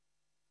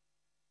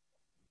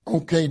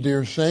Okay,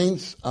 dear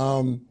saints,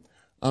 I'm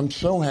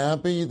so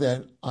happy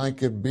that I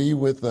could be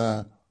with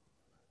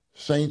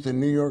saints in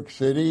New York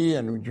City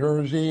and New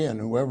Jersey and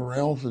whoever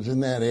else is in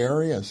that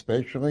area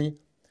especially,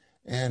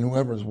 and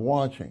whoever's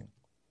watching.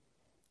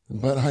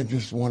 But I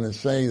just want to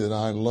say that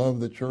I love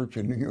the church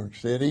in New York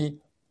City.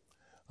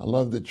 I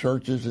love the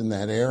churches in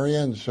that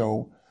area, and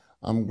so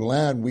I'm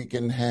glad we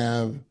can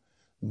have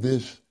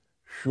this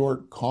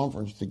short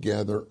conference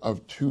together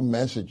of two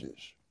messages.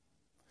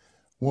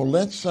 Well,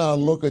 let's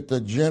look at the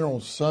general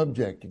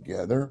subject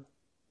together.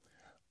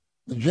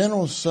 The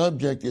general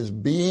subject is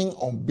being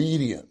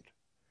obedient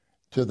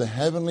to the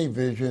heavenly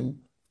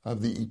vision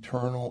of the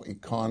eternal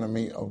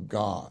economy of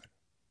God.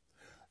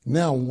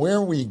 Now,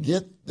 where we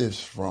get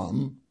this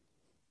from,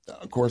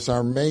 of course,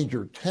 our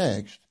major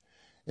text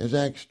is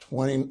Acts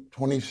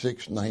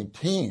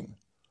 26:19,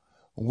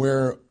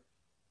 where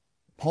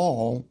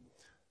Paul,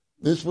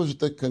 this was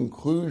the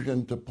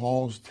conclusion to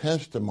Paul's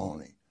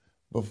testimony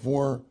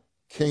before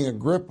King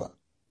Agrippa.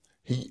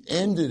 He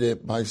ended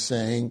it by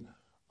saying,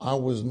 I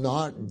was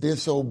not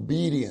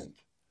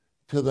disobedient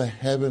to the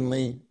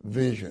heavenly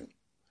vision.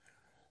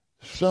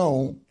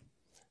 So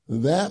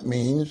that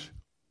means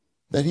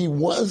that he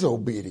was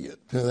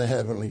obedient to the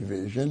heavenly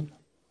vision.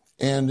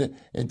 And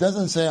it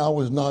doesn't say I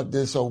was not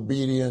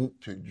disobedient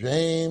to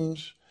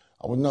James.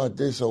 I was not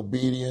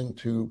disobedient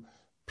to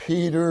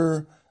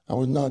Peter. I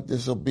was not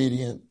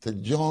disobedient to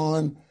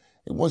John.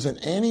 It wasn't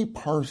any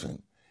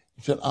person.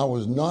 He said, I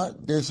was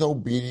not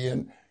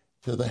disobedient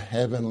to the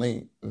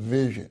heavenly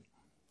vision.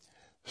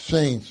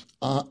 Saints,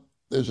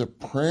 there's a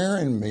prayer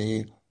in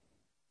me.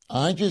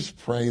 I just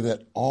pray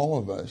that all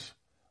of us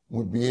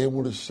would be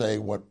able to say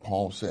what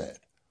Paul said.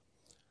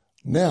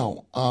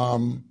 Now,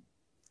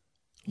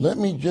 let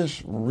me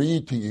just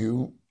read to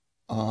you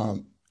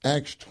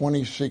Acts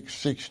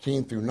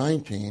 26:16 through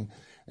 19,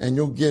 and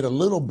you'll get a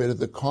little bit of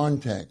the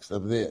context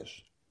of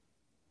this.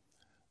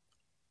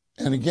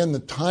 And again, the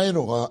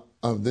title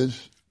of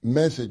this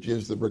message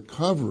is The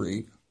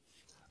Recovery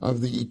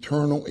of the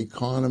Eternal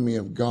Economy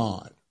of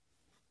God.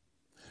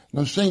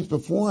 Now, saints,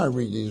 before I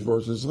read these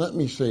verses, let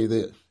me say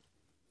this.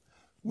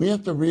 We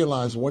have to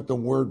realize what the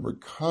word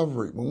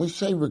recovery, when we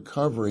say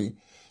recovery,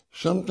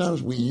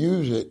 sometimes we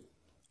use it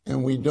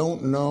and we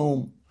don't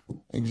know.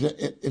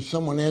 If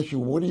someone asks you,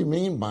 what do you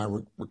mean by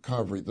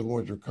recovery, the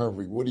Lord's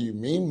recovery? What do you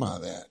mean by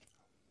that?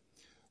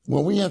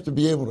 Well, we have to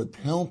be able to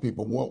tell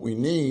people what we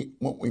need,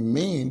 what we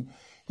mean.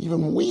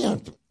 Even we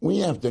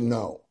have to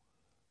know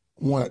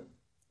what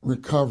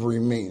recovery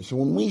means. So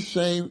when we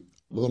say the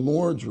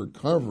Lord's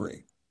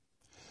recovery,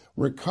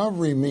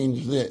 recovery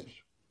means this.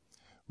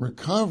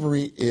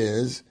 Recovery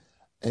is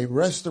a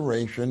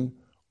restoration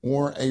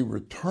or a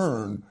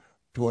return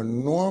to a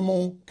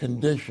normal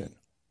condition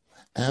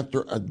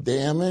after a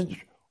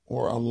damage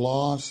or a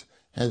loss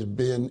has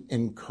been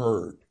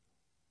incurred.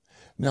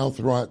 Now,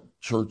 throughout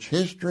church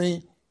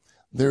history,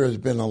 there has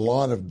been a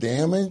lot of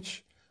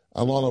damage,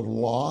 a lot of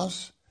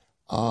loss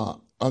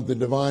of the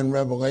divine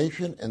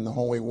revelation and the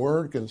Holy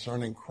Word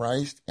concerning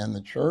Christ and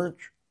the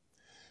church.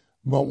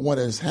 But what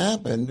has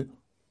happened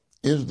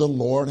is the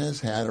Lord has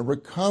had a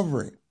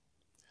recovery.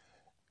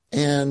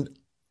 And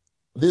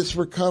this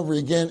recovery,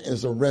 again,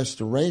 is a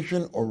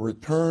restoration or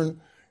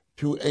return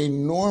to a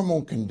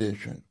normal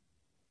condition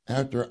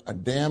after a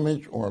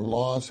damage or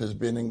loss has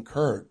been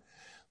incurred.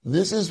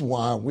 This is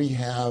why we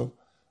have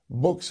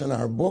books in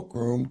our book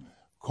room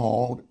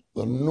called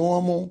The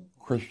Normal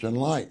Christian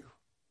Life,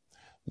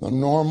 The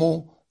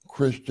Normal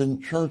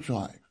Christian Church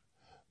Life,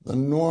 The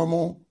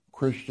Normal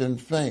Christian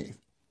Faith.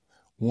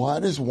 Why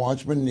does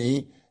Watchman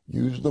Nee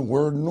use the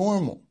word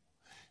normal?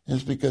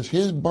 It's because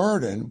his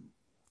burden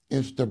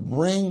is to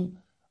bring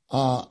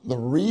the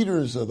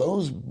readers of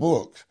those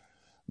books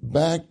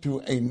back to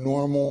a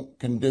normal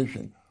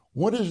condition.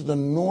 What is the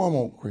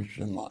normal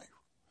Christian life?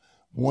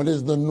 What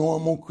is the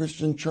normal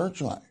Christian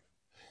church life?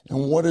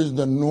 And what is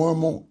the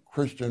normal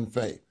Christian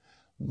faith?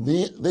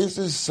 This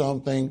is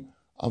something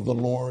of the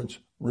Lord's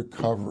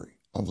recovery,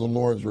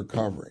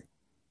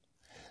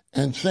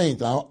 And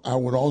saints, I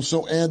would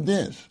also add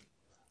this.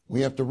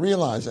 We have to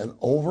realize an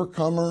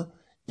overcomer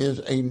is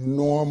a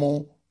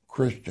normal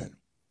Christian.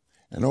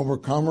 An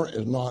overcomer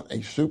is not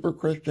a super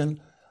Christian.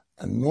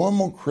 A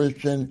normal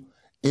Christian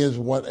is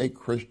what a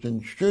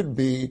Christian should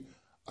be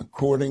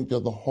according to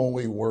the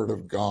Holy Word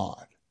of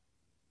God.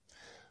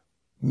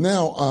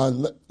 Now,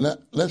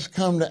 let's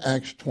come to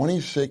Acts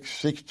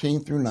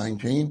 26:16 through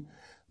 19.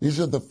 These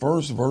are the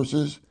first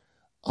verses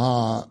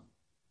on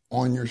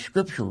your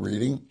scripture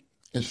reading.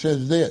 It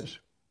says this,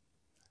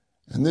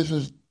 and this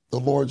is the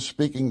Lord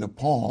speaking to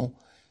Paul.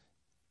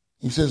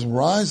 He says,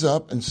 rise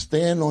up and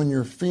stand on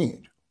your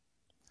feet,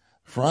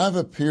 for I have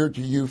appeared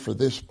to you for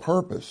this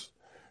purpose,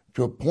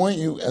 to appoint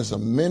you as a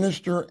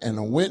minister and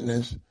a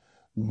witness,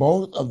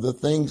 both of the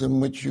things in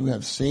which you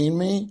have seen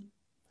me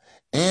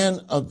and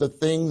of the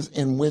things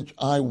in which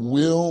I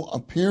will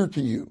appear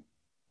to you,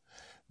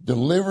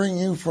 delivering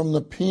you from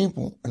the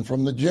people and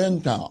from the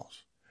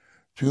Gentiles,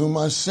 to whom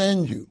I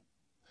send you,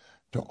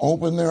 to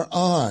open their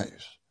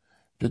eyes,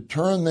 to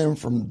turn them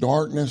from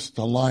darkness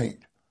to light,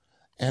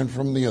 and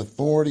from the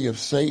authority of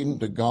Satan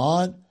to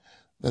God,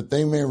 that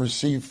they may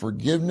receive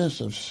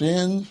forgiveness of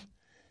sins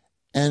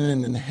and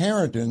an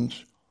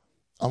inheritance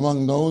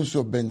among those who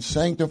have been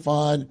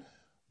sanctified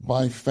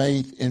by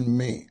faith in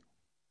me.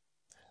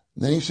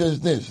 Then he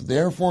says this,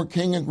 therefore,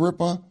 King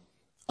Agrippa,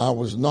 I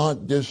was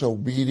not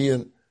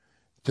disobedient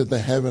to the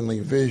heavenly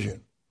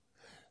vision.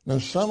 Now,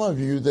 some of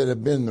you that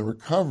have been in the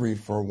recovery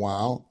for a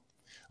while,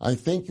 I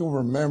think you'll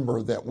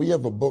remember that we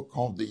have a book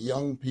called The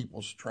Young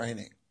People's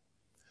Training.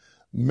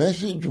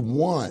 Message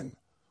 1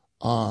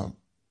 of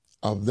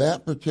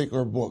that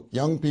particular book,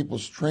 Young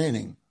People's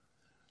Training,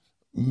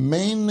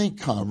 mainly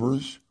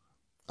covers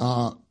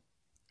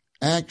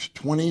Acts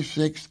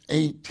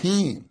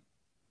 26:18.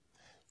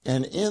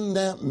 And in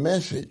that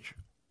message,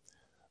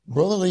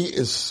 Brother Lee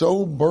is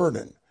so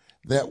burdened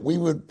that we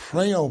would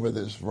pray over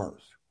this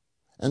verse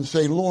and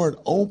say, Lord,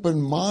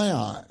 open my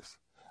eyes.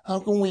 How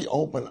can we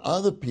open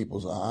other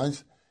people's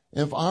eyes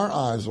if our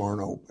eyes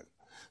aren't open?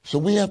 So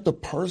we have to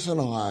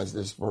personalize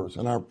this verse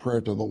in our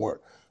prayer to the Lord.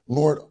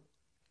 Lord,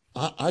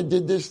 I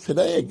did this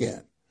today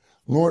again.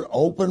 Lord,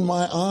 open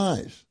my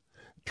eyes.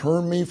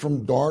 Turn me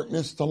from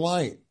darkness to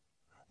light.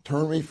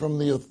 Turn me from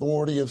the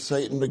authority of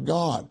Satan to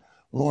God.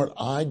 Lord,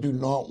 I do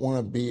not want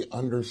to be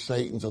under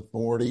Satan's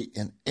authority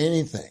in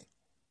anything.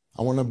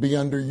 I want to be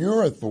under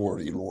your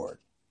authority, Lord.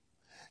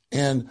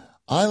 And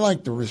I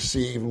like to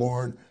receive,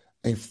 Lord,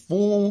 a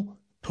full,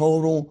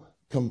 total,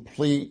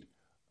 complete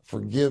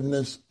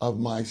forgiveness of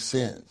my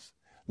sins.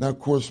 Now, of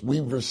course,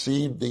 we've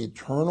received the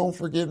eternal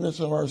forgiveness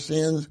of our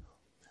sins.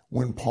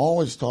 When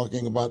Paul is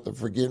talking about the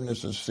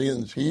forgiveness of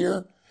sins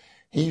here,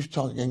 he's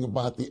talking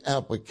about the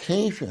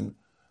application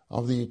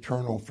of the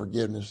eternal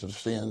forgiveness of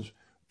sins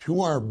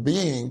to our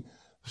being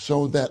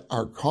so that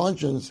our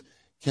conscience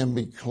can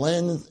be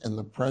cleansed in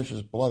the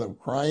precious blood of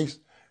Christ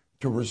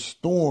to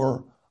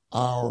restore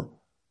our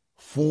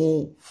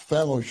full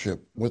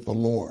fellowship with the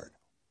Lord.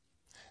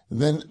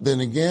 Then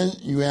again,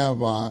 you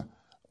have,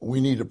 we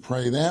need to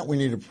pray that. We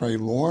need to pray,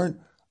 Lord,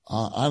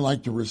 I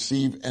like to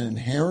receive an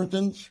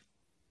inheritance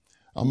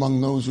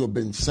among those who have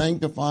been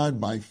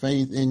sanctified by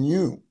faith in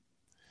you.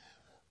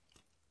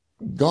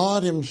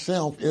 God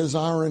himself is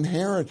our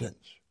inheritance.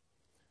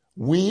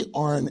 We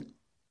have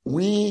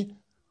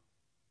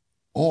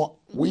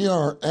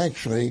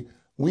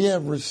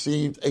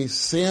received a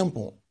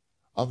sample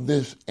of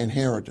this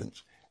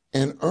inheritance,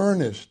 an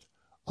earnest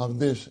of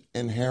this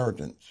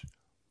inheritance.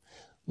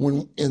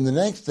 When in the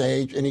next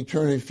age, in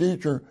eternity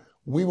future,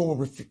 we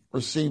will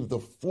receive the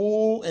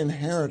full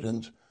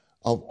inheritance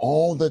of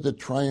all that the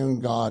triune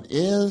God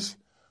is,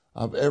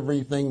 of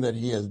everything that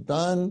he has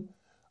done,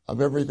 of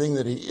everything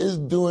that he is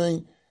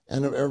doing,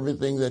 and of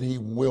everything that he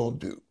will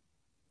do.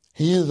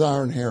 He is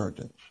our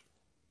inheritance.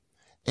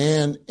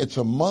 And it's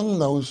among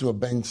those who have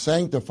been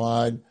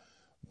sanctified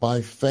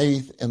by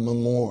faith in the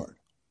Lord.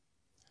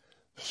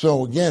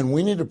 So again,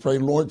 we need to pray,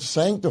 Lord,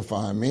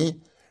 sanctify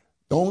me.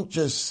 Don't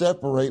just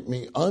separate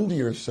me unto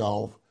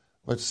yourself,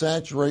 but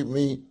saturate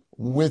me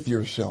with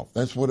yourself.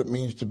 That's what it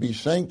means to be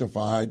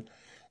sanctified.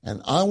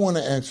 And I want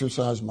to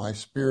exercise my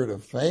spirit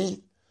of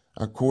faith,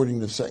 according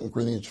to 2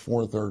 Corinthians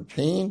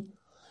 4:13,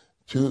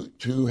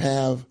 to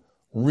have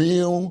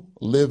real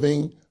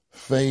living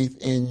faith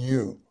in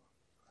you.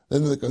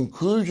 Then the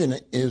conclusion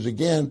is,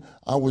 again,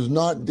 I was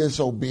not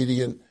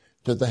disobedient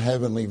to the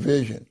heavenly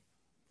vision.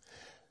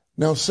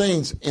 Now,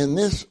 saints, in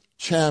this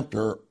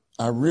chapter,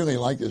 I really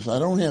like this. I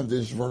don't have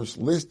this verse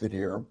listed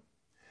here,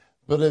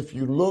 but if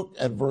you look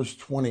at verse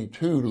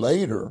 22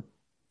 later,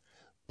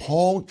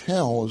 Paul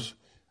tells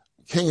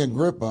King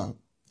Agrippa,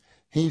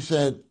 he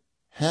said,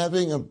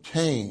 having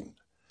obtained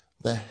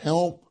the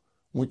help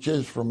which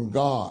is from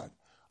God,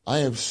 I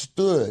have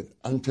stood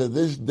unto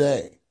this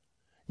day,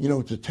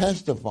 to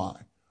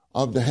testify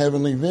of the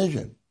heavenly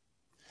vision.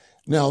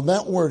 Now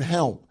that word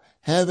help,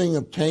 having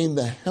obtained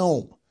the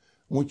help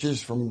which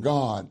is from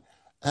God,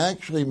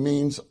 actually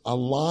means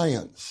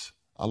alliance,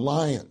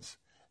 A-L-L-I-A-N-C-E,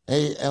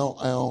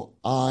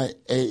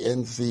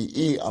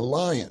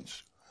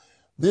 alliance.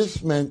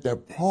 This meant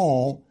that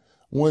Paul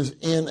was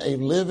in a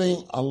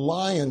living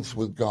alliance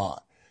with God.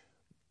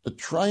 The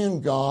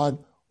triune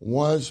God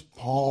was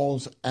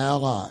Paul's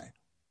ally,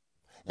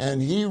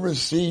 and he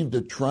received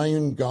the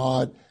triune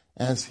God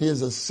as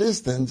his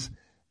assistance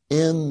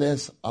in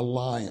this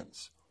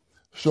alliance.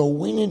 So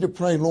we need to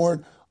pray,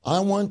 Lord, I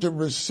want to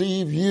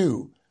receive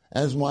you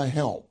as my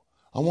help.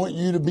 I want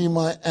you to be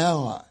my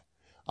ally.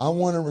 I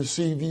want to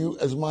receive you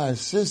as my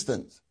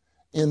assistance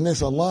in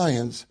this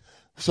alliance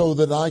so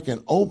that I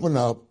can open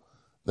up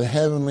the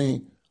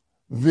heavenly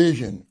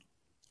vision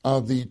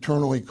of the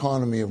eternal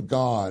economy of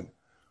God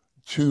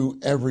to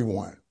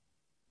everyone.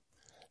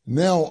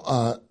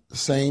 Now,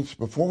 saints,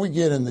 before we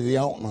get into the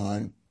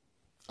outline,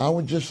 I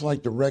would just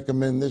like to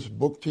recommend this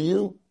book to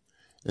you.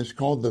 It's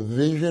called The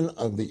Vision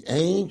of the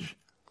Age.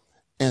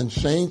 And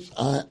saints,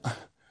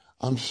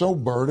 I'm so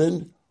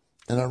burdened,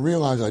 and I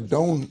realize I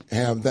don't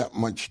have that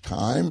much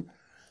time,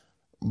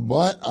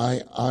 but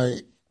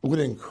I would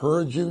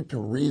encourage you to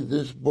read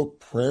this book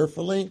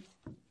prayerfully.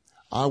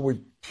 I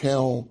would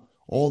tell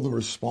all the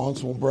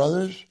responsible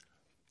brothers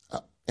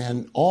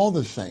and all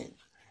the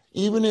saints,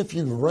 even if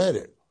you've read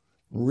it,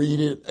 read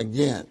it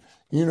again.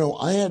 You know,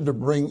 I had to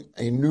bring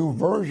a new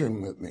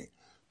version with me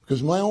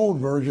because my old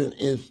version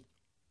is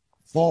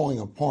falling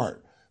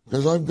apart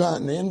because I've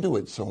gotten into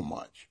it so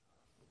much.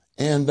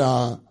 And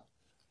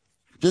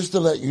just to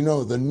let you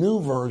know, the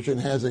new version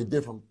has a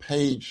different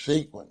page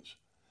sequence.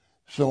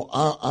 So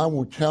I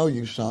will tell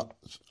you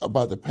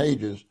about the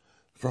pages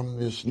from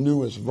this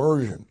newest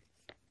version.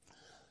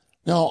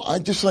 Now,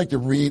 I'd just like to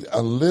read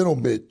a little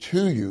bit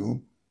to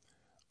you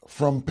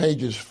from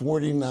pages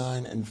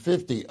 49 and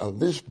 50 of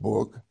this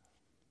book,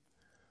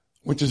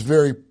 which is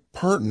very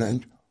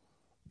pertinent.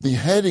 The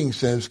heading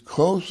says,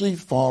 "Closely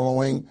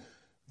Following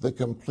the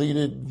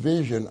Completed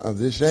Vision of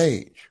This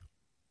Age."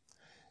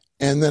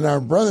 And then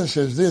our brother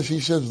says this,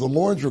 he says, "The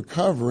Lord's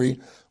recovery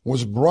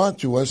was brought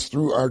to us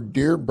through our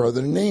dear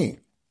brother Nee.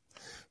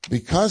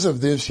 Because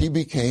of this, he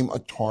became a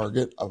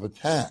target of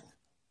attack.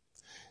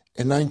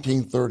 In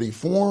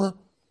 1934,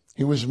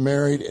 he was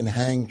married in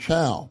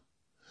Hangzhou.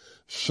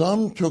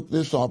 Some took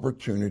this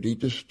opportunity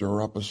to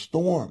stir up a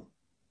storm.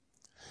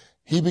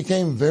 He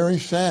became very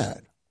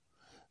sad.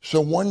 So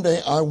one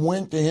day I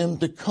went to him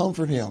to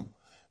comfort him."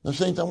 Now,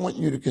 saints, I want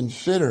you to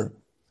consider,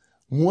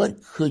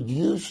 what could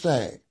you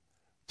say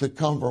to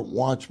comfort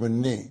Watchman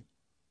Nee?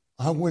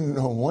 I wouldn't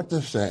know what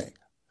to say.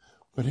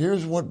 But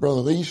here's what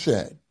Brother Lee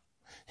said.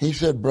 He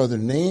said, "Brother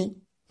Nee,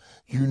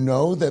 you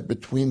know that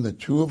between the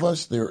two of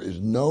us there is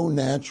no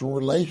natural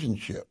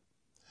relationship.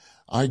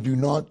 I do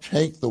not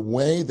take the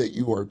way that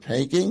you are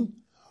taking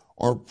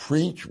or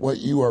preach what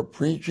you are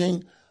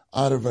preaching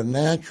out of a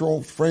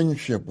natural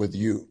friendship with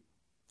you.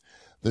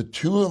 The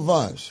two of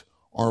us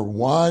are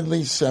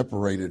widely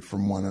separated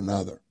from one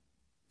another.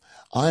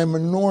 I am a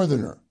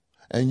northerner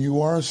and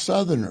you are a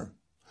southerner.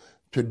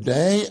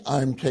 Today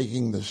I'm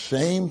taking the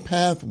same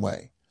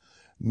pathway,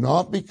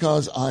 not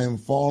because I am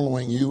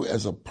following you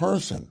as a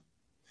person.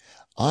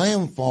 I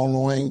am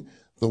following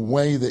the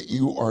way that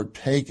you are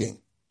taking.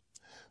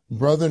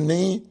 Brother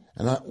Nee,"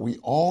 and we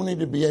all need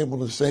to be able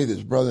to say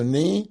this, Brother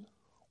Nee,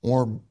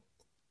 or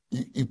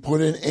you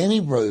put in any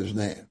brother's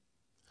name.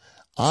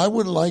 "I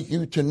would like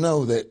you to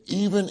know that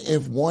even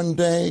if one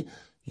day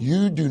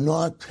you do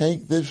not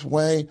take this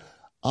way,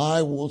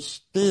 I will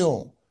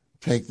still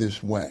take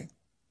this way.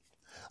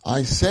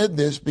 I said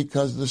this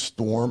because the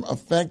storm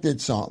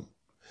affected some,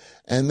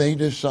 and they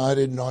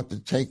decided not to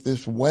take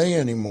this way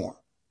anymore.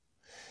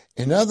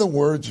 In other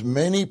words,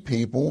 many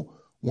people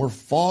were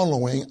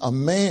following a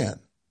man.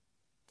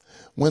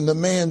 When the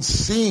man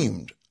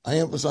seemed, I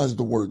emphasize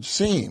the word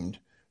seemed,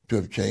 to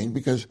have changed,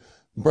 because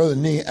Brother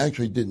Nee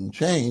actually didn't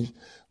change,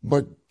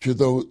 but to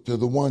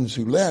the ones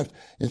who left,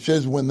 it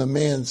says when the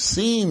man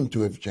seemed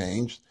to have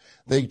changed,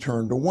 they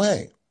turned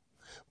away.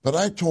 But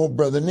I told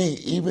Brother Nee,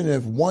 even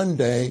if one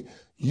day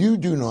you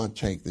do not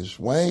take this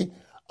way,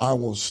 I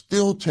will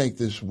still take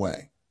this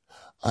way.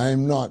 I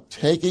am not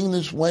taking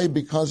this way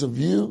because of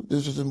you.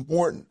 This is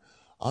important.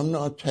 I'm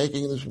not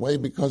taking this way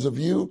because of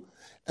you,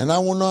 and I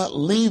will not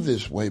leave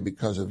this way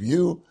because of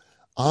you.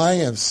 I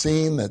have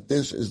seen that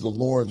this is the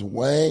Lord's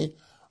way.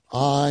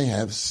 I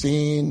have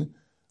seen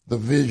the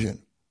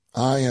vision.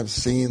 I have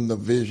seen the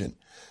vision."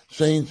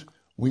 Saints,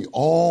 we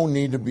all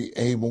need to be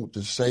able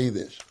to say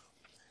this.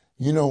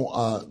 You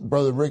know,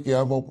 Brother Ricky,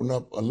 I've opened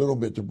up a little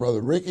bit to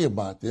Brother Ricky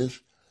about this.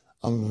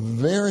 I'm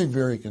very,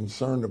 very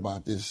concerned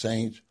about this,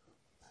 saints,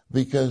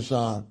 because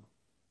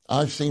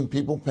I've seen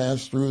people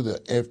pass through the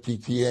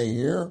FTTA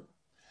here,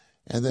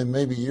 and then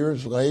maybe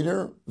years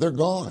later, they're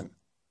gone.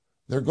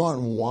 They're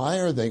gone. Why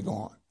are they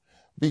gone?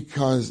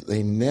 Because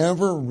they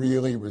never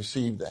really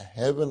received a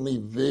heavenly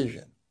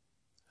vision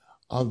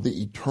of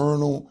the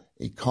eternal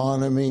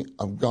economy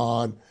of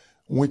God,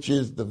 which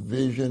is the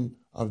vision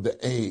of the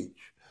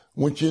age,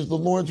 which is the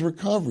Lord's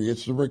recovery.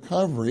 It's the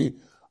recovery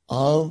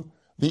of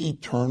the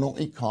eternal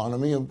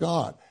economy of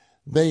God.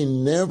 They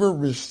never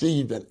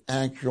received an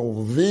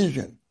actual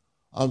vision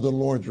of the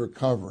Lord's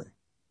recovery.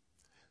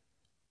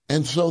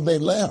 And so they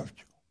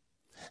left.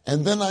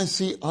 And then I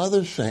see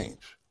other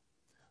saints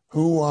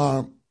who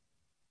are,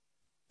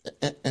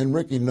 and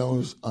Ricky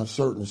knows a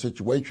certain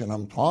situation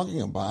I'm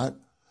talking about,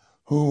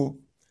 who,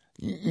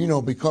 you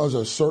know, because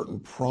a certain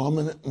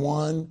prominent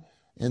one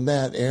in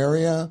that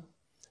area,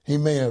 he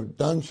may have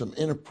done some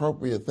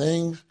inappropriate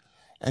things,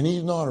 and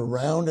he's not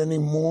around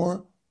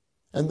anymore,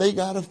 and they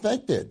got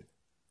affected.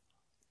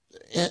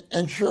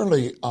 And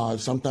surely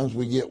sometimes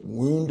we get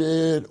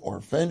wounded or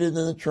offended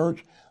in the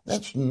church.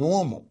 That's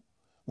normal.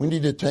 We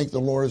need to take the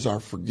Lord as our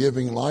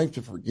forgiving life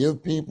to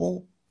forgive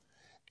people,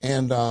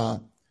 and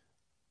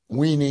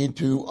we need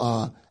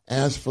to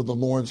ask for the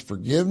Lord's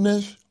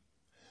forgiveness,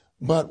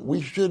 but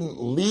we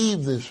shouldn't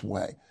leave this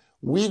way.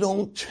 We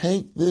don't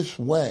take this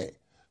way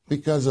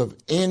because of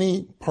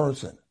any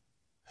person.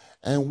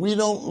 And we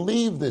don't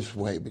leave this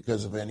way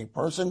because of any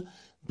person,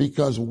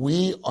 because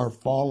we are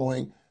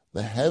following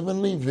the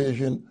heavenly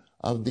vision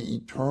of the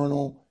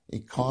eternal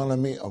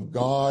economy of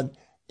God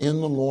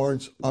in the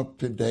Lord's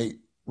up-to-date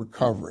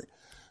recovery.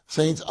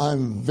 Saints,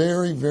 I'm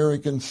very, very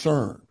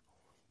concerned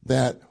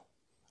that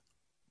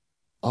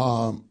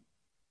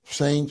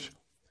Saints,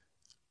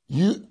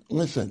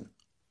 listen,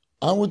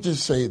 I would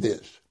just say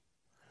this.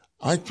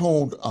 I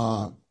told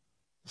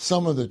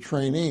some of the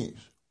trainees,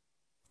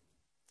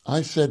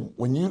 I said,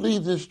 when you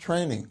leave this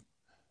training,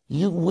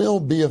 you will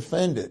be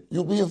offended.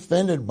 You'll be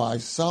offended by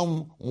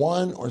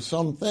someone or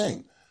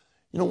something.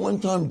 One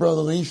time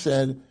Brother Lee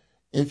said,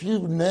 if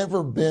you've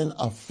never been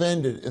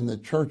offended in the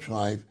church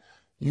life,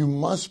 you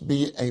must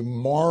be a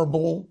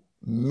marble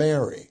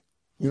Mary.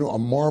 A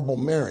marble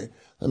Mary.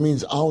 That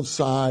means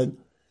outside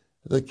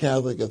the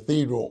Catholic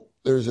cathedral,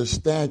 there's a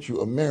statue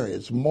of Mary.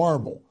 It's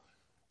marble.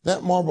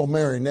 That marble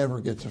Mary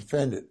never gets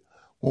offended.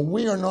 Well,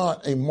 we are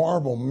not a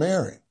marble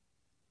Mary.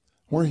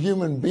 We're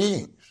human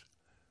beings.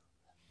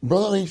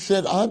 Brother Lee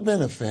said, I've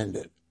been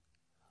offended.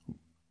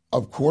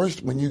 Of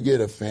course, when you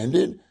get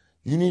offended,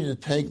 you need to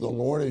take the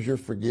Lord as your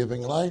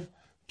forgiving life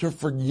to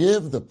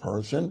forgive the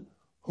person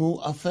who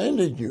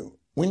offended you.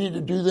 We need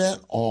to do that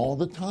all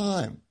the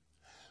time.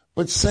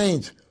 But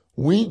saints,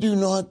 we do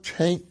not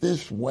take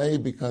this way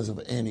because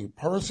of any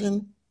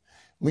person.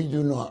 We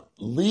do not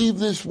leave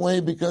this way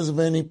because of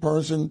any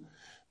person,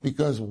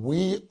 because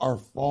we are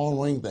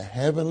following the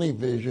heavenly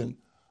vision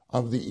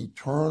of the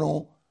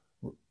eternal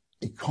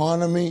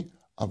economy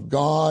of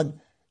God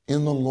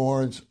in the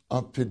Lord's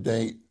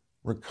up-to-date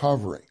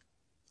recovery.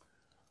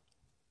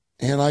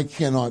 And I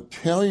cannot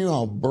tell you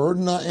how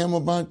burdened I am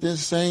about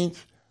this,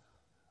 saints.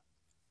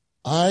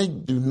 I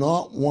do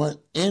not want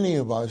any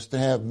of us to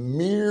have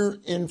mere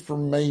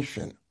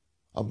information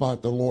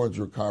about the Lord's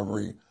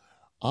recovery.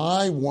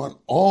 I want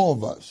all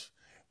of us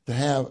to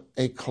have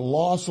a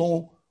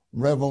colossal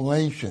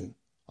revelation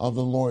of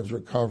the Lord's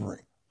recovery.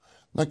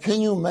 Now,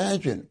 can you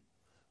imagine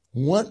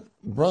what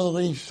Brother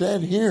Lee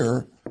said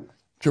here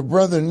to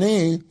Brother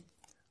Nee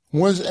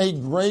was a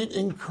great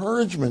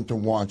encouragement to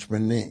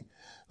Watchman Nee.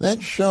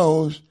 That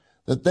shows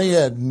that they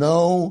had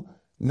no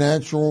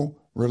natural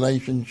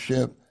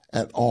relationship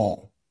at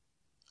all.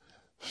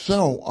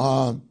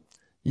 So,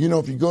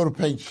 if you go to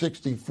page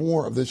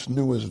 64 of this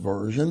newest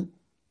version,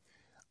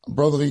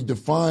 Brother Lee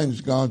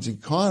defines God's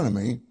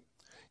economy.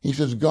 He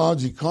says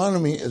God's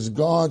economy is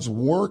God's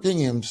working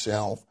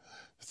himself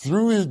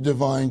through his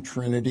divine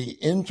Trinity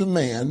into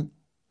man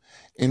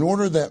in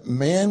order that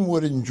man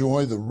would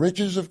enjoy the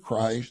riches of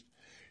Christ,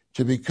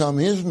 to become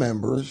his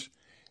members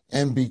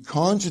and be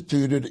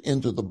constituted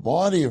into the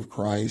body of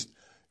Christ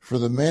for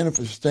the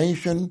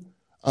manifestation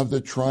of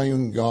the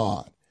triune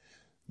God.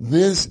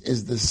 This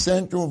is the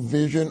central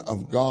vision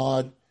of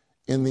God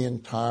in the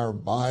entire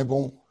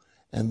Bible,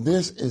 and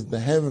this is the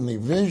heavenly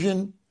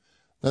vision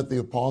that the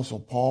Apostle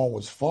Paul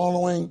was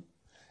following,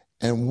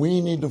 and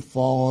we need to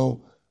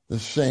follow the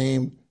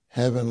same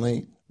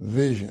heavenly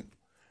vision.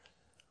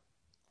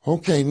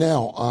 Okay,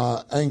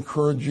 now I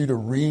encourage you to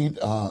read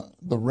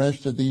the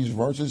rest of these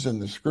verses in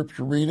the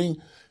scripture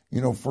reading.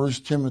 1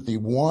 Timothy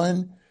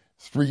 1,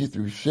 3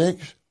 through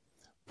 6.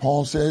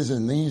 Paul says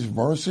in these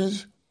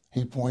verses,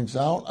 he points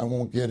out, I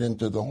won't get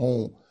into the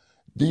whole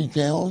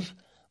details,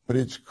 but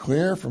it's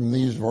clear from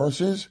these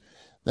verses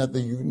that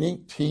the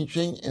unique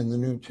teaching in the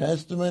New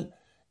Testament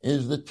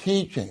is the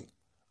teaching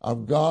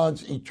of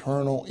God's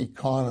eternal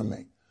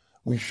economy.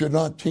 We should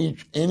not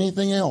teach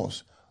anything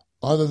else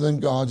other than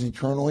God's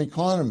eternal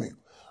economy.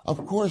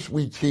 Of course,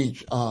 we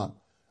teach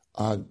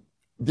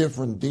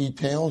different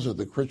details of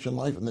the Christian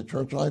life and the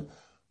church life,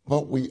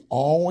 but we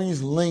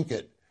always link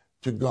it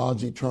to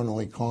God's eternal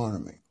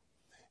economy.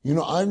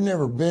 I've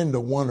never been to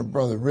one of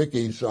Brother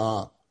Ricky's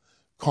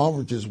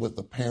conferences with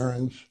the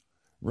parents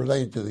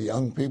related to the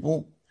young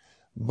people,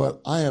 but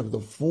I have the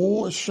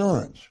full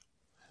assurance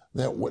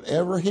that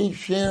whatever he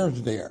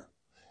shares there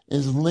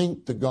is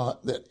linked to God,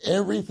 that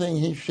everything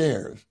he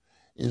shares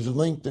is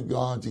linked to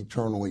God's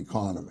eternal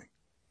economy.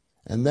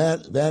 And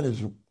that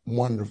is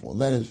wonderful.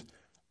 That is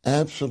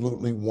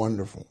absolutely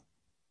wonderful.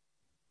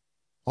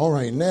 All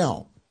right,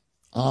 now,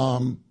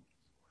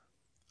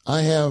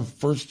 I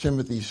have 1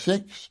 Timothy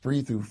 6,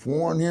 3 through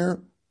 4 in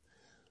here,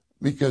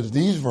 because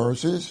these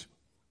verses,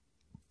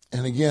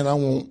 and again, I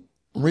won't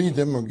read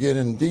them or get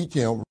in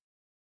detail,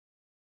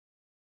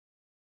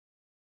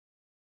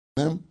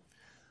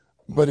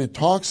 but it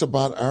talks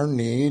about our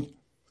need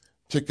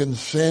to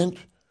consent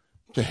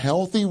to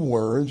healthy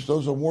words.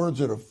 Those are words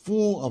that are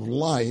full of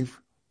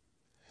life,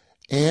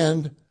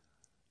 and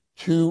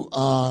to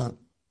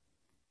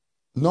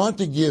not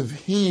to give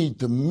heed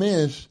to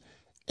myths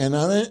and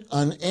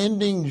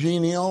unending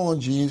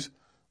genealogies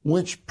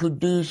which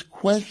produce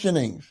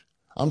questionings.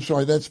 I'm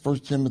sorry, that's 1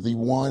 Timothy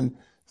 1,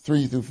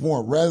 3 through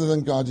 4, rather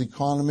than God's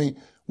economy,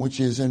 which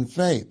is in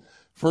faith.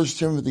 1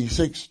 Timothy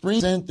 6, 3,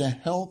 consent to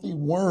healthy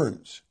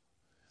words.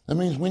 That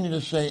means we need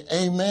to say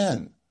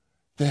amen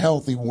to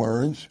healthy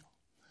words.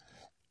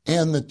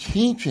 And the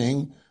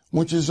teaching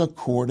which is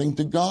according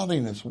to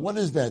godliness. What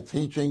is that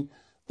teaching?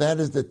 That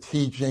is the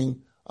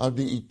teaching of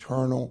the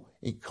eternal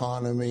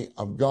economy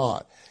of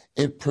God.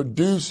 It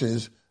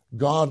produces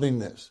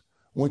godliness,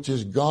 which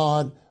is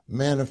God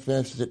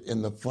manifested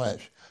in the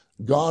flesh.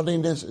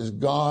 Godliness is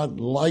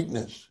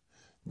God-likeness.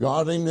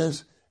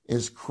 Godliness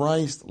is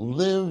Christ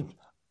lived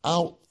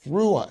out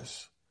through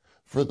us.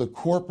 for the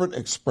corporate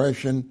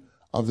expression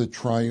of the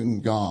triune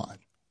God.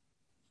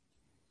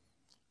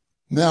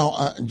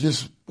 Now,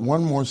 just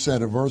one more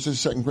set of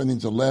verses, 2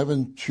 Corinthians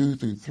 11, 2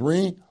 through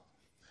 3.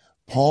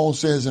 Paul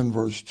says in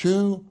verse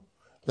 2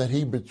 that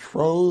he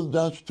betrothed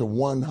us to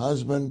one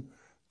husband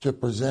to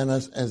present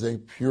us as a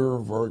pure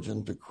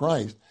virgin to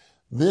Christ.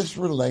 This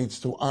relates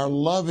to our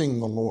loving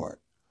the Lord.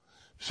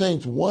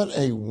 Saints, what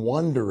a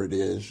wonder it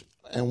is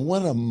and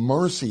what a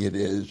mercy it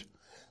is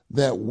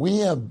that we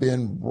have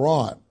been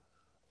brought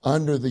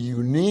under the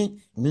unique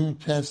New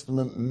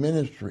Testament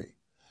ministry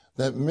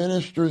that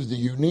ministers the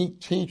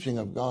unique teaching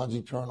of God's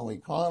eternal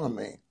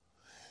economy,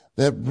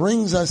 that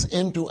brings us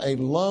into a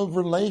love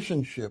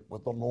relationship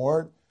with the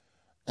Lord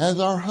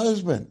as our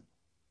husband.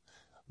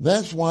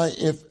 That's why,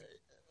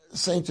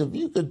 Saints, if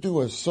you could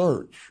do a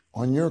search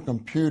on your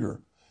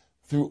computer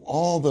through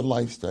all the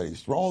life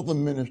studies, through all the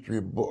ministry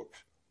of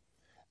books,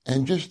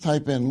 and just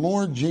type in,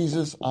 Lord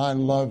Jesus, I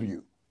love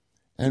you,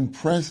 and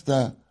press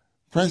the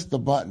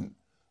button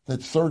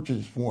that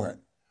searches for it,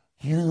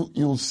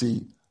 you'll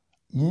see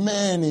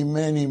many,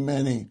 many,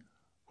 many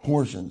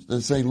portions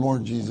that say,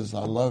 Lord Jesus,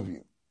 I love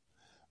you.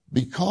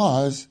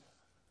 Because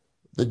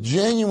the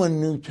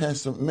genuine New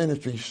Testament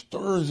ministry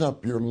stirs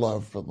up your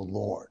love for the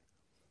Lord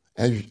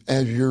as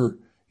your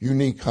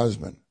unique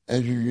husband,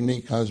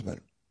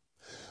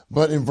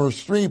 But in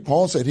verse 3,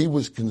 Paul said he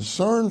was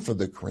concerned for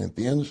the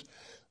Corinthians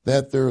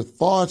that their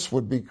thoughts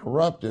would be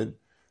corrupted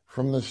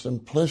from the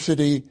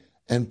simplicity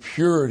and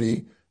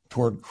purity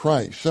toward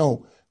Christ.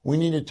 So we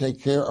need to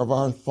take care of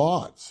our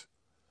thoughts.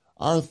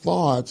 Our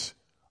thoughts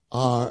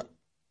are,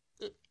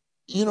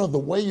 the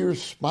way your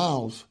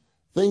spouse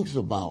thinks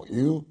about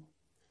you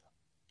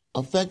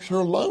affects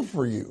her love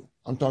for you.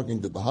 I'm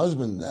talking to the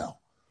husband now.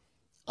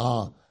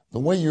 The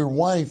way your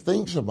wife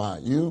thinks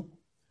about you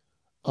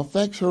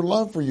affects her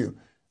love for you.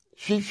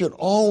 She should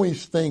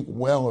always think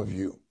well of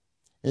you.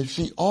 If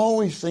she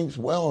always thinks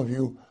well of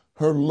you,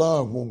 her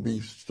love will be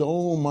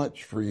so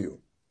much for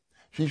you.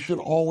 She should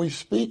always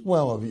speak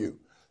well of you.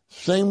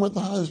 Same with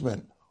the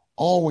husband.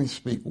 Always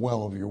speak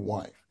well of your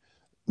wife.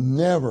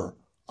 Never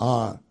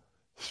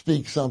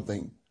speak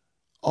something,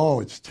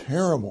 it's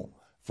terrible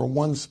for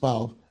one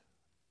spouse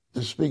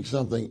to speak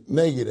something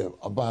negative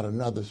about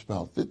another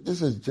spouse.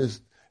 This is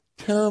just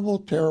terrible,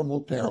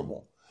 terrible,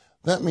 terrible.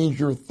 That means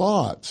your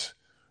thoughts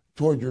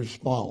toward your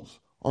spouse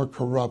are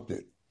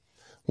corrupted.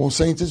 Well,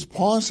 saints, it's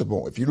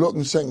possible. If you look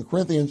in 2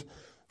 Corinthians,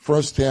 for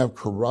us to have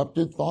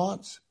corrupted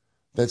thoughts,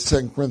 that's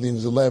 2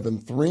 Corinthians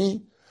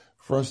 11:3.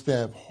 For us to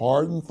have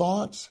hardened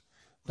thoughts,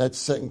 that's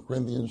 2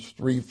 Corinthians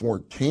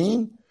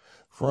 3:14.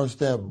 For us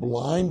to have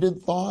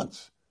blinded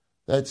thoughts,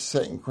 that's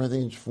 2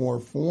 Corinthians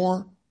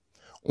 4:4.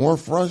 Or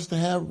for us to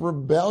have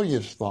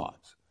rebellious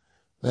thoughts,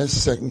 that's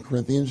 2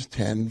 Corinthians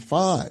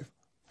 10:5.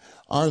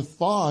 Our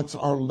thoughts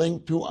are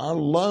linked to our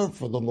love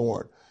for the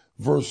Lord.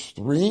 Verse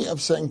 3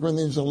 of 2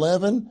 Corinthians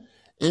 11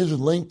 is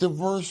linked to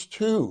verse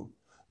 2.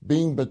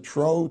 Being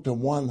betrothed to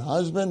one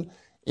husband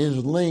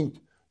is linked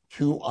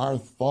to our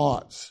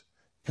thoughts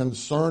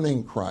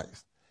concerning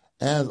Christ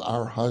as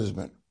our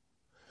husband.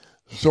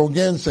 So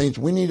again, saints,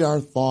 we need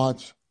our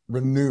thoughts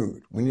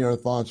renewed. We need our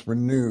thoughts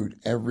renewed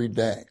every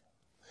day.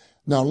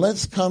 Now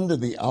let's come to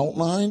the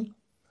outline.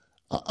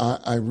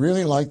 I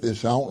really like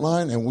this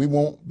outline, and we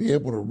won't be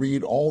able to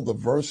read all the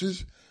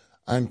verses.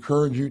 I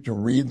encourage you to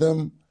read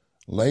them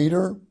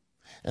later.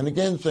 And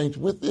again, saints,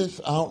 with this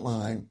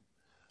outline,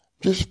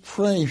 just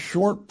pray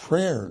short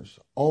prayers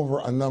over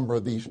a number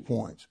of these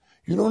points.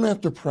 You don't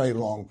have to pray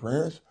long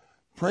prayers.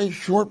 Pray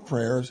short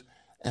prayers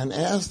and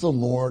ask the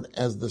Lord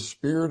as the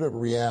Spirit of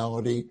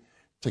reality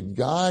to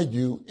guide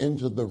you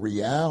into the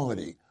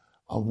reality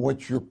of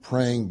what you're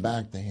praying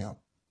back to Him.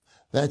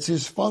 That's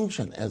His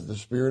function as the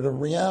Spirit of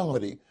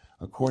reality,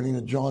 according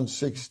to John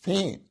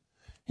 16.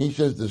 He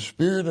says the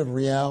Spirit of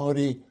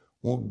reality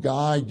will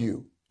guide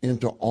you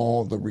into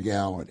all the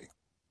reality.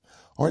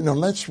 All right, now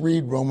let's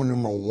read Roman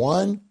numeral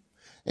 1.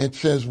 It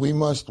says we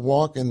must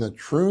walk in the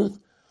truth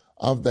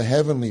of the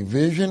heavenly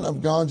vision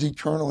of God's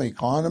eternal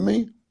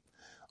economy,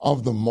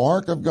 of the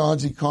mark of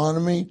God's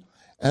economy,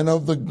 and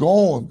of the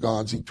goal of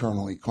God's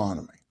eternal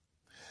economy.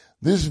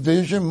 This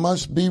vision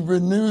must be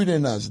renewed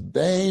in us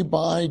day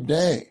by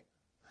day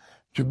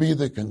to be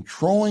the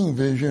controlling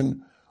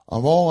vision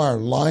of all our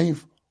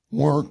life,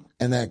 work,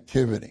 and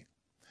activity.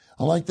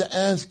 I'd like to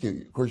ask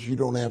you, of course you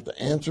don't have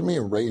to answer me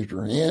or raise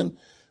your hand,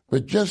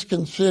 but just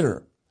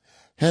consider,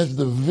 has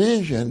the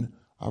vision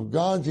of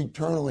God's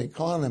eternal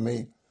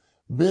economy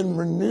been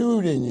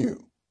renewed in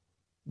you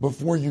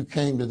before you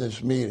came to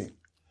this meeting?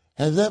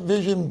 Has that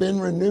vision been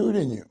renewed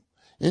in you?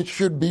 It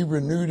should be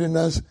renewed in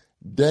us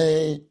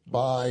day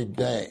by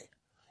day.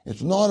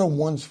 It's not a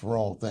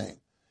once-for-all thing.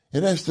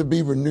 It has to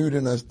be renewed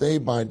in us day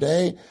by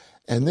day,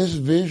 and this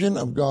vision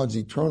of God's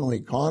eternal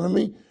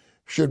economy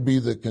should be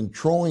the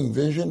controlling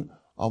vision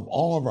of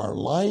all of our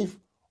life,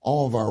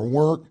 all of our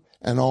work,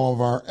 and all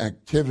of our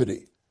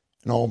activity.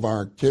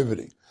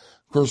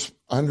 Of course,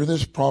 under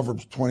this,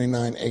 Proverbs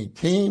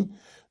 29:18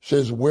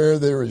 says, where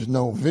there is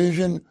no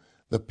vision,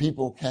 the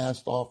people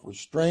cast off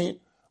restraint.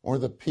 or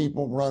the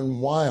people run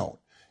wild.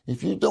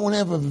 If you don't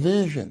have a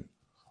vision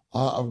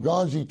of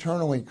God's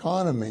eternal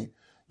economy,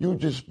 you'll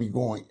just be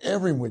going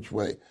every which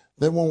way.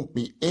 There won't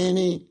be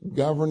any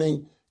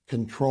governing,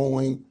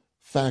 controlling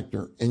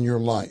factor in your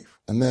life.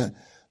 And that,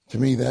 to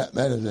me, that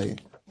is a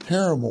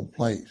terrible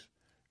place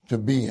to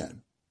be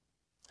in.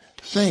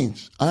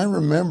 Saints, I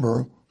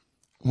remember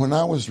when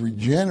I was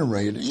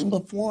regenerated, even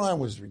before I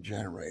was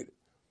regenerated,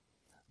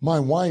 my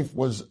wife,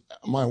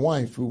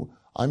 who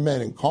I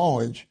met in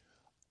college,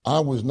 I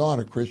was not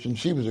a Christian.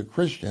 She was a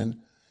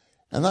Christian.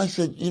 And I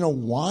said,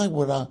 why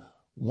would I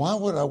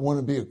want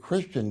to be a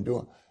Christian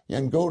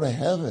and go to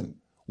heaven?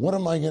 What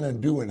am I going to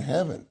do in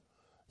heaven?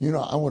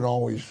 I would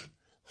always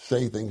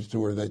say things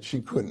to her that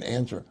she couldn't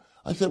answer.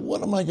 I said,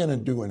 what am I going to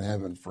do in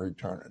heaven for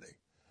eternity?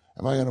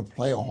 Am I going to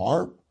play a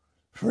harp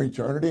for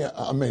eternity?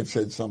 I may have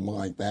said something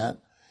like that.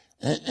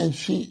 And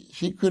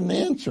she couldn't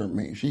answer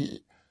me. She,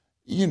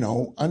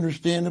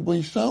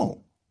 understandably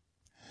so.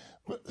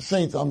 But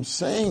saints, I'm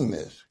saying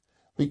this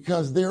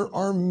because there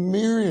are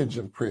myriads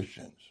of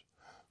Christians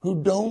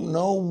who don't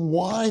know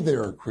why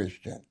they're a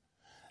Christian.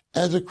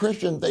 As a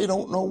Christian, they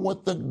don't know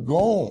what the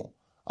goal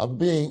of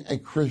being a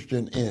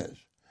Christian is.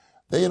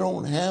 They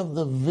don't have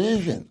the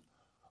vision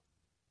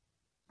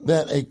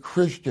that a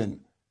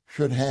Christian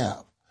should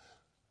have.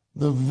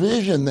 The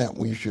vision that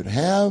we should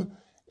have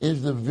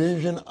is the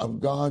vision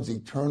of God's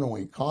eternal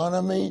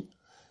economy,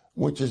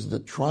 which is the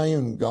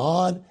triune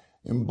God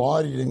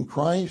embodied in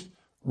Christ,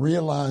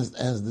 realized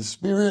as the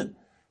Spirit,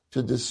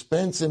 to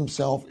dispense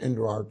himself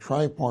into our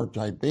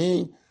tripartite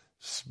being,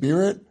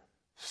 spirit,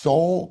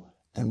 soul,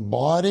 and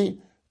body,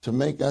 to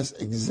make us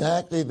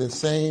exactly the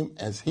same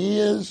as he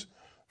is,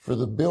 for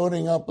the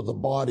building up of the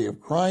body of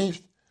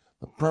Christ,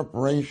 the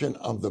preparation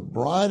of the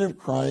bride of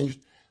Christ,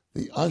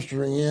 the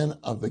ushering in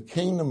of the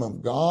kingdom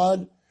of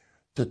God,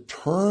 to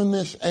turn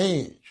this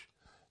age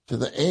to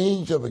the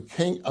age of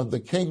the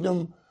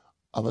kingdom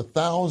of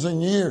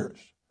 1,000 years.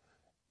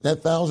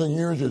 That 1,000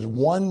 years is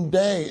one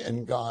day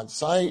in God's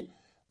sight.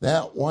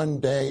 That one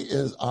day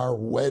is our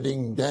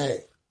wedding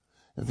day.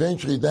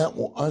 Eventually, that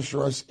will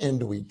usher us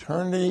into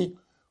eternity,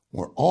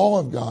 where all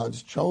of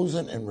God's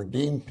chosen and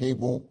redeemed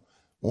people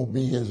will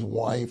be his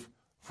wife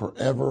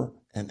forever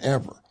and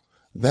ever.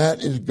 That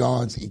is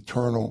God's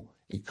eternal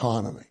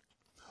economy.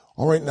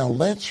 All right, now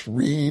let's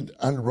read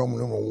under Roman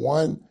numeral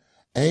 1.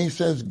 A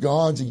says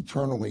God's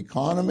eternal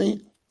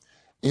economy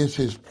is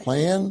his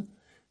plan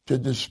to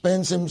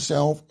dispense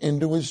himself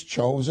into his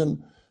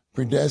chosen,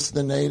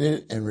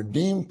 predestinated, and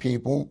redeemed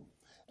people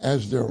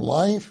as their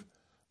life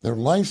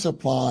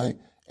supply,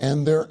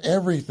 and their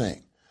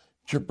everything,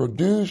 to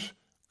produce,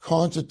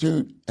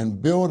 constitute,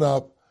 and build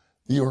up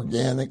the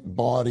organic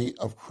body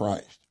of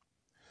Christ.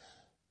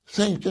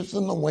 Say, just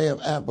in the way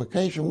of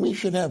application, we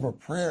should have a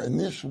prayer in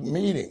this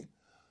meeting.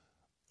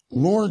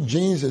 Lord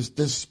Jesus,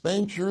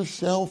 dispense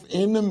yourself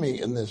into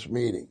me in this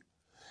meeting.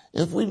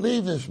 If we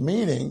leave this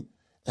meeting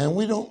and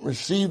we don't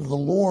receive the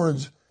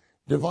Lord's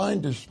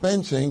divine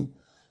dispensing,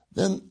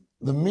 then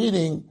the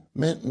meeting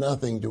meant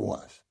nothing to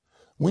us.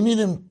 When we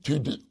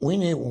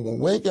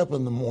wake up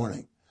in the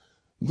morning,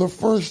 the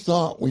first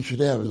thought we should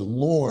have is,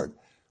 Lord,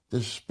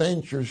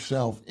 dispense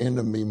yourself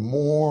into me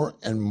more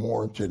and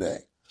more today.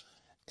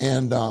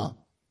 And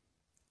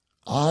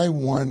I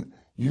want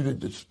you to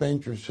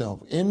dispense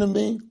yourself into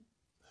me.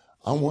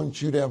 I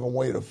want you to have a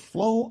way to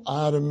flow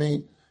out of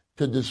me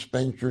to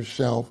dispense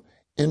yourself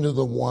into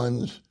the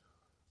ones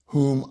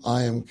whom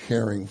I am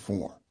caring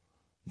for.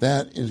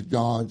 That is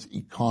God's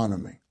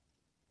economy.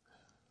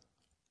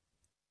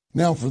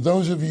 Now, for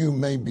those of you who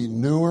may be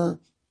newer,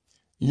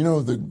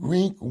 the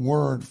Greek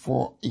word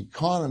for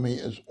economy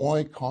is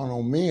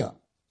oikonomia.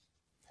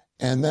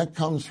 And that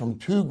comes from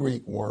two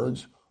Greek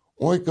words.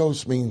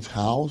 Oikos means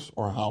house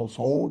or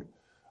household.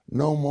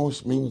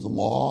 Nomos means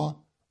law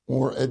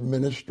or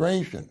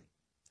administration.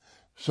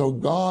 So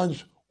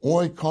God's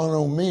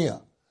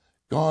oikonomia,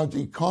 God's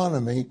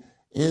economy,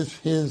 is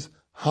his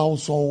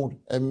household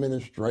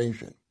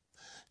administration.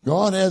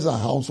 God has a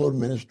household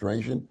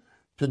administration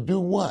to do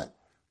what?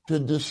 To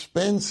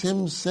dispense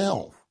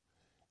himself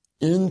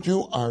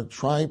into our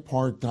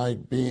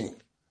tripartite being,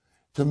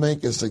 to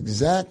make us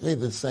exactly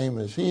the same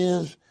as he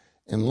is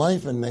in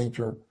life and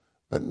nature,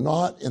 but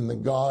not in the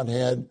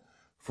Godhead,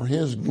 for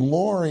his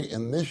glory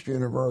in this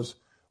universe,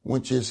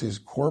 which is his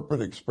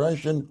corporate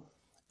expression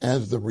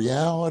as the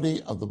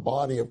reality of the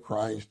body of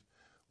Christ,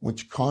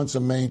 which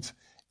consummates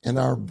in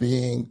our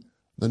being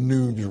the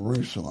New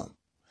Jerusalem.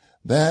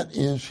 That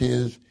is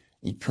his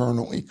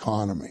eternal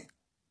economy.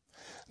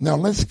 Now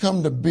let's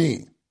come to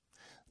B.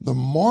 The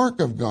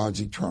mark of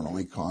God's eternal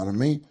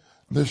economy,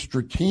 the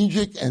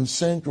strategic and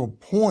central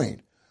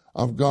point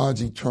of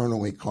God's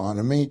eternal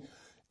economy,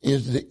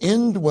 is the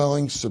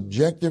indwelling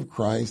subjective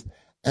Christ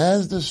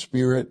as the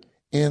Spirit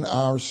in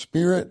our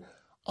spirit,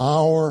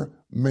 our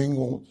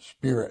mingled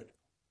spirit.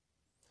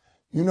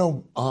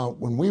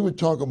 When we would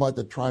talk about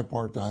the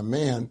tripartite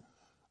man,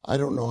 I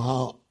don't know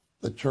how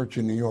the church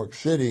in New York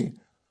City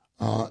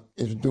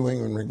is doing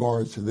in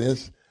regards to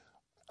this.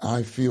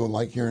 I feel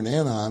like here in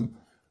Anaheim,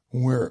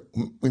 where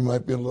we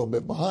might be a little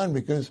bit behind,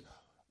 because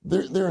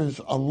there is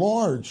a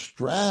large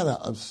strata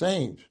of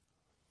saints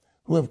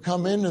who have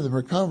come into the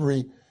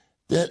recovery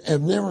that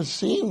have never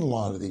seen a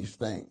lot of these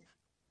things.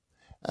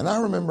 And I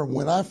remember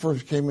when I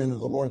first came into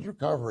the Lord's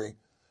recovery,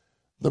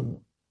 the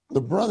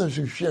brothers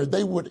who shared,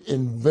 they would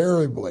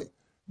invariably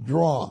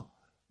draw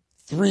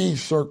 3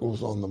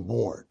 circles on the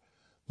board.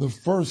 The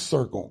first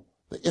circle,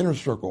 the inner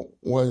circle,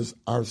 was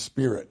our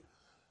spirit.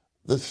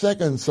 The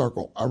second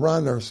circle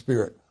around our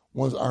spirit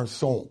was our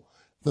soul.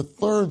 The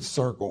third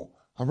circle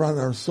around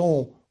our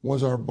soul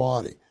was our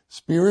body.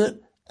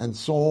 Spirit and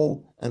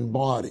soul and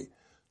body.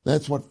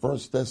 That's what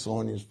 1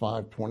 Thessalonians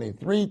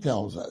 5:23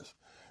 tells us.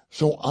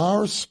 So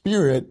our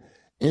spirit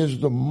is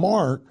the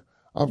mark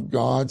of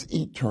God's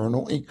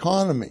eternal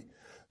economy.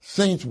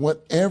 Saints,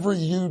 whatever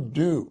you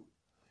do,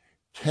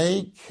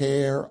 take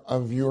care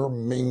of your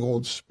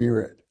mingled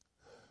spirit.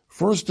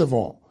 First of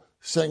all,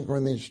 2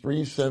 Corinthians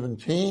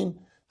 3:17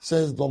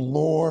 says the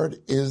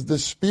Lord is the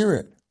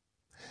Spirit.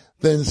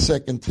 Then 2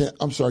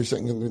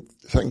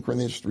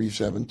 Corinthians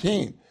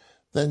 3:17.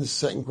 Then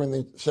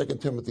 2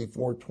 Timothy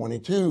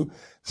 4:22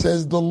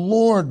 says the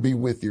Lord be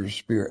with your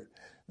spirit.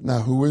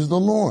 Now, who is the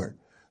Lord?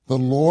 The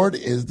Lord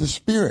is the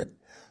Spirit.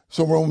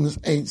 So Romans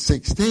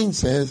 8:16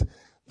 says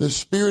the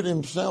Spirit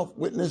himself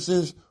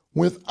witnesses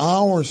with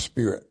our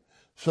spirit.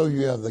 So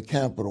you have the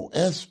capital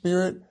S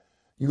Spirit,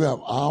 you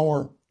have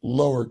our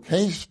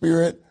lowercase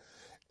spirit.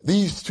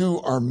 These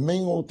two are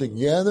mingled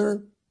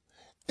together.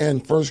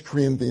 And 1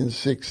 Corinthians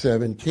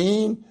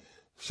 6:17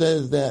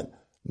 says that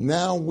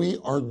now we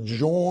are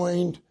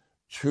joined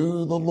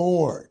to the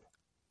Lord.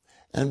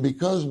 And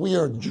because we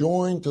are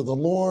joined to the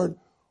Lord,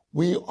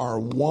 we are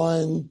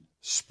one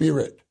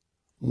spirit.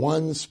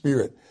 One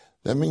spirit.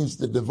 That means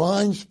the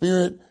divine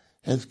spirit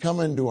has come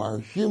into our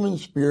human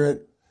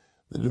spirit.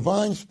 The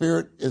divine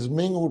spirit is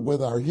mingled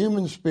with our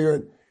human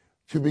spirit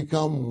to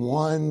become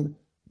one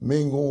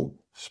mingled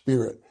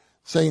spirit.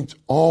 Saints,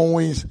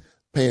 always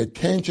pay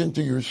attention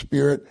to your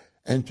spirit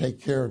and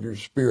take care of your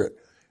spirit.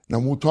 Now,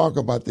 we'll talk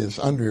about this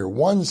under here.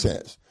 1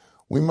 says,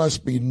 we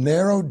must be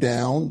narrowed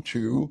down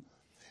to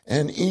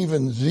and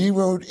even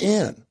zeroed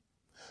in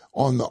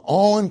on the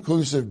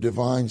all-inclusive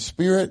divine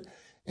spirit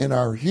and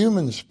our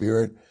human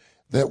spirit,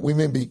 that we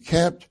may be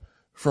kept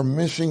from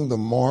missing the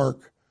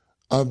mark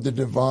of the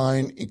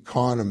divine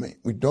economy.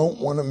 We don't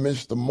want to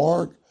miss the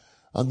mark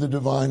of the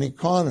divine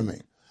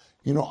economy.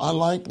 You know, I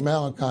like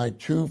Malachi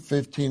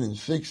 2:15 and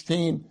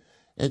 16.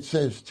 It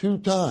says 2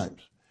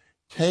 times,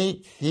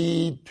 take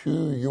heed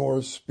to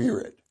your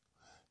spirit.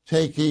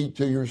 Take heed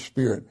to your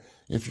spirit.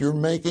 If you're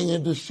making a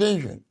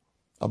decision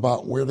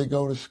about where to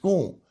go to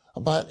school,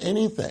 about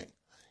anything,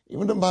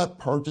 even about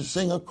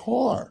purchasing a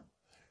car,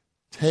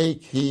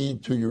 take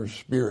heed to your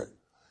spirit.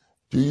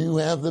 Do you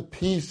have the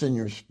peace in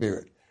your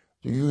spirit?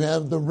 Do you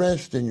have the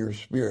rest in your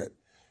spirit?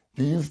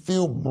 Do you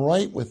feel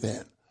bright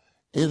within?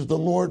 Is the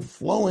Lord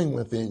flowing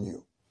within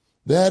you?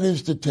 That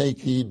is to take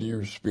heed to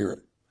your spirit.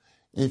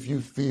 If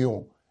you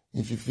feel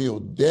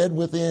dead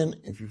within,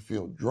 if you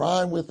feel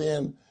dry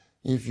within,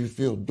 if you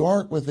feel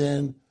dark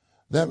within,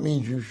 that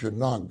means you should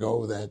not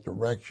go that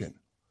direction.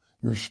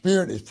 Your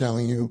spirit is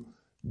telling you,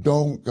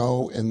 don't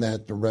go in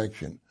that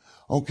direction.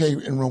 Okay,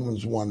 in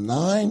Romans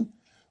 1:9,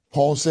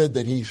 Paul said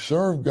that he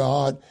served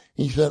God.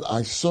 He said,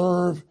 I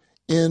serve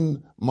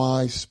in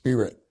my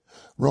spirit.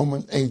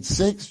 Romans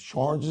 8:6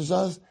 charges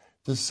us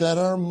to set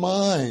our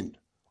mind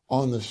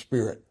on the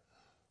Spirit.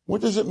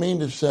 What does it mean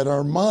to set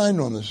our mind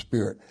on the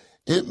Spirit?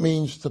 It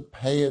means to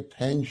pay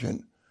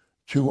attention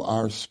to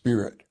our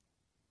spirit.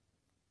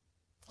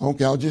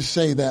 Okay, I'll just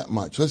say that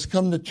much. Let's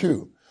come to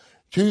 2.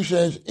 2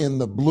 says, in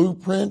the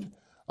blueprint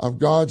of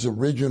God's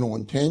original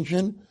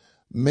intention,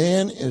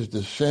 man is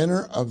the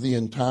center of the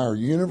entire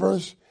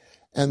universe,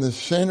 and the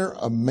center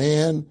of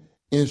man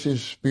is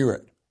his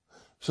spirit.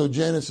 So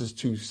Genesis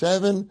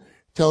 2:7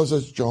 tells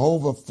us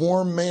Jehovah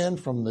formed man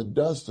from the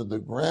dust of the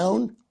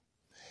ground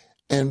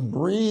and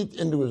breathed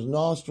into his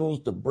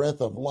nostrils the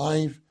breath of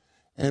life,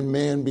 and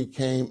man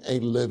became a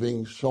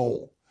living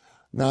soul.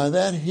 Now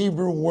that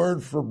Hebrew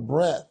word for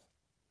breath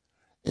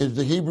is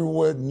the Hebrew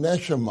word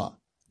neshama.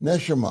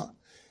 Neshama.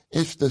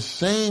 It's the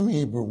same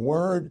Hebrew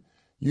word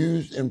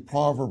used in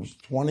Proverbs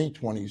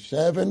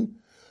 20:27.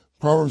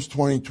 Proverbs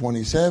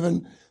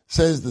 20:27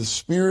 says the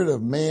spirit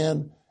of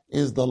man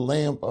is the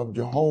lamp of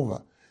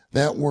Jehovah.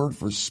 That word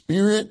for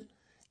spirit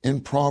in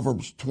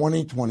Proverbs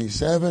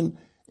 20:27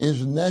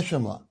 is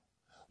neshama.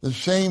 The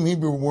same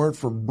Hebrew word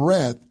for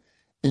breath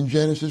in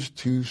Genesis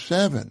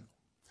 2:7.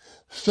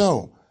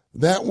 So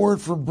that word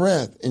for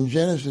breath in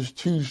Genesis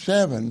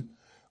 2:7,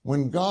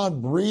 when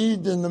God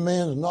breathed into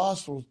man's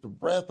nostrils the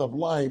breath of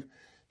life,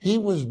 he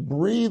was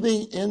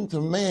breathing into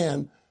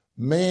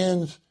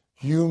man's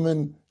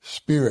human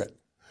spirit.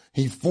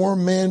 He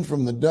formed man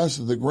from the dust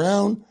of the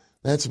ground.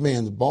 That's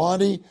man's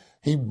body.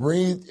 He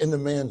breathed into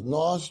man's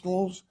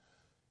nostrils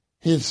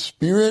his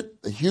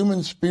spirit, the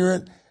human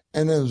spirit,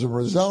 and as a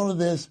result of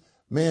this,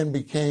 man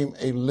became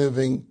a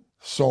living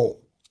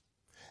soul.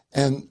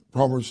 And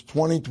Proverbs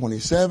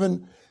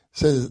 20:27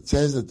 It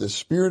says that the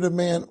spirit of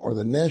man or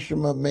the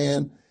neshama of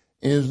man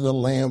is the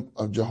lamp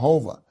of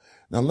Jehovah.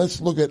 Now let's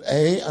look at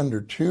A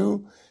under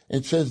 2.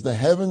 It says the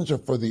heavens are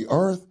for the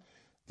earth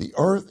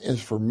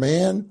is for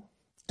man,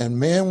 and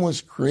man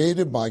was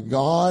created by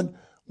God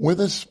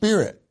with a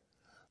spirit.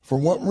 For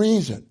what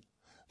reason?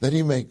 That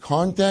he may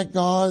contact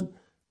God,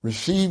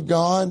 receive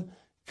God,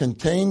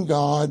 contain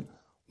God,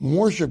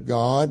 worship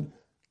God,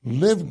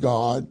 live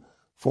God,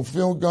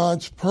 fulfill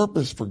God's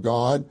purpose for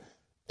God,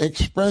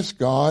 express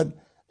God,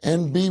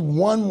 and be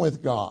one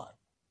with God.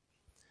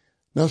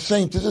 Now,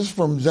 saints, this is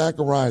from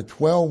Zechariah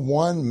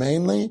 12:1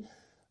 mainly.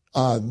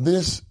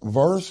 This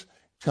verse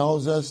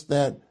tells us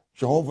that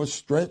Jehovah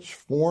stretched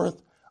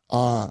forth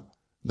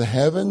the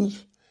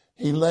heavens.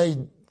 He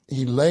laid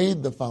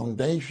the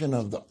foundation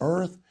of the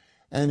earth,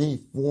 and he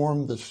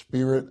formed the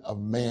spirit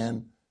of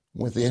man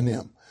within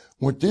him.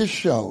 What this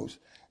shows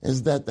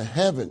is that the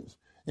heavens,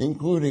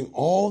 including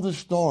all the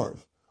stars,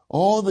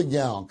 all the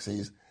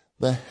galaxies,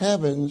 the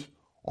heavens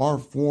are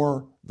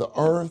for the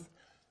earth.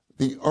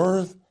 The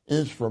earth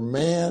is for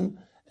man,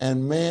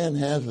 and man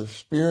has a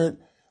spirit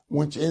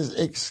which is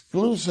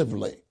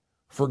exclusively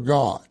for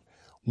God.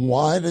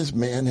 Why does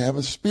man have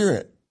a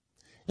spirit?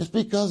 It's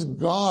because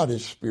God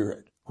is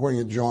spirit.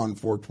 According to John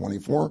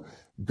 4:24,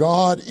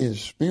 God is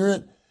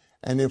spirit,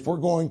 and if we're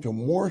going to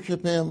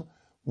worship him,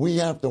 we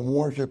have to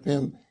worship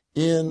him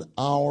in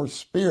our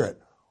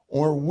spirit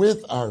or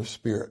with our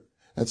spirit.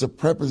 That's a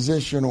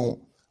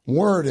prepositional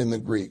word in the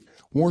Greek.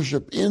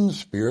 Worship in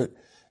spirit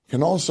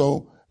can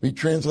also be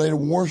translated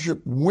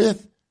worship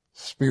with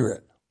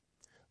spirit.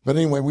 But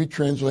anyway, we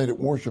translate it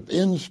worship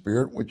in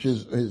spirit, which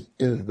is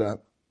the,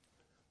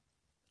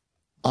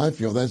 I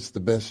feel that's the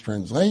best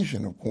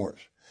translation, of course.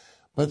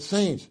 But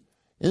saints,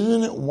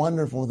 isn't it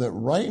wonderful that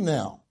right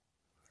now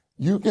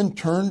you can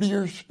turn to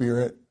your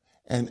spirit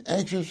and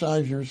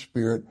exercise your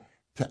spirit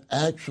to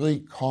actually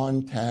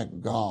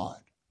contact God?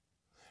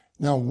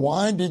 Now,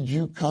 why did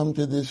you come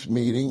to this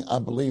meeting? I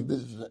believe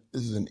this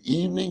is an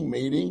evening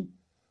meeting.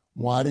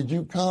 Why did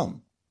you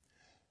come?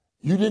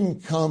 You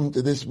didn't come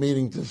to this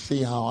meeting to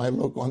see how I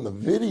look on the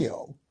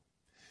video.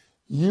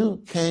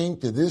 You came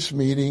to this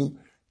meeting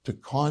to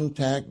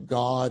contact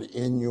God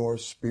in your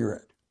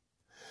spirit.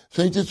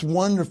 Saints, it's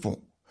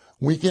wonderful.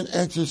 We can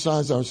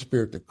exercise our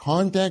spirit to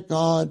contact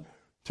God,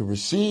 to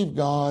receive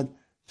God,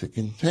 to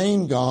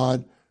contain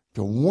God,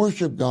 to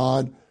worship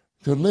God,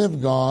 to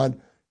live God,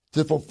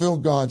 to fulfill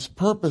God's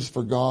purpose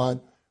for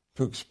God,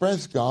 to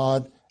express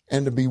God,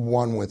 and to be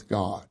one with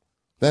God.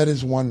 That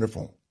is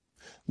wonderful.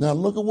 Now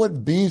look at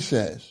what B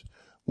says.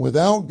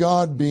 Without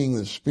God being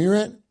the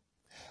Spirit,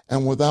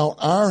 and without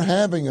our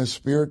having a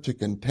spirit to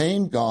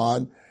contain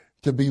God,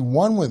 to be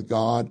one with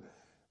God,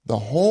 the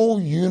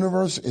whole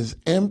universe is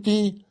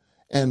empty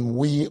and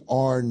we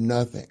are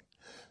nothing.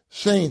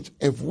 Saints,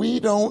 if we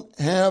don't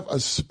have a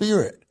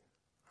spirit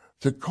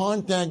to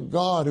contact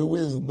God, who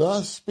is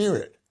the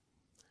Spirit,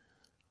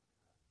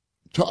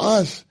 to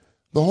us,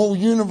 the whole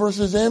universe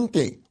is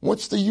empty.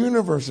 What's the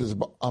universe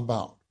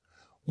about?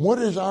 What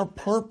is our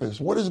purpose?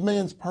 What is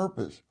man's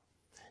purpose?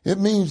 It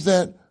means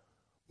that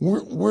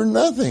we're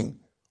nothing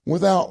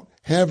without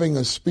having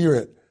a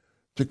spirit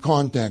to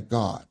contact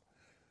God.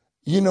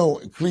 You know,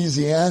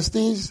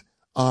 Ecclesiastes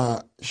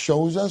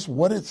shows us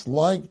what it's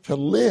like to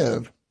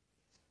live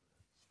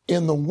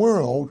in the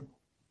world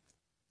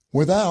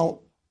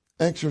without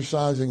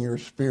exercising your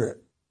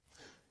spirit.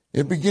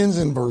 It begins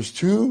in verse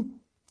 2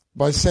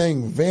 by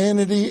saying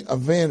vanity of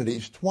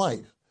vanities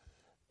twice.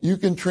 You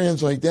can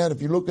translate that.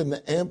 If you look in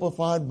the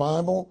Amplified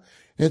Bible,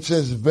 it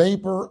says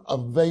vapor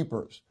of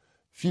vapors,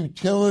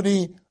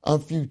 futility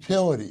of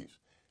futilities,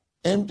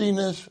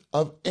 emptiness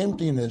of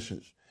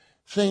emptinesses.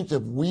 Saints,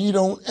 if we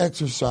don't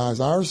exercise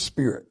our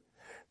spirit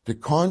to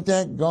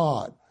contact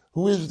God,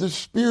 who is the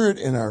Spirit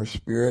in our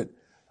spirit,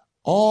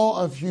 all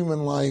of human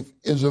life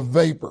is a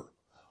vapor.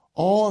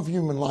 All of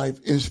human life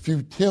is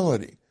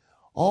futility.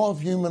 All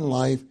of human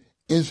life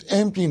is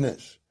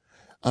emptiness.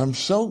 I'm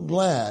so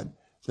glad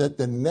that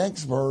the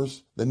next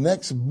verse, the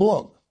next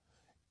book,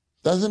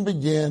 doesn't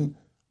begin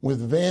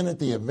with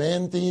vanity of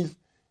vanities.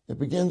 It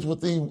begins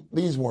with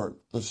these words,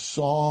 the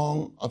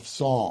Song of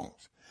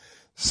Songs.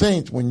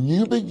 Saints, when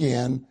you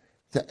begin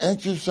to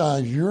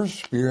exercise your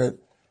spirit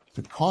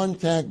to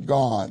contact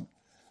God,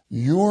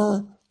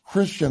 your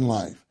Christian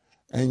life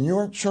and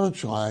your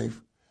church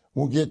life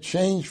will get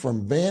changed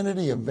from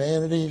vanity of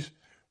vanities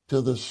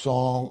to the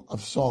Song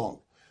of Songs.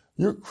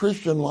 Your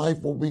Christian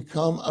life will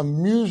become a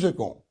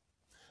musical,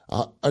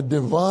 a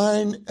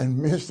divine and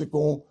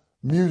mystical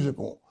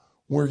musical,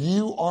 where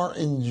you are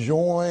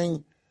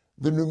enjoying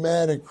the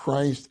pneumatic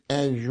Christ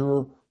as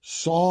your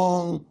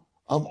song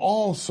of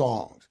all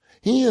songs.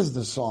 He is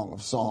the Song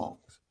of Songs.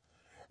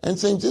 And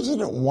saints,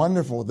 isn't it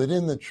wonderful that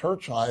in the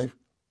church life,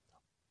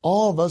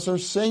 all of us are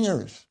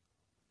singers?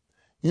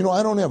 You know,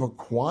 I don't have a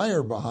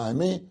choir behind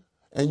me,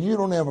 and you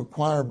don't have a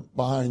choir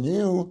behind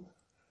you,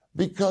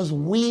 because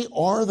we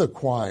are the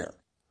choir.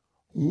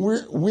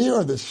 We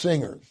are the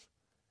singers.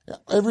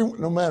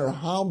 No matter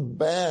how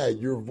bad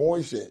your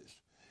voice is,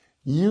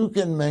 you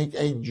can make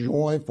a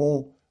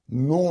joyful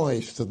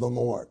noise to the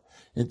Lord.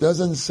 It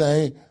doesn't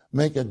say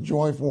make a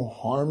joyful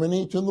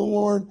harmony to the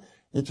Lord.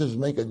 It says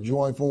make a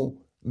joyful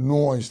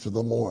noise to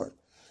the Lord.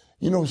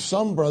 You know,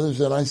 some brothers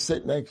that I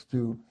sit next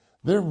to,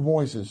 their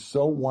voice is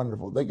so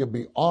wonderful. They could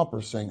be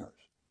opera singers.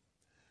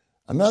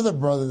 Another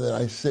brother that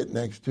I sit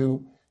next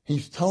to,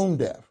 he's tone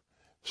deaf.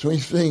 So he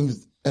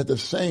sings at the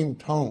same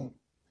tone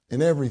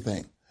in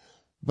everything.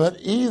 But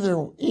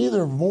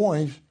either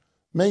voice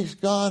makes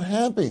God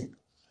happy,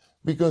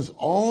 because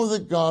all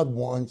that God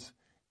wants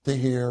to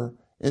hear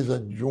is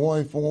a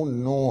joyful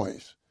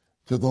noise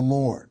to the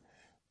Lord.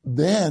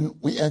 Then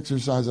we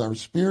exercise our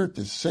spirit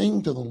to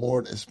sing to the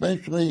Lord,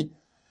 especially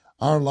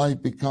our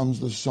life becomes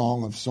the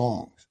song of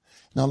songs.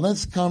 Now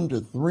let's come to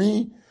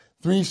 3.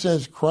 3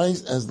 says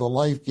Christ as the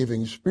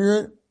life-giving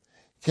spirit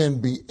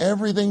can be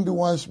everything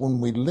to us when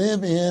we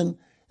live in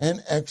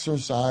and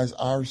exercise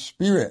our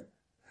spirit.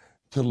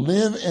 To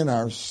live in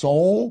our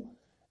soul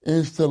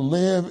is to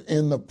live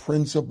in the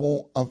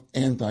principle of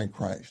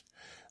Antichrist.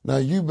 Now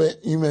you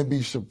may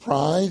be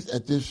surprised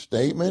at this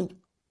statement,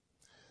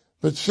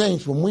 but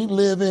saints, when we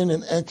live in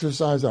and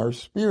exercise our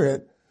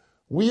spirit,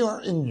 we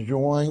are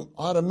enjoying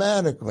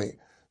automatically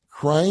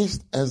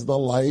Christ as the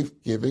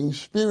life-giving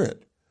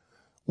spirit.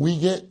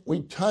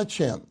 We touch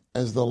him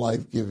as the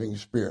life-giving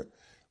spirit.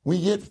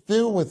 We get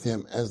filled with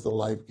him as the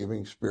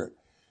life-giving spirit.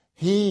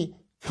 He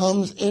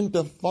comes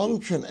into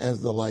function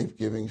as the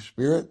life-giving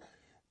spirit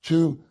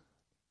to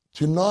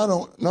not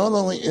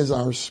only is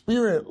our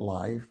spirit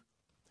life,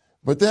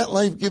 but that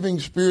life-giving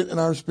spirit in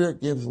our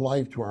spirit gives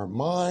life to our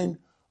mind,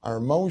 our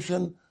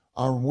emotion,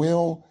 our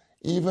will,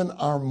 even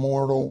our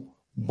mortal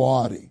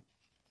body.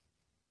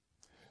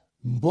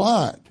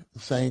 But,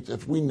 saints,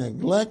 if we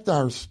neglect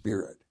our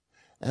spirit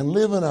and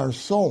live in our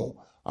soul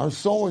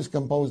is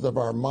composed of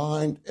our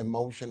mind,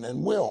 emotion,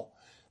 and will.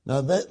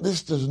 Now,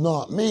 this does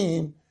not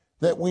mean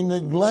that we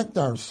neglect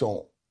our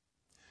soul,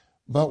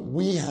 but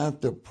we have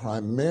to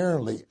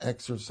primarily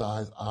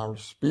exercise our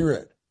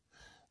spirit.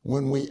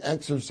 When we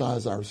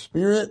exercise our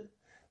spirit,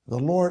 the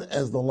Lord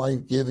as the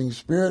life-giving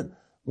spirit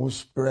will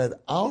spread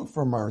out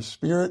from our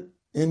spirit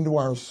into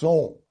our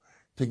soul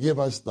to give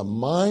us the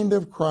mind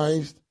of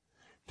Christ,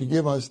 to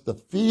give us the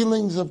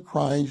feelings of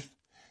Christ,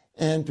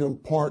 and to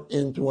impart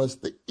into us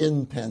the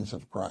intents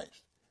of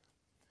Christ.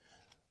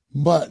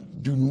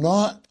 But do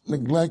not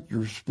neglect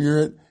your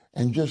spirit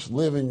and just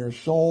live in your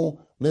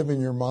soul, live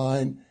in your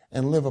mind,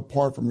 and live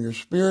apart from your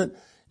spirit.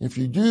 If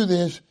you do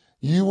this,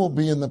 you will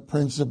be in the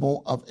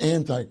principle of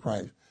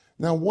Antichrist.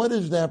 Now, what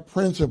is that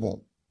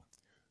principle?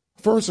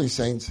 Firstly,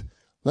 saints,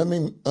 let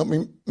me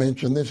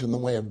mention this in the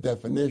way of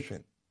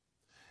definition.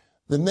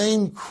 The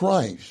name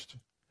Christ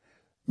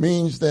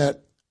means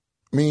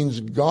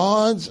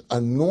God's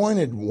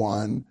anointed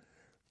one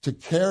to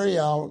carry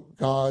out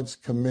God's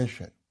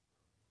commission.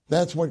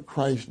 That's what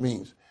Christ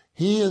means.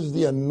 He is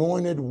the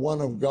anointed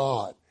one of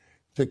God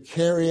to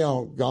carry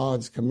out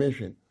God's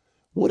commission.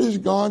 What is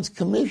God's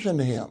commission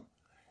to him?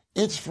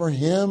 It's for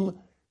him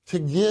to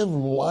give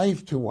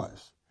life to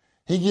us.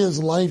 He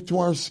gives life to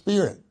our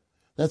spirit.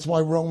 That's why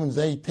Romans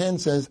 8:10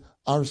 says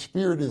our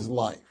spirit is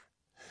life.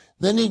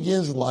 Then he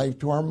gives life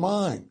to our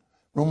mind.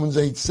 Romans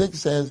 8:6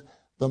 says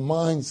the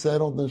mind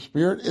settled in the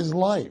spirit is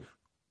life.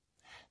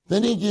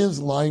 Then he gives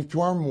life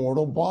to our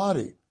mortal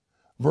body.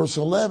 Verse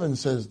 11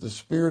 says the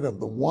spirit of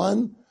the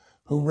one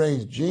who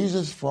raised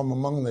Jesus from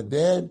among the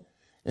dead,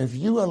 if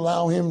you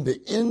allow him to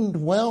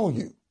indwell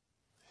you,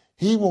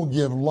 he will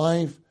give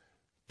life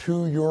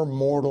to your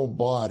mortal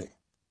body.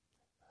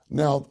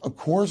 Now, of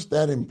course,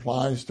 that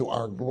implies to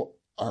our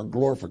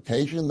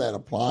glorification. That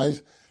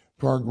applies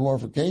to our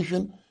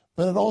glorification,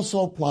 but it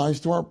also applies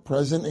to our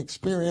present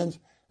experience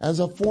as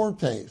a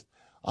foretaste.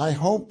 I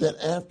hope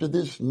that after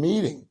this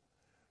meeting,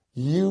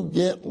 you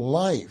get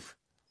life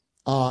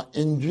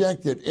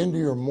injected into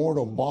your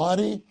mortal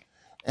body,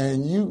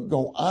 and you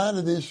go out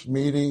of this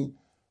meeting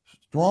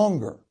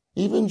stronger,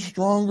 even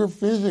stronger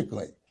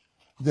physically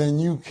than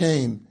you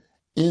came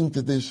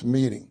into this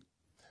meeting.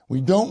 We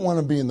don't want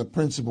to be in the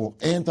principle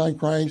of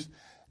Antichrist.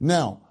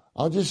 Now,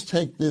 I'll just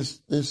take this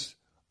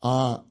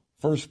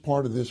first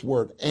part of this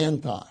word,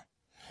 anti.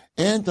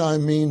 Anti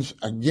means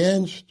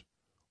against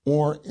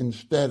or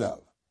instead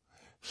of.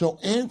 So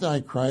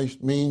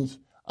Antichrist means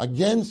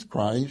against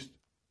Christ,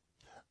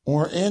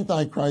 or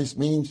Antichrist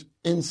means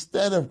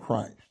instead of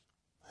Christ.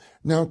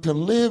 Now, to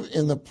live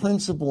in the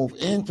principle of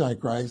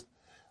Antichrist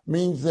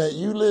means that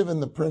you live in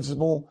the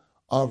principle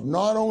of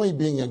not only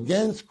being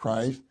against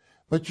Christ,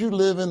 but you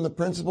live in the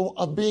principle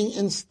of being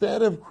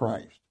instead of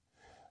Christ.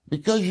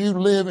 Because you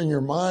live in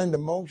your mind,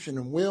 emotion,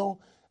 and will,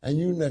 and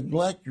you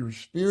neglect your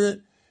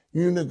spirit,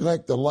 you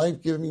neglect the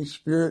life-giving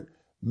spirit,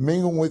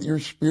 mingle with your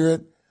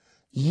spirit,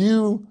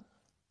 you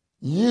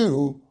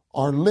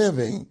are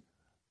living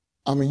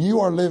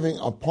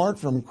apart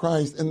from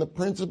Christ in the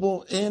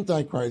principle of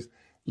Antichrist.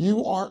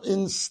 You are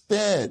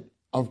instead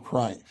of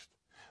Christ.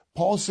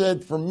 Paul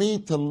said, for me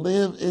to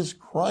live is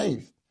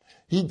Christ.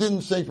 He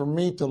didn't say for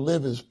me to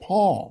live is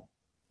Paul.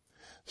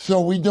 So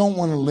we don't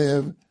want to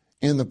live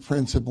in the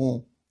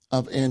principle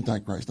of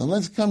Antichrist. Now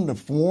let's come to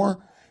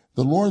 4.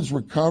 The Lord's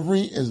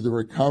recovery is the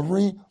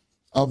recovery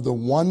of the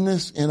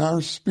oneness in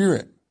our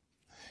spirit.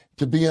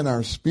 To be in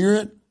our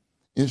spirit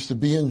is to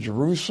be in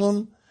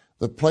Jerusalem,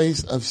 the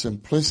place of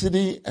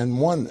simplicity and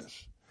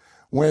oneness.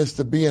 Whereas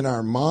to be in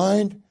our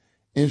mind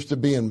is to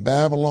be in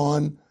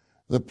Babylon,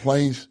 the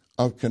place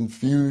of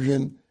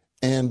confusion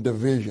and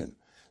division.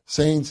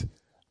 Saints,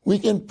 we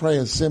can pray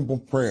a simple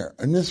prayer,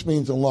 and this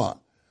means a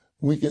lot.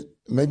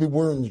 Maybe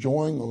we're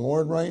enjoying the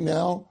Lord right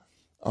now,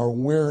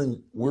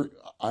 or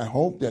I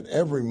hope that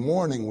every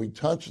morning we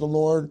touch the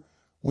Lord,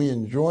 we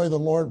enjoy the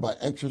Lord by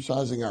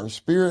exercising our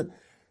spirit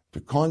to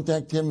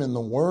contact him in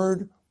the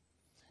Word.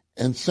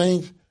 And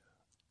saints,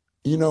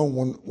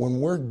 when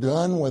we're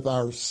done with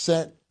our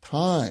set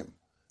time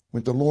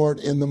with the Lord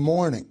in the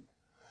morning,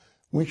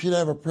 we should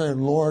have a prayer,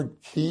 Lord,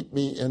 keep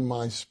me in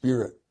my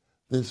spirit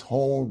this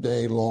whole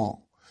day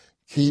long.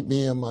 Keep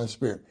me in my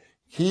spirit.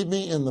 Keep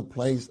me in the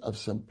place of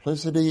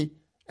simplicity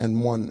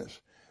and oneness.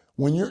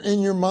 When you're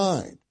in your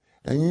mind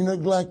and you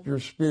neglect your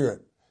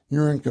spirit,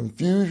 you're in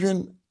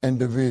confusion and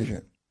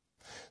division.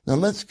 Now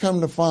let's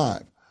come to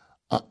 5.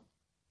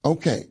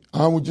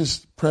 I will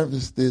just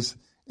preface this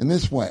in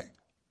this way.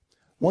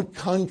 What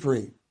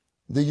country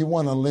do you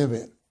want to live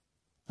in?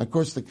 Of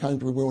course, the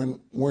country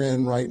we're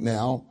in right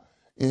now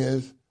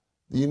is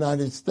the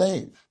United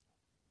States.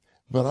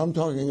 But I'm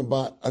talking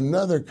about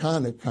another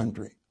kind of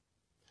country.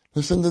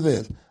 Listen to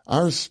this.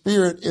 Our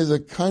spirit is a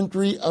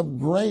country of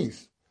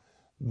grace.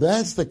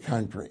 That's the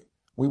country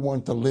we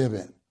want to live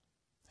in.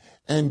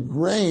 And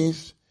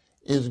grace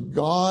is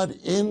God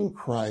in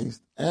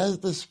Christ as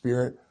the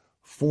Spirit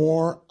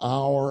for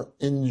our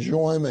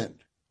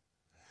enjoyment.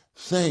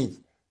 Saints,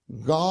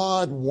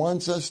 God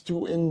wants us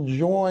to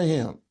enjoy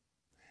him.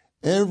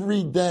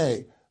 Every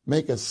day,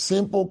 make a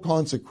simple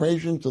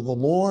consecration to the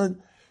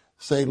Lord.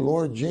 Say,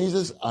 Lord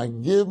Jesus, I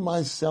give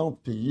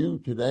myself to you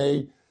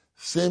today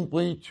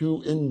simply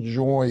to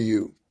enjoy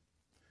you.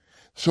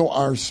 So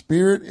our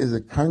spirit is a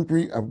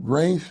country of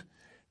grace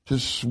to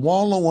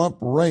swallow up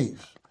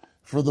race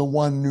for the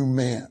one new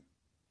man.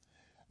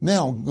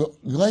 Now,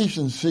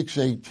 Galatians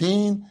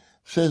 6:18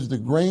 says the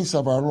grace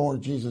of our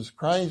Lord Jesus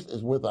Christ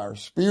is with our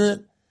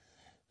spirit.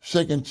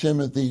 2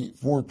 Timothy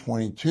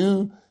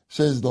 4:22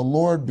 says the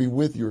Lord be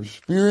with your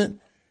spirit.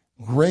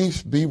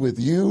 Grace be with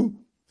you.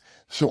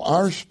 So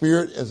our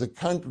spirit is a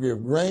country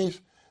of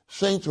grace.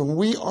 Saints, when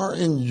we are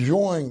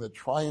enjoying the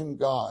triune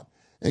God,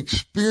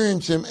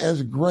 experience him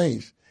as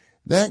grace,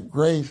 that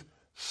grace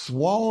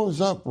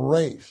swallows up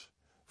race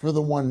for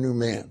the one new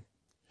man.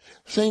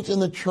 Saints,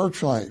 in the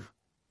church life,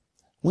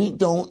 we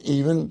don't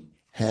even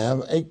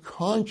have a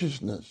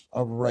consciousness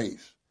of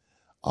race.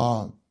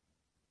 I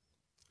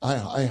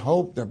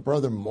hope that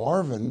Brother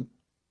Marvin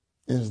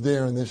is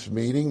there in this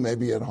meeting,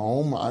 maybe at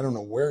home. I don't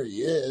know where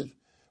he is,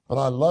 but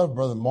I love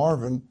Brother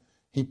Marvin.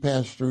 He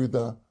passed through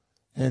the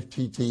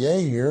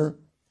FTTA here,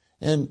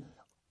 and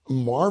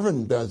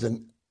Marvin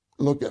doesn't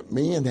look at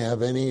me and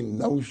have any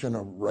notion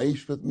of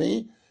race with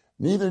me.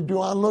 Neither do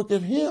I look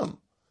at him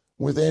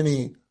with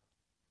any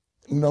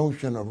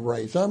notion of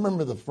race. I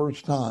remember the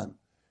first time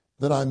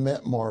that I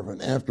met Marvin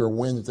after a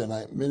Wednesday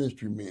night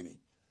ministry meeting.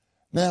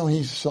 Now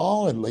he's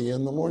solidly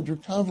in the Lord's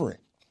recovery.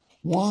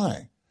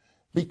 Why?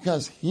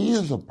 Because he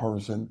is a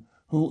person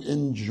who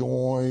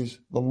enjoys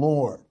the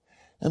Lord.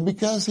 And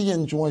because he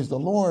enjoys the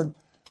Lord,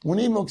 when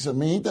he looks at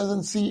me, he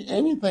doesn't see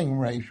anything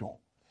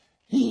racial.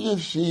 He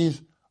just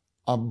sees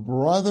a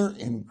brother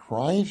in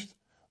Christ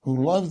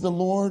who loves the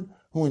Lord,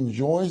 who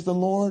enjoys the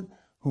Lord,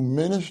 who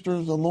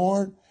ministers the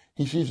Lord.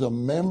 He sees a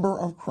member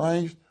of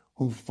Christ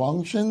who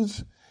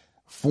functions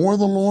for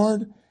the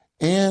Lord,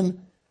 and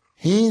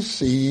he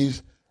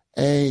sees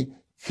a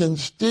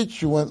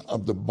constituent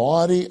of the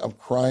body of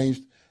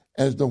Christ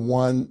as the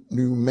one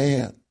new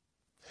man.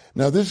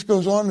 Now this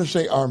goes on to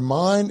say our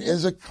mind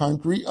is a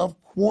country of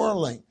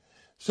quarreling.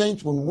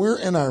 Saints, when we're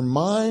in our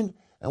mind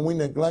and we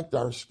neglect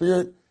our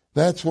spirit,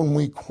 that's when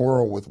we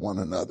quarrel with one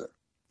another.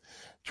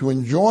 To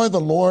enjoy the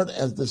Lord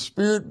as the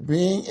Spirit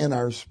being in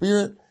our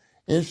spirit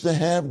is to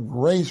have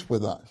grace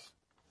with us.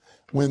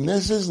 When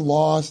this is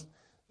lost,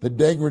 the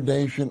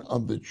degradation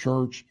of the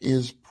church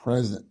is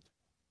present.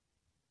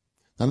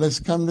 Now let's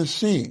come to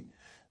see.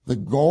 The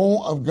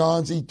goal of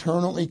God's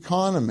eternal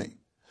economy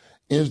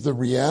is the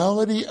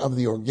reality of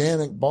the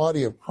organic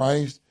body of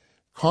Christ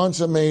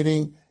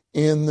consummating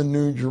in the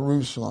New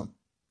Jerusalem.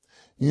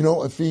 You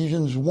know,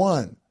 Ephesians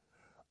 1,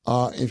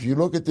 if you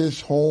look at this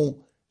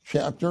whole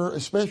chapter,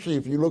 especially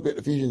if you look at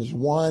Ephesians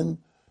 1,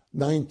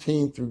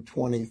 19 through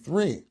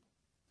 23,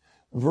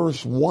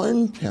 verse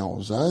 1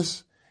 tells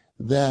us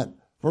that,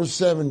 verse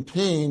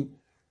 17,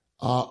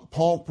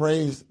 Paul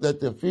prays that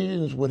the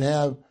Ephesians would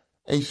have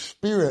a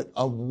spirit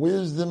of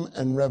wisdom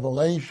and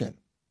revelation.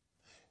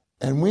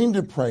 And we need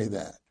to pray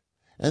that.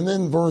 And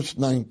then verse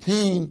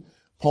 19,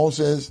 Paul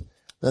says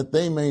that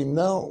they may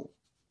know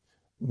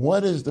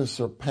what is the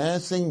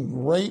surpassing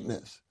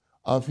greatness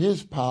of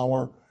his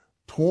power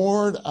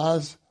toward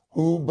us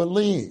who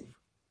believe.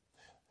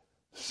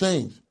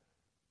 Saints,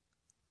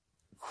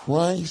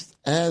 Christ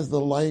as the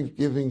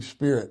life-giving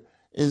Spirit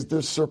is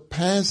the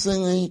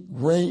surpassingly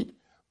great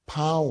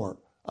power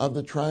of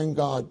the triune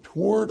God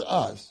toward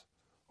us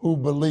who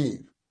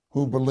believe.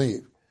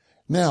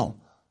 Now,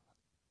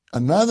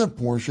 another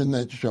portion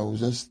that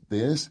shows us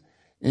this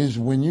is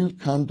when you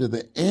come to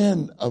the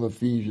end of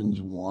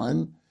Ephesians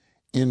 1,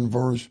 in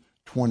verse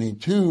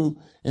 22,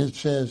 it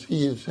says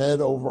he is head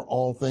over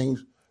all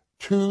things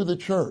to the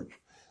church.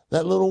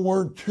 That little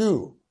word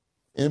to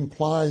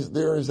implies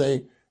there is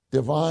a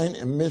divine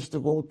and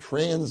mystical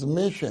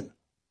transmission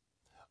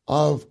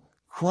of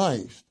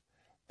Christ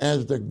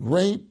as the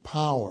great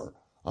power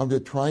of the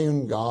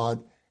triune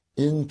God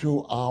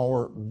into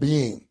our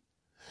being.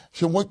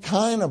 So what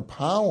kind of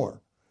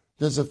power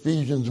does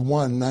Ephesians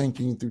 1,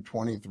 19 through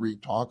 23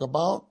 talk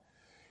about?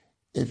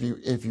 If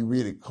you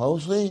read it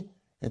closely,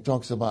 it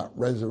talks about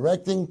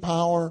resurrecting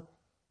power,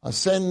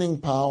 ascending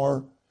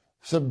power,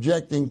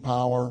 subjecting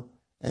power,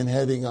 and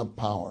heading up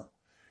power.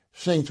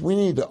 Saints, we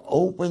need to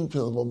open to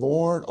the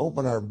Lord,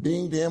 open our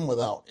being to him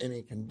without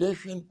any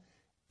condition,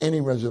 any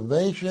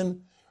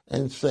reservation,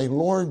 and say,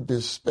 Lord,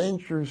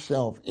 dispense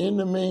yourself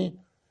into me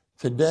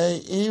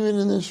today, even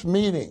in this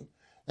meeting,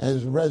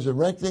 as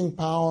resurrecting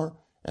power,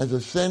 as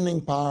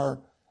ascending power,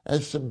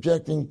 as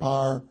subjecting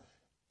power,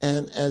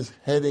 and as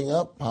heading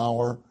up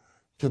power,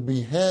 to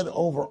be head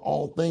over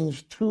all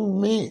things to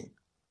me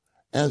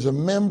as a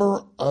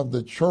member of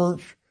the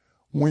church,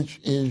 which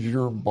is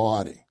your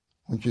body.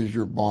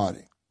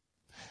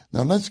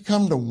 Now let's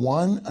come to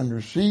 1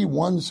 under C.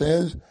 1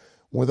 says,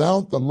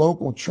 without the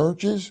local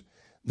churches,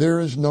 there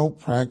is no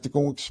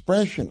practical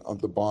expression of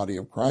the body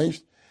of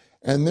Christ,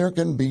 and there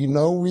can be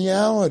no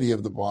reality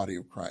of the body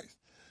of Christ.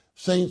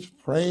 Saints,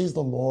 praise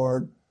the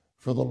Lord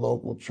for the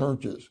local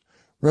churches.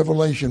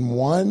 Revelation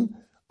 1,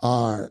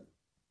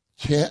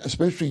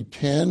 especially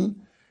 10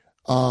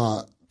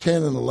 and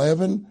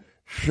 11,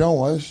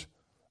 show us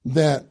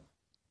that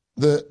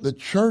the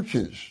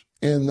churches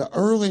in the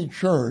early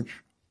church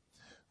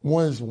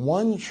was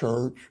one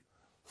church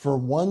for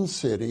one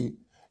city,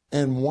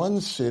 and one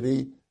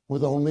city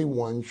with only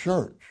one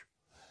church.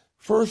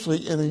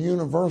 Firstly, in a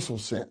universal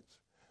sense,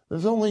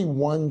 there's only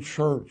one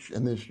church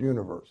in this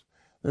universe.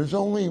 There's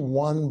only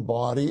one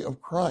body of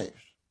Christ.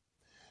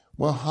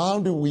 Well, how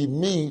do we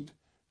meet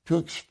to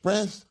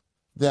express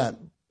that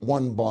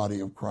one body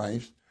of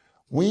Christ?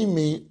 We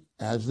meet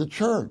as the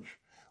church.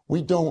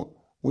 We don't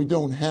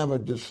have a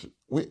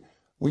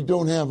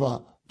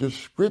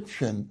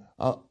description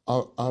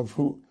of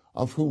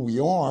who we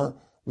are.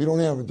 We don't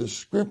have a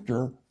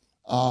descriptor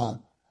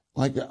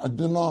like a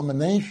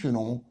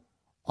denominational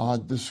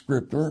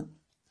descriptor.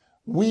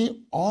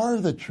 We are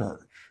the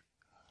church.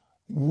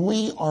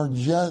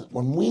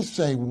 When we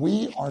say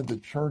we are the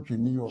church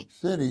in New York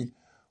City,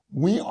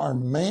 we are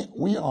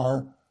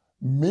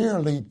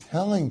merely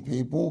telling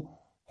people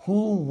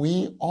who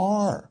we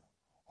are.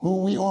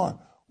 We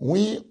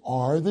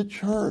are the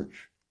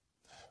church.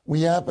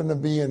 We happen to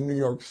be in New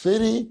York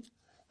City,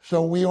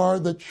 so we are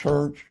the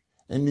church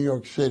in New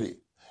York City.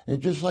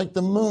 It's just like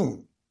the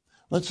moon.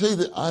 Let's say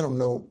that, I don't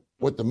know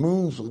what the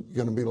moon's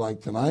going to be like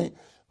tonight,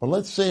 but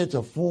let's say it's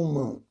a full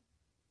moon.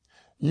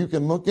 You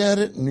can look at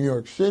it in New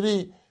York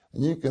City,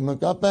 and you can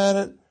look up at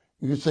it.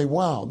 You can say,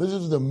 wow, this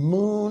is the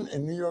moon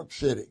in New York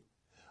City.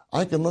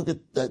 I can look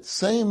at that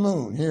same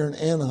moon here in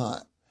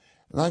Anaheim,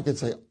 and I can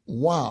say,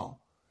 wow,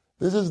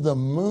 this is the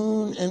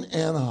moon in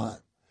Anaheim.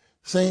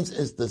 Saints,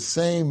 it's the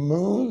same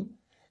moon.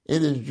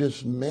 It is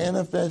just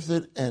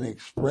manifested and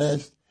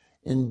expressed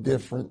in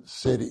different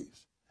cities.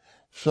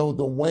 So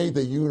the way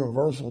the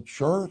universal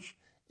church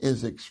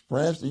is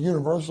expressed, the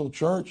universal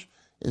church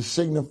is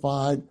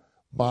signified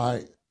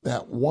by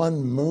that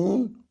one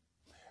moon,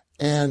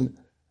 and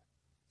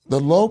the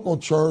local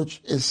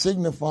church is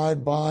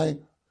signified by,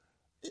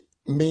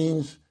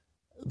 means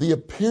the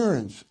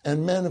appearance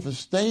and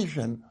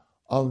manifestation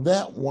of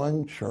that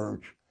one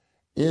church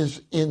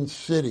is in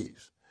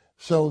cities.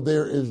 So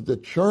there is the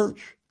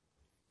church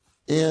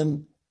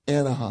in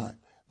Anaheim.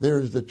 There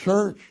is the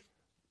church,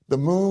 the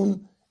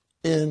moon,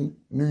 in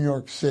New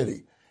York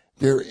City.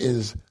 There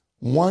is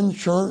one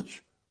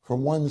church for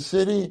one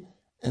city,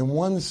 and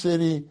one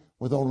city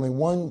with only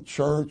one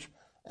church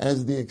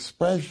as the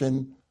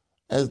expression,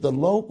 as the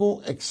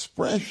local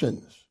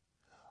expressions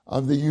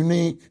of the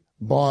unique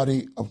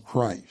body of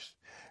Christ.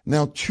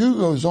 Now, 2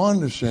 goes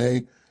on to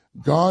say,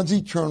 God's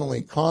eternal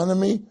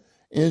economy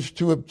is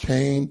to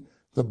obtain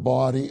the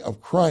body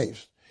of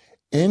Christ.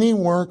 Any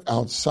work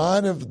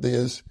outside of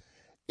this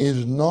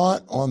is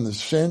not on the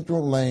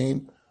central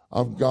lane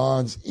of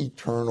God's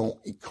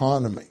eternal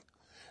economy.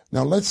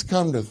 Now let's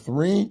come to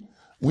 3.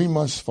 We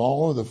must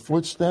follow the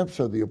footsteps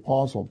of the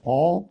Apostle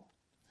Paul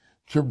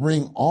to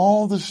bring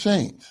all the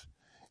saints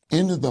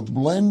into the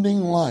blending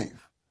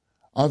life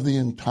of the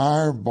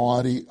entire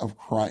body of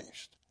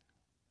Christ.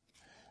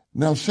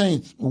 Now,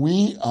 saints,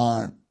 we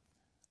are,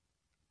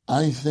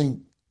 I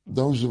think,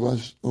 those of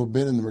us who have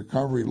been in the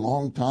recovery a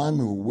long time,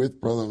 who were with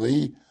Brother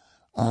Lee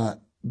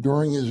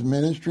during his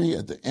ministry,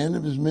 at the end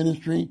of his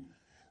ministry,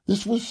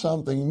 this was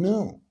something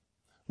new.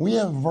 We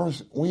have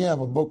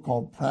a book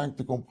called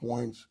Practical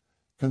Points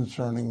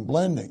Concerning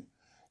Blending.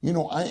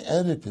 I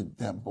edited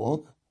that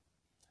book,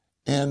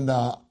 and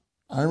I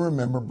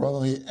remember Brother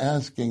Lee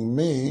asking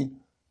me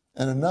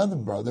and another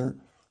brother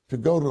to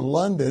go to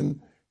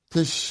London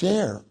to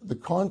share the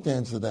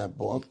contents of that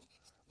book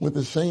with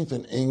the saints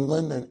in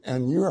England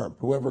and Europe,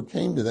 whoever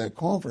came to that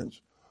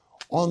conference.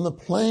 On the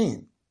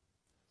plane,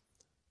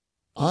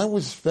 I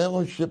was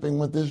fellowshipping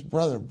with this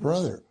brother.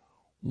 Brother,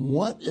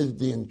 what is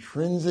the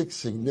intrinsic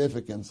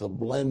significance of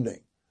blending?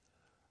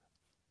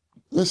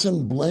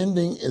 Listen,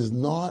 blending is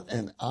not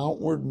an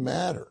outward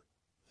matter.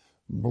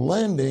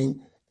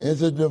 Blending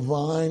is a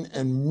divine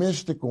and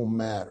mystical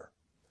matter.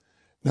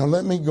 Now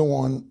let me go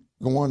on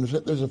to say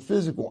there's a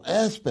physical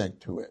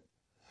aspect to it,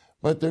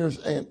 but there's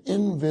an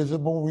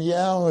invisible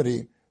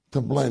reality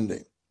to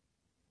blending.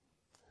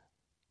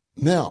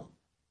 Now,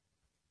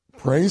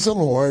 praise the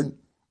Lord,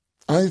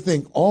 I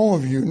think all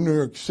of you in New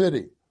York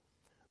City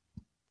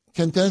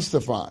can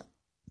testify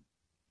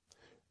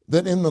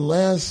that in the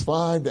last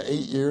 5 to 8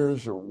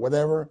 years or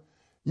whatever,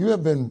 you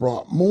have been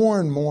brought more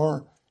and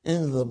more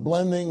into the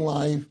blending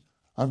life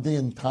of the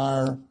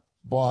entire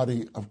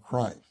body of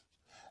Christ.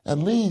 At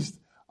least,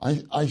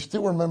 I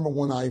still remember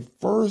when I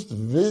first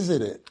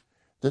visited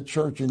the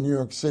church in New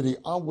York City,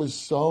 I was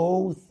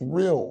so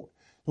thrilled.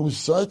 It was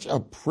such a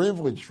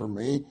privilege for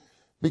me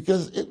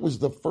because it was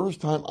the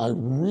first time I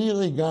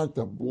really got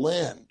to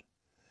blend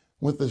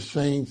with the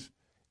saints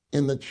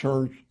in the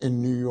church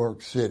in New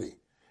York City.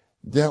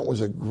 That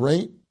was a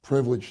great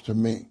privilege to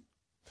me.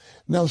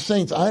 Now,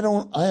 saints, I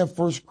have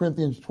 1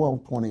 Corinthians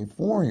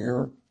 12:24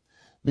 here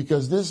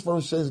because this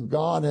verse says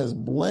God has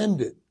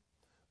blended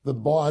the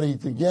body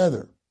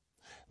together.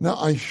 Now,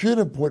 I should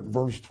have put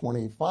verse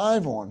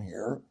 25 on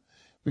here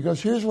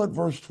because here's what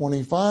verse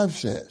 25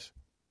 says.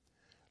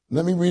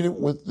 Let me read it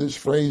with this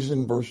phrase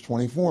in verse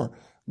 24.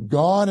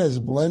 God has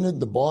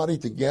blended the body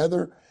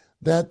together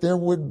that there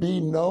would be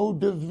no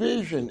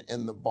division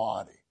in the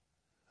body.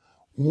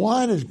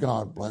 Why does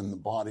God blend the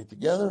body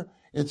together?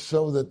 It's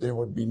so that there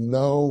would be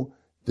no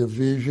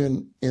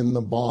division in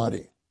the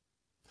body.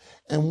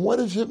 And what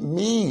does it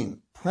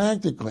mean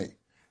practically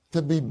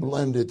to be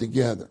blended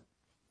together?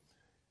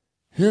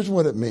 Here's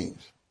what it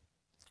means.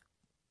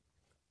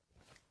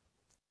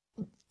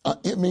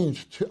 It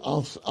means,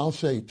 I'll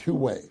say 2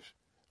 ways.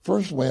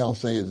 First way I'll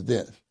say is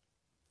this.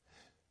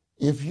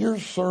 If you're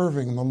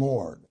serving the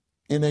Lord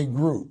in a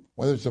group,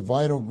 whether it's a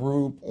vital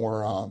group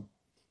or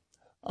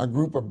a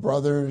group of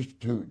brothers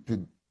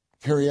to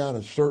carry out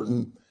a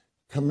certain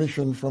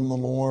commission from the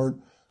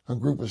Lord, a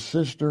group of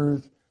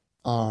sisters,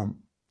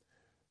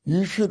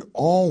 you should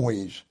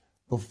always,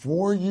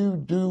 before you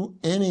do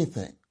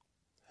anything,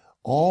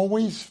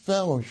 always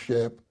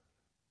fellowship,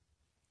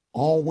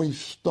 always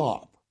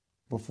stop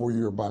before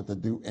you're about to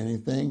do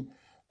anything,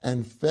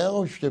 and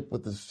fellowship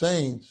with the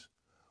saints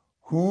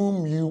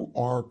whom you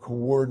are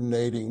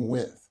coordinating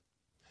with.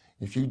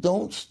 If you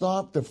don't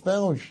stop the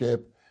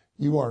fellowship,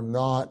 you are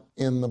not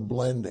in the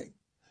blending.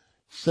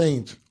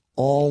 Saints,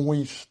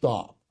 always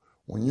stop.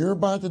 When you're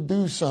about to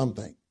do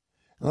something,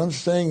 and I'm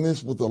saying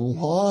this with a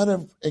lot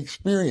of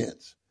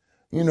experience,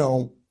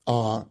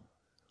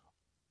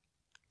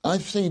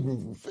 I've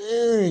seen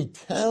very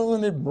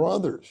talented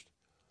brothers,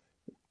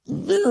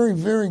 very,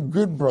 very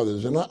good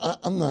brothers, and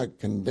I'm not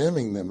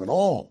condemning them at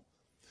all,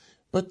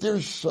 but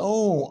they're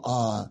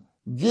so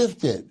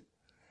gifted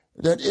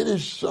that it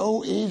is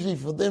so easy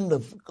for them to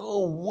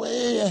go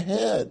way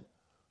ahead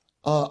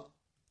of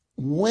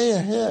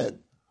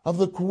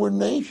the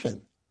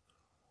coordination,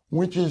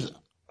 which is,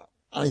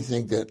 I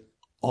think that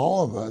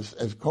all of us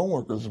as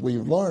coworkers,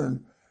 we've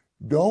learned,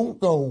 don't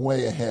go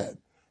way ahead.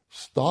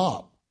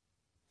 Stop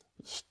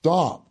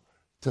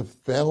to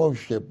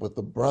fellowship with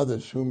the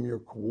brothers whom you're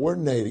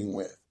coordinating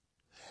with.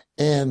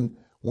 And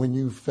when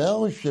you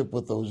fellowship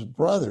with those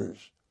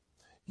brothers,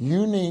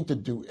 you need to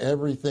do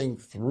everything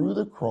through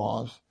the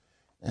cross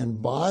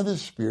and by the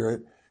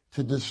Spirit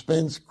to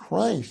dispense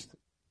Christ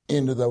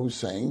into those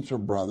saints or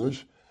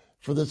brothers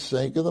for the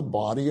sake of the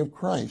body of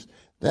Christ.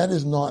 That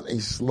is not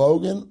a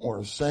slogan or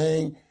a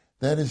saying.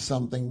 That is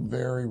something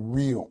very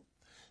real.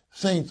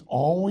 Saints,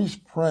 always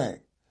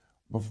pray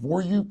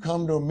before you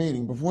come to a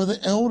meeting, before the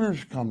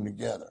elders come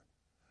together.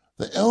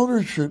 The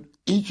elders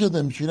each of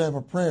them should have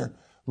a prayer.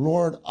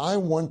 Lord, I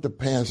want to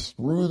pass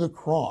through the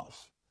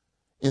cross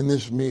in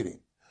this meeting.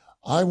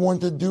 I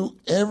want to do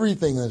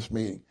everything in this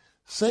meeting.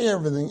 Say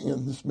everything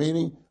in this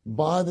meeting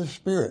by the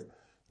Spirit.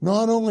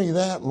 Not only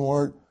that,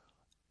 Lord,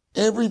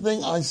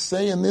 everything I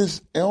say in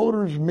this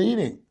elders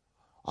meeting,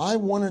 I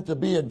want it to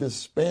be a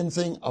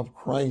dispensing of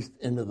Christ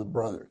into the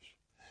brothers.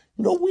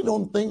 We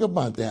don't think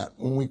about that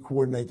when we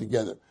coordinate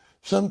together.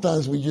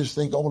 Sometimes we just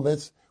think,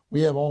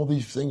 we have all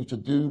these things to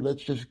do.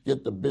 Let's just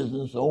get the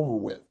business over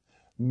with.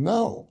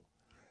 No.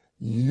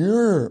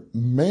 Your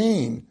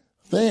main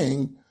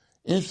thing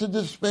is to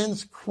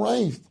dispense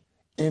Christ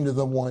into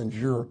the ones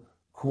you're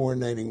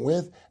coordinating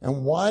with.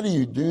 And why do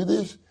you do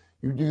this?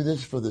 You do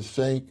this for the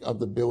sake of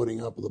the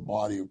building up of the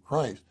body of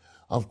Christ.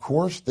 Of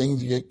course,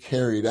 things get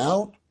carried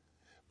out,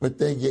 but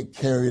they get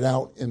carried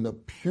out in the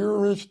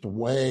purest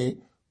way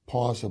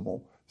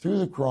possible, through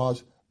the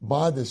cross,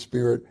 by the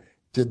Spirit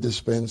to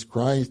dispense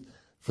Christ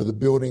for the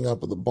building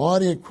up of the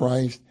body of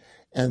Christ.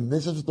 And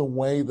this is the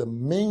way the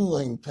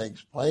mingling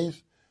takes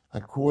place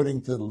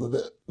according to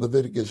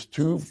Leviticus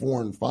 2,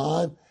 4, and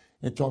 5.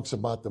 It talks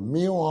about the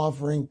meal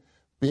offering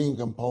being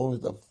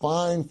composed of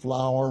fine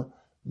flour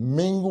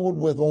mingled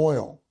with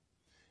oil.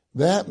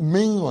 That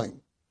mingling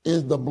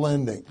is the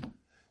blending.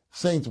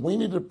 Saints, we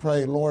need to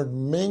pray, Lord,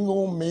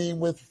 mingle me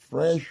with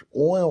fresh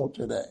oil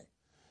today.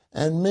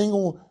 And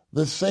mingle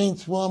the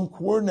saints who I'm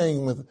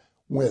coordinating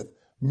with.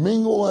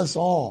 Mingle us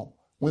all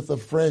with a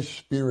fresh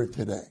spirit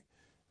today.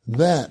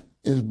 That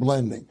is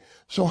blending.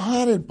 So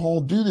how did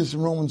Paul do this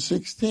in Romans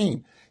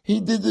 16? He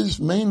did this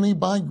mainly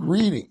by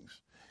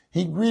greetings.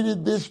 He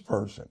greeted this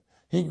person.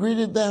 He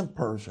greeted that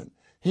person.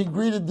 He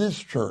greeted this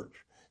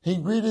church. He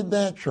greeted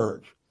that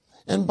church.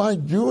 And by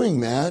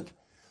doing that,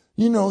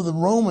 the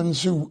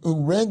Romans who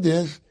read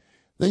this,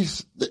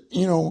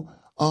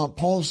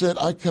 Paul said,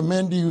 I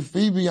commend to you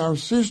Phoebe, our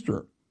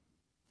sister,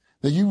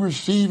 that you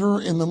receive her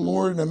in the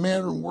Lord in a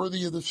manner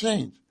worthy of the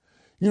saints.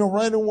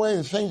 Right away,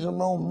 the saints in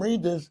Rome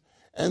read this,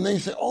 and they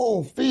say,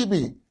 oh,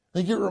 Phoebe.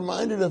 They get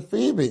reminded of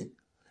Phoebe.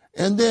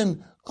 And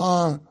then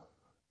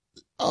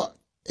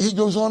he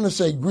goes on to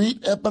say,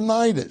 greet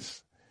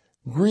Epaenetus,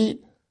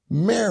 greet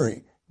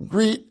Mary,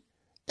 greet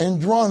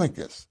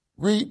Andronicus,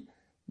 greet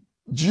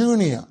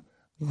Junia,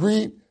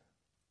 greet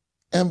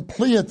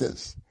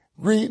Ampliatus,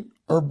 greet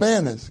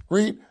Urbanus,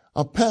 greet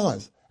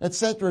Apelles,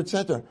 etc.,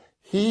 etc.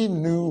 He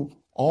knew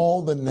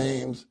all the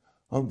names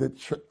of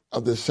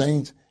the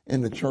saints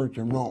in the church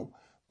in Rome.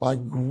 By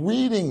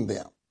greeting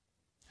them,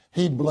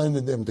 he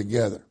blended them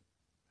together.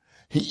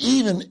 He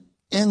even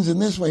ends in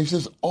this way. He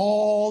says,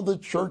 all the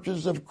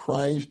churches of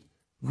Christ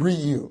greet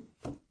you.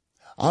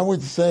 I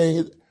would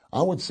say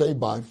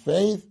by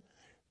faith,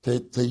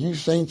 to you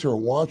saints who are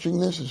watching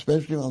this,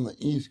 especially on the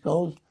East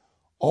Coast,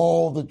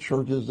 all the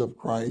churches of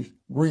Christ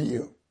greet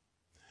you.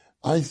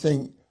 I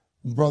think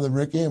Brother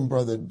Ricky and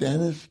Brother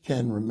Dennis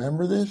can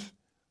remember this.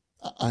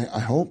 I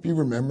hope you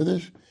remember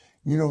this.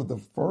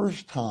 The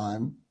first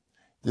time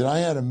that I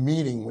had a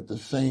meeting with the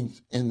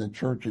saints in the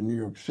church in New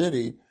York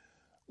City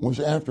was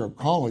after a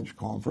college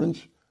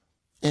conference.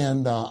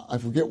 And I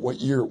forget what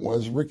year it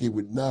was. Ricky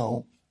would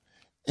know.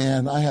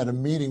 And I had a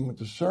meeting with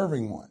the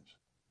serving ones.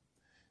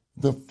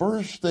 The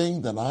first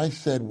thing that I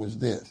said was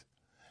this.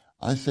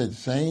 I said,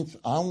 saints,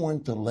 I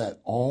want to let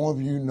all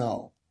of you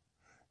know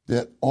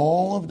that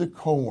all of the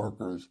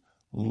coworkers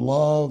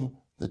love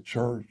the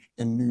church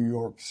in New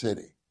York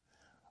City.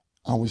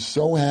 I was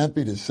so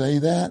happy to say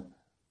that.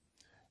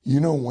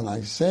 When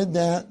I said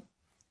that,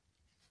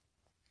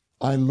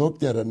 I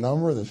looked at a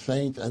number of the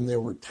saints and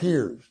there were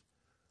tears.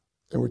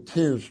 There were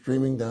tears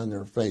streaming down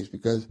their face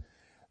because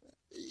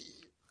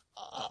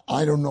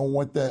I don't know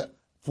what the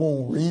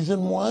full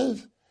reason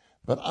was,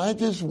 but I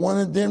just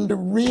wanted them to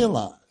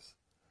realize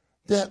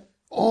that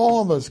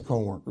all of us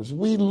coworkers,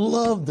 we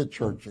love the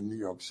church in New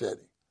York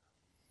City.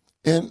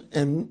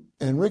 And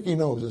Ricky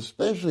knows,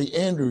 especially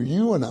Andrew,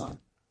 you and I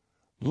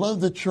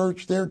love the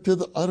church there to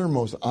the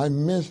uttermost. I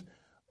miss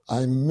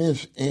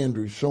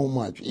Andrew so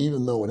much,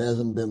 even though it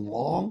hasn't been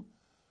long.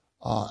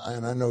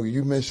 And I know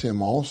you miss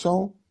him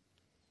also.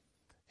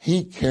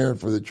 He cared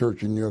for the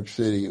church in New York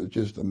City. It was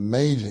just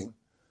amazing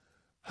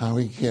how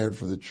he cared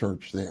for the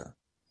church there.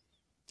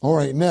 All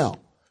right, now,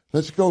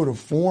 let's go to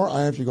 4.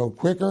 I have to go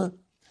quicker.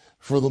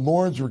 For the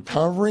Lord's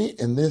recovery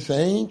in this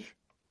age,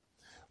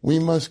 we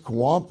must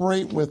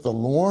cooperate with the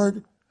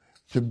Lord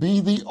to be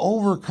the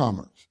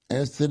overcomers,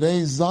 as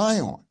today's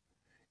Zion,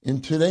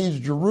 in today's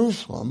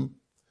Jerusalem,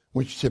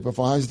 which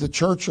typifies the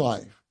church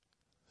life,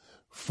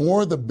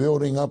 for the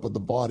building up of the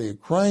body of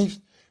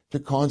Christ to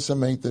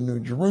consummate the new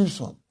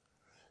Jerusalem.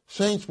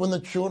 Saints, when the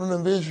children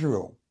of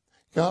Israel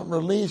got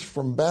released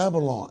from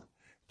Babylon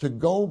to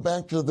go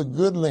back to the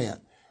good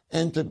land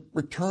and to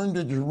return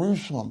to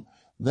Jerusalem,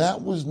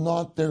 that was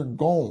not their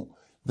goal.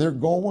 Their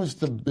goal was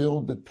to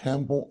build the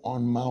temple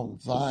on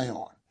Mount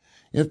Zion.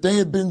 If they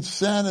had been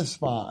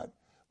satisfied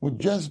with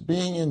just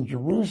being in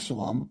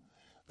Jerusalem,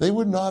 they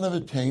would not have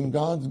attained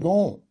God's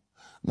goal.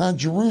 Now,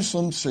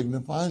 Jerusalem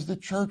signifies the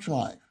church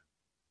life.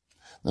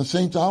 Now,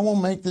 saints, I will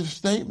make this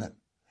statement.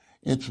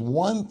 It's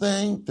one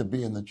thing to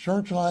be in the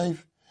church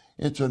life.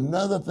 It's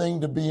another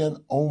thing to be an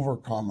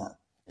overcomer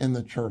in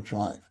the church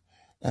life.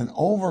 An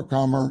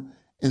overcomer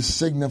is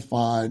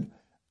signified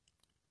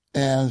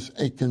as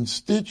a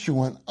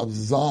constituent of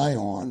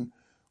Zion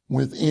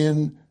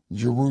within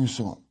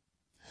Jerusalem.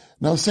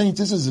 Now, saints,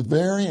 this is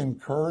very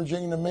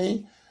encouraging to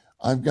me.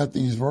 I've got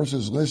these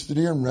verses listed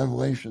here in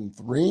Revelation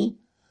 3.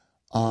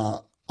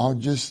 I'll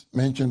just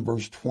mention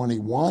verse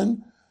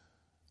 21.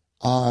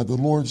 The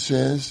Lord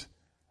says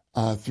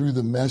through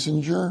the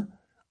messenger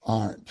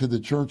to the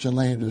church in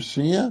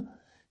Laodicea,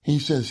 he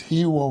says,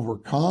 he who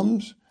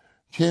overcomes,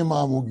 to him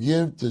I will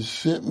give to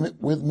sit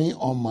with me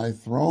on my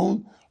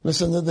throne.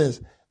 Listen to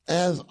this.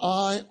 As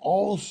I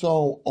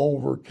also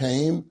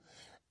overcame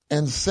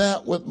and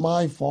sat with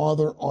my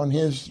Father on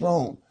his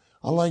throne.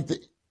 I like to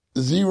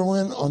zero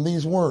in on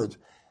these words.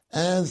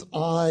 As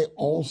I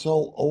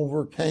also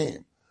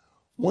overcame.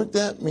 What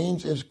that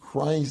means is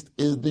Christ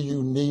is the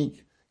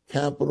unique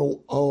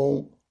capital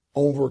O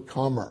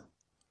overcomer.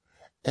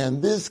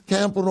 And this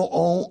capital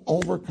O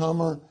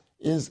overcomer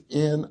is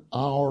in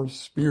our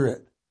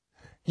spirit.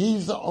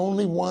 He's the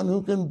only one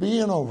who can be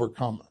an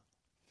overcomer.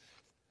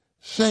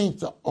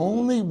 Saints, the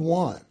only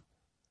one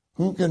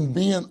who can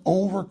be an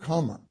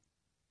overcomer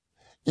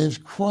is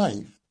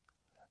Christ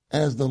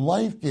as the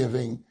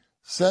life-giving,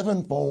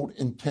 sevenfold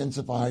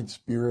intensified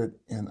spirit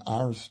in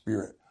our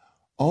spirit.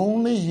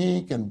 Only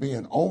he can be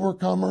an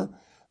overcomer.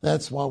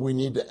 That's why we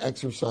need to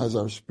exercise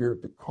our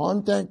spirit to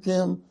contact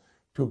him,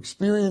 to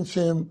experience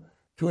him,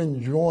 to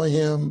enjoy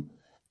him,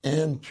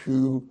 and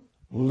to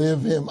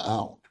live him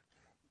out,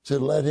 to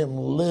let him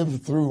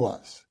live through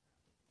us.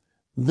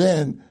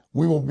 Then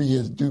we will be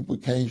his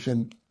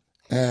duplication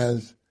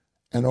as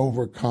an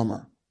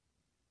overcomer.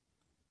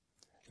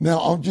 Now,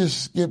 I'll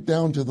just skip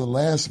down to the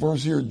last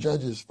verse here,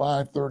 Judges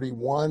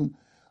 5:31.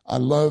 I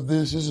love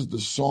this. This is the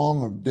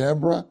Song of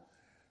Deborah.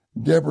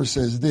 Deborah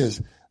says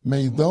this,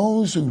 may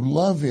those who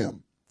love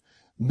him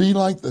be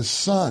like the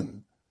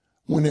sun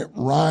when it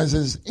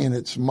rises in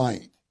its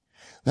might.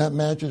 That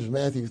matches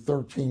Matthew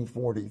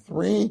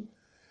 13:43,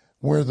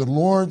 where the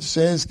Lord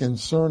says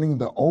concerning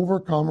the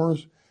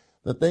overcomers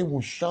that they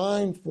will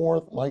shine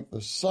forth like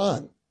the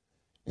sun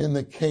in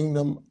the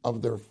kingdom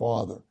of their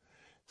Father.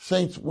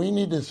 Saints, we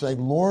need to say,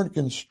 Lord,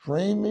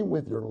 constrain me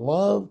with your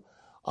love.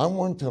 I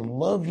want to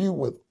love you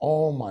with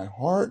all my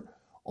heart,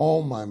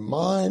 all my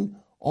mind,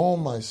 all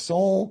my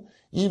soul,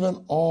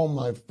 even all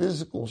my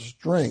physical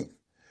strength,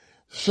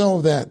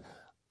 so that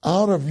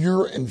out of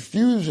your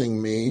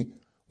infusing me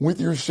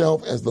with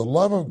yourself as the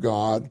love of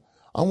God,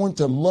 I want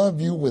to love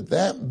you with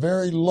that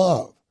very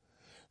love,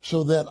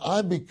 so that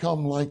I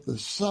become like the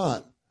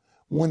sun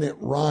when it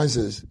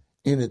rises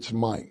in its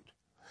might.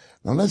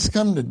 Now let's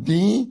come to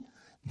D.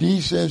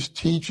 D says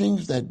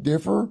teachings that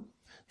differ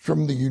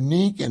from the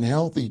unique and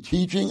healthy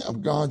teaching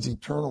of God's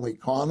eternal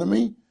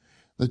economy.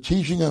 The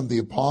teaching of the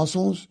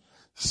apostles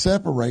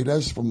separate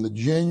us from the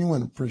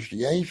genuine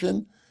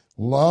appreciation,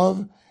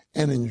 love,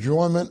 and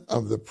enjoyment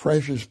of the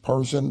precious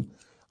person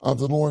of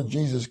the Lord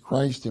Jesus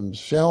Christ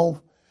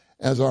himself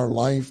as our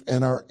life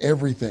and our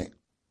everything.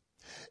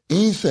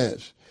 E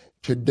says,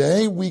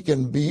 today we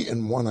can be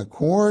in one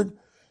accord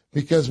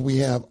because we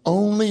have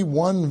only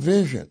one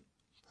vision,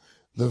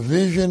 the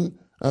vision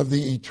of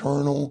the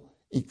eternal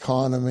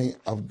economy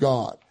of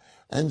God.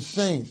 And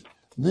saints,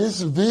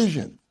 this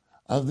vision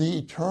of the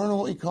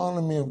eternal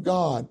economy of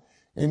God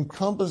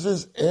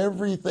encompasses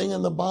everything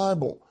in the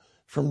Bible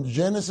from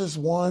Genesis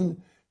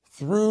 1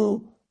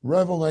 through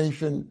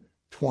Revelation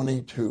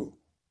 22.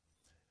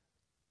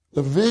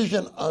 The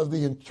vision of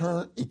the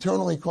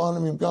eternal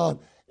economy of God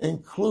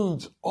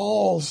includes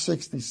all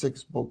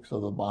 66 books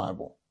of the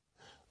Bible.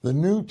 The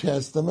New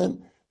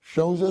Testament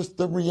shows us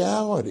the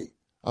reality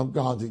of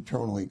God's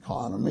eternal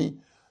economy.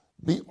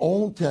 The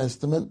Old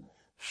Testament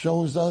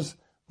shows us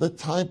the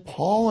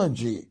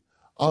typology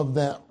of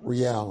that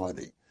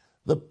reality,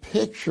 the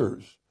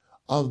pictures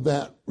of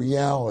that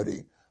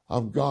reality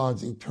of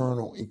God's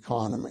eternal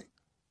economy.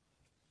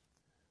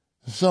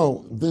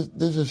 So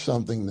this is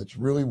something that's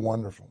really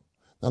wonderful.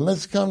 Now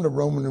let's come to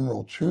Roman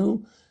numeral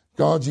 2.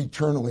 God's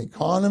eternal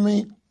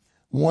economy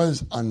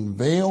was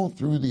unveiled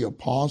through the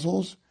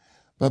apostles,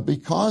 but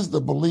because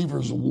the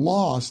believers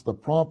lost the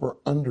proper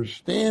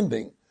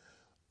understanding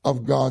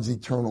of God's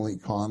eternal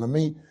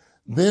economy,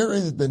 there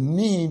is the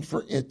need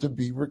for it to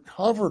be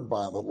recovered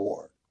by the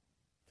Lord.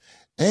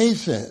 A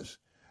says,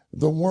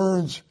 the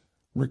words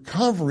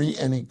recovery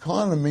and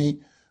economy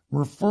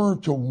refer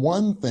to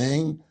one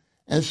thing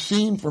as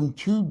seen from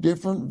two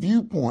different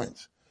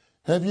viewpoints.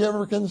 Have you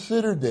ever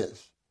considered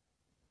this?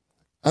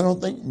 I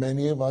don't think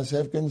many of us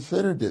have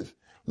considered this.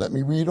 Let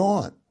me read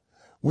on.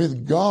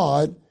 With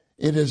God,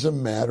 it is a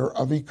matter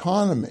of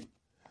economy.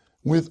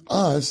 With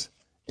us,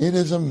 it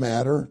is a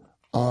matter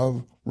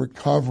of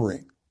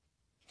recovery.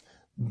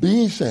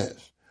 B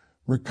says,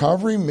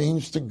 recovery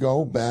means to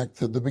go back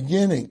to the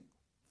beginning.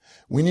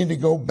 We need to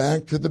go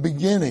back to the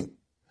beginning,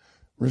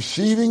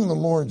 receiving the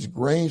Lord's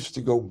grace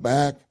to go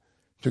back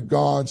to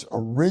God's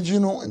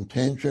original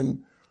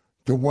intention,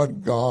 to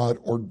what God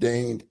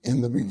ordained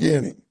in the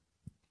beginning.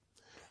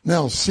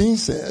 Now, C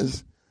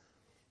says,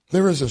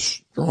 there is a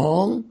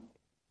strong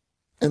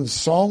and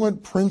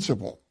solid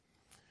principle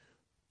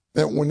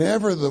that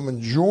whenever the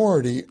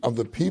majority of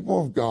the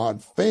people of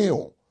God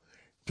fail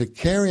to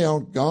carry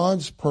out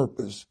God's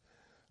purpose,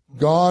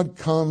 God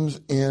comes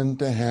in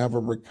to have a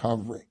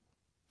recovery.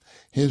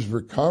 His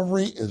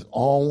recovery is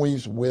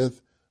always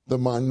with the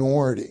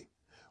minority,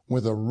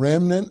 with a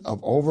remnant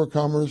of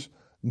overcomers,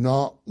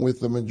 not with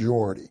the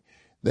majority.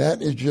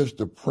 That is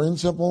just a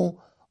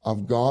principle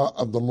of God,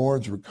 of the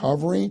Lord's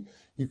recovery.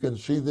 You can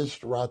see this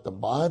throughout the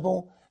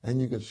Bible,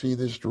 and you can see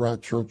this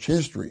throughout church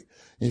history.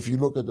 If you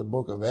look at the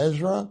book of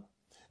Ezra,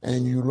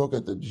 and you look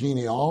at the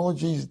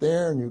genealogies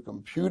there, and you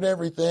compute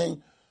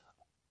everything,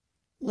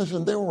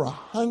 listen, there were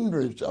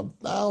hundreds of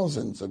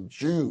thousands of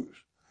Jews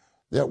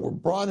that were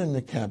brought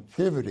into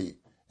captivity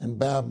in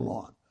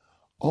Babylon.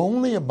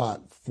 only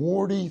about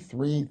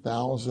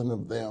 43,000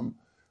 of them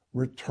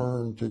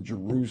returned to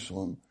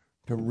Jerusalem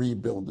to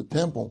rebuild the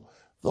temple.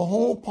 The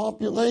whole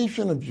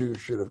population of Jews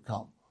should have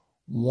come.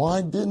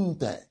 Why didn't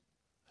they?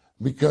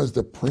 Because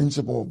the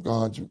principle of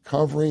God's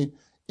recovery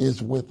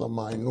is with a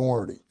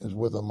minority,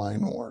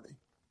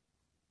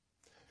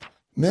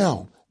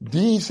 Now,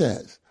 D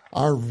says,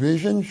 our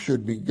vision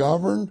should be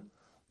governed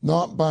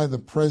not by the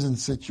present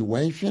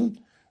situation,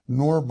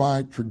 nor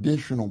by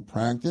traditional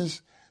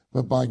practice,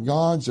 but by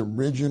God's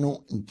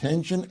original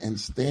intention and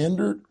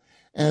standard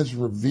as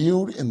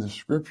revealed in the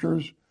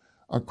scriptures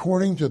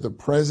according to the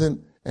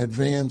present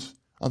advance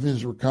of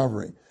his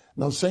recovery.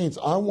 Now, saints,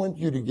 I want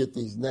you to get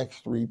these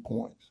next 3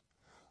 points.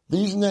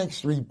 These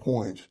next 3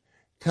 points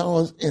tell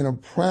us in a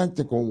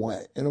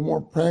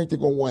more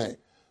practical way,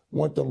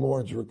 what the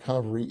Lord's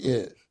recovery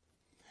is.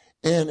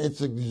 And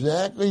it's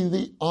exactly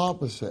the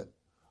opposite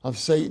of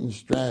Satan's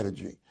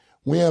strategy.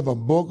 We have a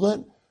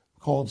booklet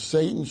called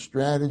Satan's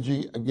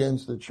Strategy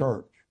Against the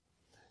Church.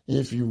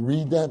 If you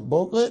read that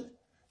booklet,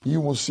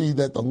 you will see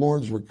that the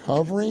Lord's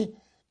recovery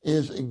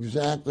is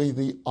exactly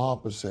the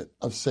opposite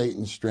of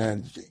Satan's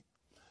strategy.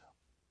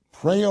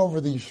 Pray over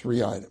these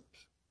 3 items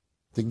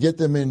to get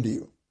them into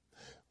you.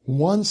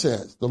 1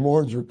 says, the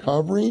Lord's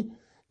recovery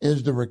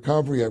is the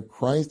recovery of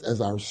Christ as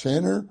our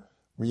center,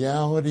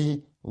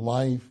 reality,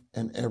 life,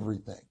 and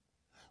everything.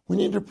 We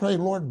need to pray,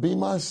 Lord, be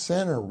my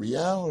center,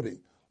 reality,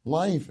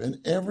 life, and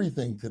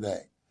everything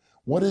today.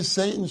 What is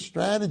Satan's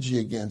strategy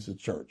against the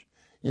church?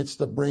 It's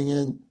to bring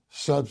in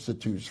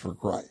substitutes for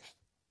Christ.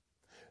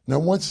 Now,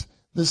 what's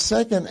the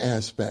second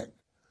aspect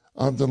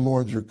of the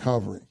Lord's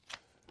recovery?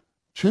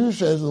 2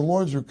 says the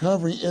Lord's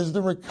recovery is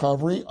the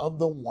recovery of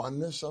the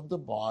oneness of the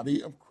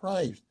body of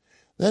Christ.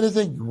 That is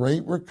a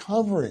great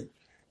recovery,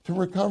 to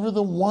recover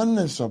the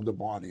oneness of the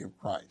body of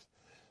Christ.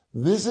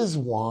 This is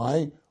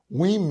why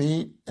we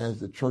meet as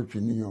the church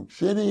in New York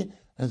City,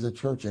 as the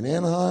church in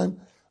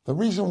Anaheim. The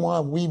reason why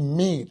we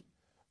meet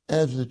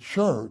as the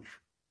church,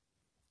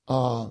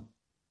 the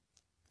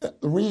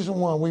reason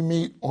why we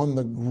meet on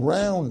the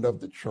ground of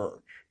the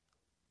church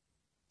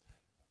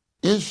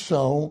is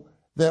so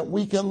that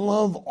we can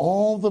love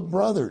all the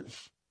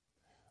brothers.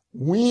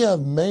 We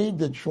have made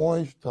the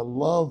choice to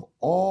love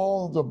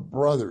all the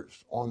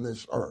brothers on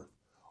this earth.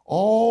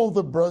 All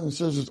the brothers and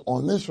sisters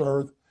on this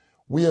earth,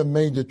 we have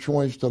made the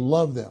choice to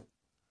love them.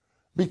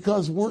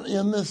 Because we're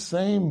in the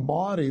same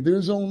body.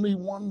 There's only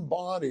one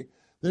body.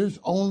 There's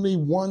only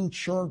one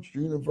church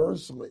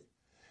universally.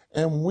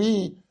 And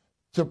we,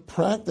 to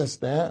practice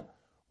that,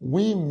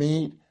 we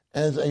meet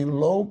as a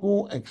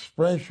local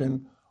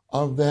expression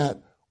of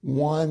that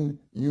one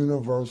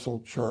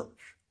universal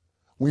church.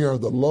 We are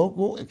the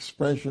local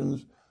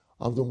expressions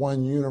of the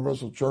one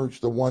universal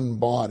church, the one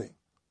body.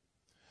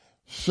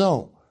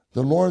 So,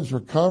 the Lord's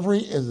recovery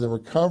is the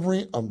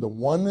recovery of the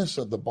oneness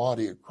of the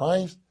body of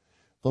Christ.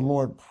 The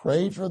Lord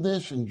prayed for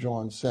this in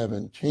John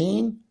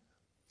 17.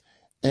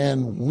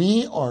 And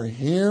we are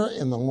here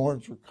in the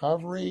Lord's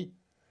recovery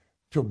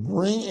to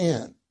bring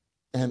in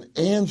an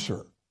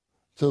answer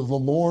to the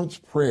Lord's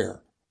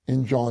Prayer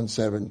in John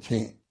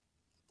 17.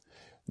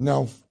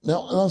 Now,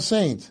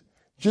 saints,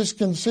 just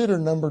consider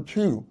number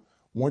 2.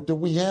 What do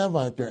we have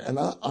out there? And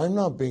I'm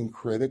not being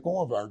critical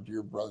of our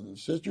dear brothers and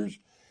sisters.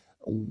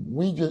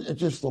 It's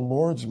just the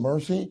Lord's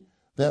mercy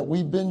that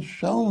we've been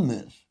shown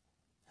this.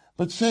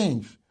 But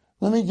saints,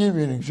 let me give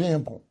you an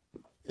example.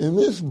 In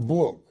this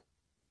book,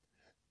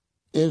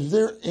 is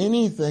there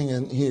anything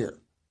in here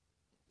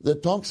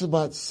that talks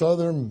about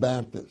Southern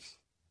Baptists?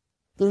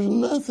 There's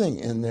nothing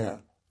in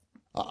there.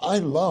 I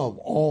love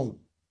all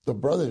the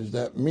brothers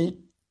that meet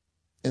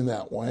in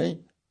that way,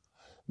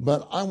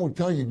 but I will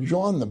tell you,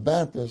 John the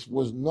Baptist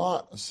was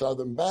not a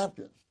Southern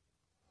Baptist.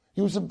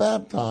 He was a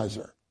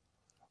baptizer.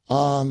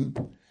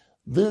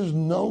 There's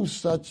no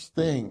such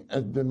thing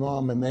as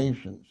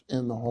denominations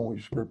in the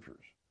Holy Scriptures.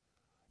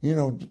 You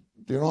know,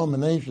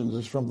 denominations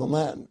is from the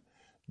Latin.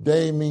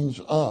 De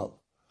means of.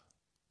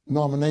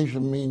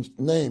 Denomination means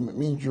name. It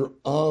means you're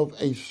of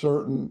a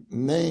certain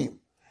name.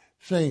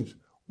 Saints,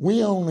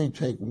 we only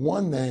take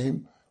one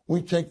name.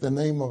 We take the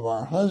name of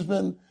our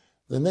husband.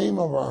 The name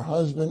of our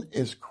husband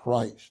is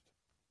Christ.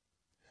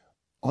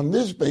 On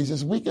this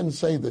basis, we can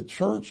say the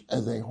church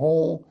as a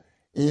whole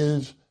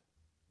is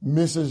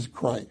Mrs.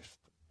 Christ.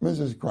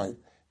 Mrs. Christ.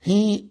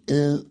 He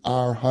is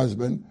our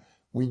husband.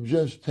 We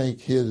just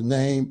take his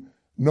name,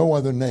 no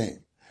other name.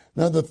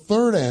 Now, the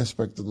third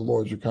aspect of the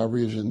Lord's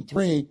recovery is in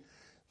 3.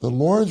 The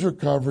Lord's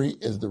recovery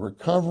is the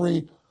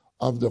recovery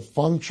of the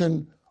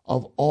function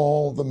of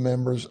all the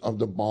members of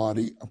the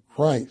body of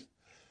Christ.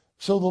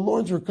 So the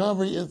Lord's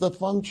recovery is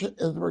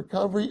the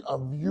recovery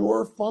of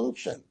your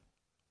function,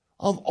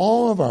 of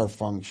all of our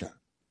function.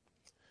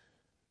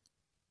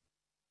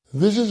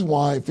 This is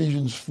why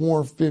Ephesians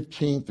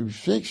 4:15 through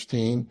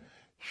 16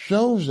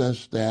 shows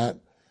us that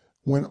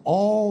when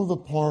all the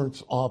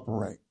parts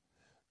operate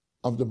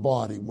of the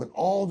body, when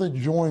all the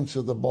joints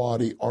of the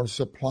body are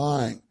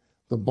supplying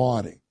the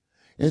body,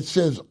 it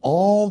says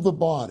all the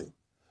body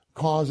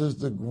causes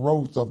the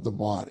growth of the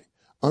body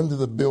under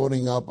the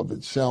building up of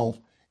itself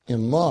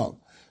in love.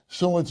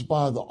 So it's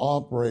by the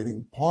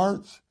operating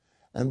parts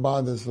and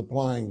by the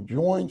supplying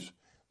joints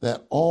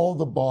that all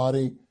the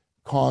body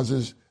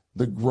causes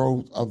the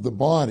growth of the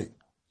body.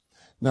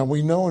 Now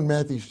we know in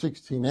Matthew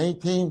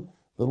 16:18,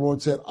 the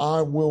Lord said,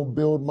 I will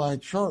build my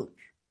church.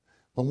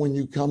 But when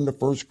you come to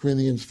 1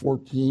 Corinthians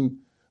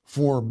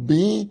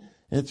 14:4b,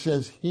 it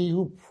says, he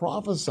who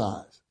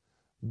prophesies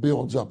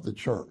builds up the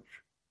church.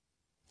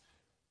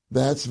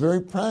 That's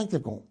very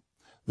practical.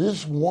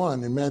 This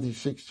one in Matthew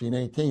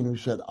 16:18 who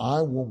said,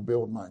 I will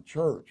build my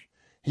church,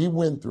 he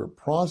went through a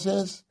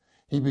process.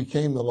 He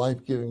became the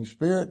life-giving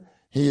Spirit.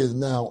 He is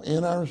now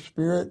in our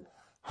spirit.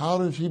 How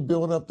does he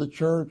build up the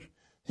church?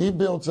 He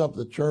builds up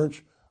the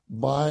church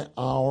by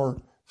our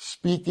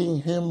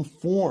speaking him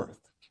forth,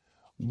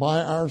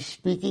 by our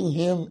speaking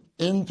him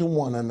into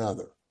one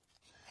another.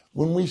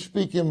 When we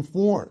speak him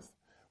forth,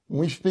 when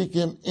we speak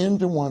him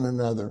into one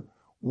another,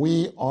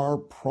 we are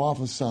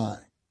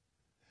prophesying.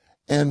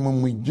 And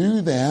when we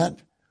do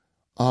that,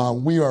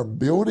 we are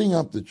building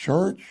up the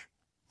church.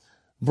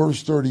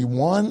 Verse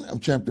 31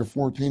 of chapter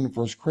 14 of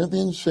 1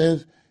 Corinthians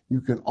says, you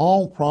can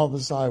all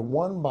prophesy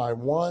one by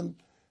one,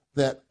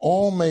 that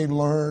all may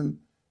learn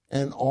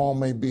and all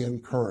may be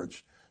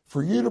encouraged.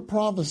 For you to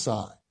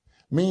prophesy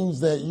means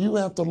that you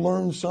have to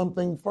learn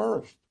something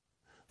first.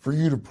 For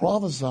you to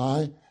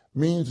prophesy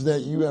means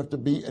that you have to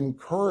be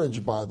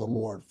encouraged by the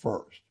Lord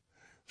first.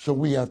 So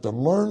we have to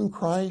learn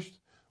Christ.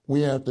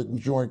 We have to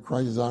enjoy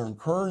Christ as our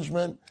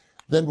encouragement.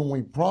 Then when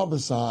we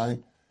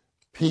prophesy,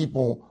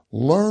 people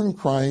learn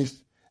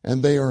Christ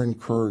and they are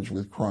encouraged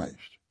with Christ.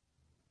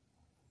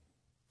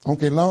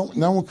 Okay, now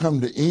we'll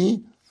come to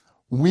E.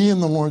 We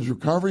in the Lord's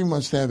recovery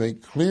must have a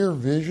clear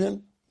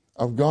vision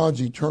of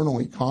God's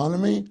eternal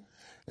economy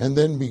and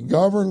then be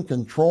governed,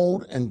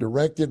 controlled, and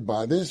directed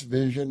by this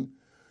vision,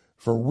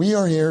 for we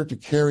are here to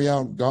carry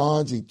out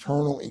God's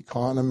eternal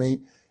economy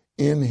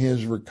in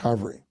his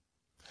recovery.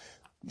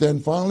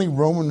 Then finally,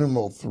 Roman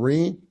numeral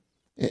 3,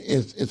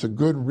 it's a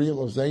good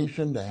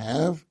realization to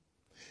have.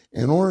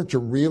 In order to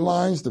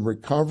realize the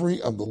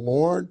recovery of the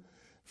Lord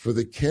for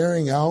the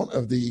carrying out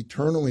of the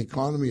eternal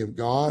economy of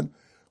God,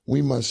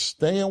 we must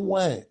stay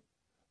away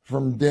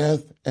from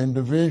death and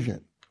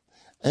division.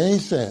 A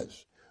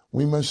says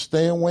we must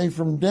stay away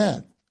from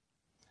death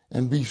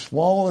and be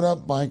swallowed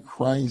up by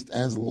Christ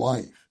as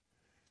life.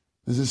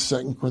 This is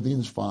 2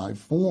 Corinthians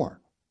 5:4.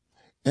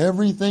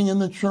 Everything in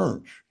the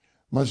church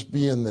must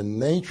be in the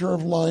nature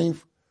of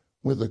life,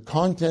 with the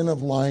content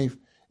of life,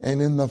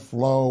 and in the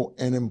flow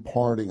and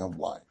imparting of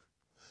life.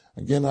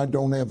 Again, I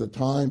don't have the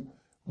time.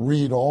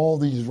 Read all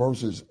these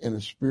verses in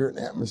a spirit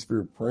and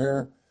atmosphere of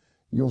prayer.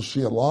 You'll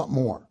see a lot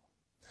more.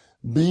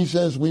 B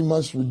says we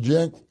must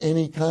reject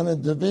any kind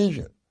of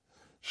division,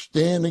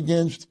 stand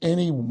against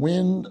any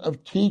wind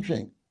of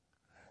teaching.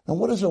 And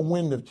what is a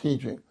wind of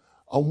teaching?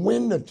 A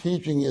wind of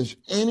teaching is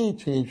any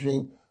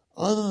teaching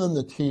other than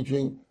the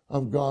teaching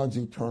of God's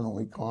eternal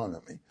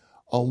economy.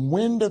 A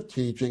wind of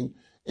teaching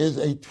is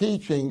a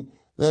teaching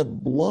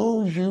that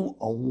blows you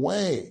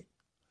away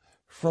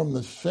from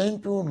the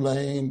central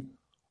lane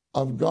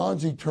of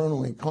God's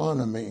eternal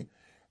economy.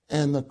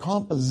 And the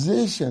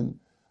composition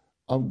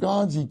of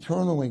God's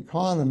eternal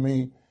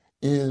economy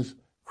is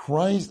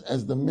Christ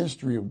as the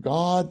mystery of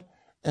God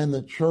and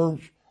the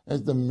church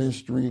as the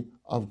mystery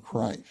of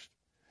Christ.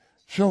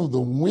 So the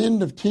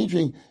wind of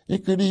teaching,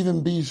 it could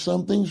even be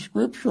something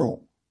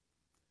scriptural.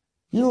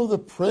 You know, the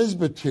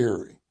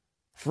presbytery,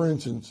 for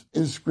instance,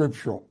 is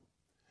scriptural.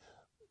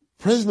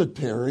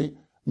 Presbytery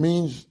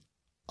means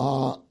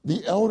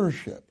the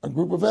eldership, a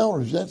group of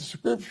elders. That's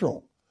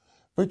scriptural.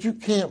 But you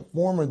can't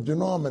form a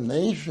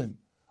denomination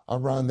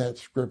around that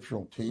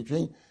scriptural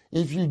teaching.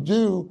 If you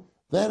do,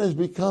 that has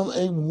become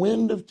a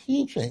wind of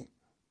teaching.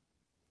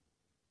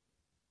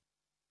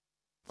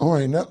 All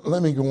right, now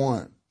let me go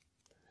on.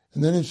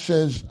 And then it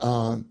says,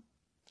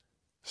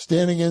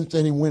 stand against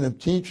any wind of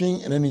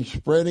teaching and any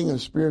spreading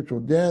of spiritual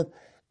death,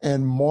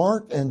 and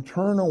mark and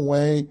turn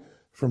away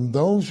from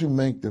those who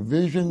make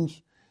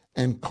divisions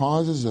and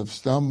causes of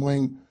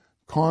stumbling,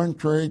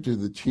 contrary to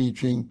the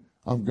teaching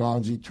of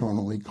God's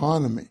eternal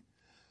economy.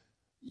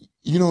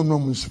 You know, in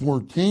Romans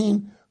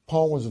 14,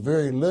 Paul was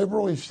very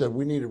liberal. He said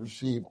we need to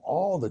receive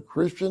all the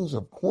Christians.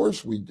 Of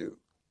course we do.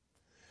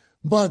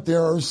 But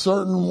there are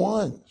certain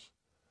ones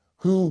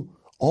who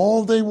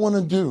all they want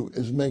to do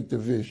is make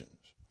divisions.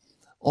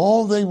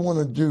 All they want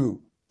to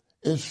do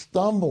is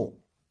stumble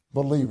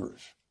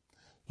believers.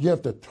 You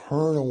have to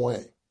turn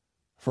away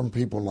from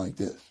people like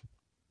this.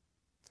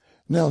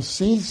 Now,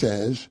 C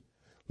says,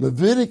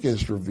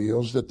 Leviticus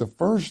reveals that the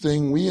first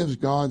thing we as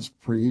God's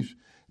priests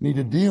need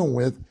to deal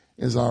with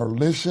is our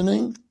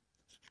listening,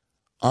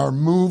 our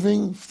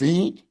moving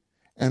feet,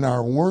 and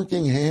our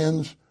working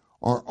hands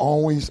are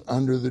always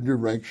under the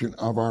direction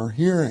of our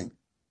hearing.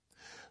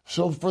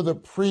 So for the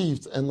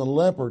priest and the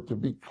leper to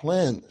be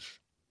cleansed,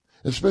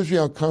 especially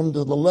I'll come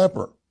to the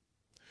leper.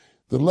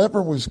 The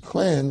leper was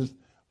cleansed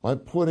by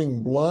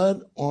putting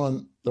blood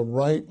on the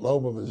right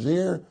lobe of his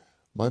ear,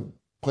 by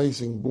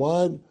placing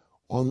blood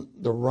on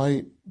the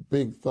right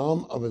big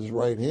thumb of his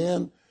right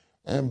hand,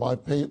 and by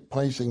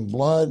placing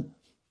blood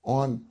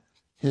on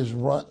his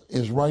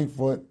right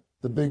foot,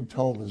 the big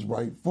toe of his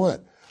right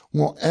foot.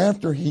 Well,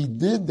 after he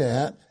did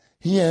that,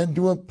 he had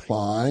to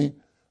apply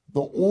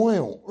the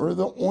oil or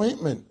the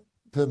ointment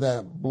to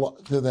that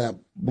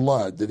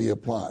blood that he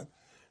applied.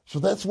 So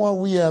that's why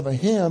we have a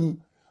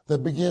hymn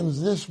that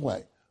begins this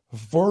way: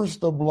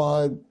 first the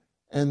blood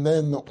and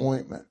then the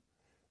ointment.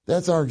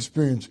 That's our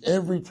experience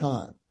every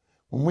time.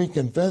 When we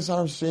confess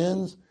our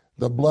sins,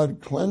 the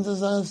blood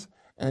cleanses us,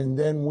 and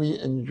then we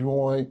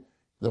enjoy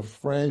the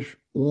fresh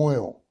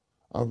oil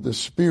of the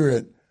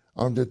Spirit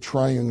of the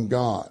triune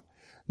God.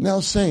 Now,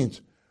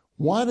 saints,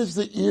 why does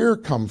the ear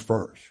come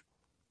first?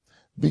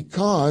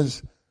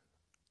 Because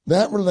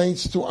that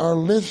relates to our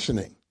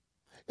listening,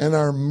 and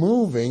our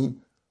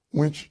moving,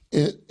 which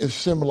is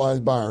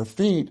symbolized by our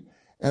feet,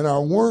 and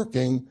our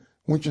working,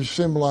 which is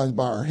symbolized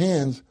by our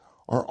hands,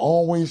 are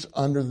always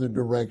under the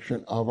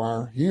direction of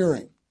our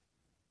hearing.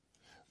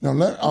 Now,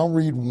 I'll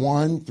read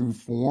 1 through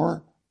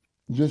 4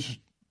 just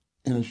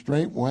in a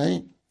straight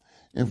way.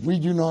 If we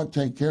do not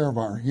take care of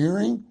our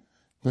hearing,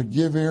 but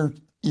give ear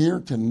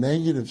to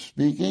negative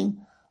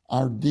speaking,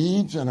 our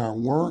deeds and our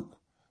work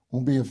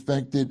will be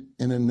affected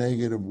in a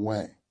negative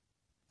way.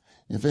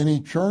 If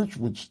any church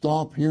would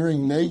stop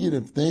hearing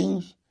negative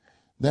things,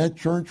 that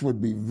church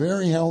would be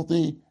very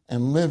healthy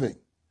and living.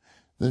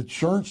 The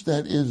church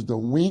that is the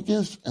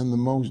weakest and the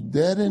most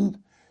deadened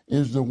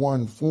is the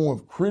one full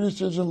of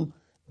criticism,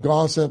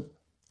 gossip,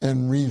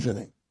 and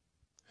reasoning.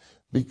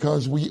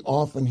 Because we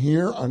often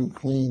hear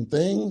unclean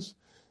things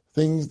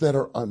that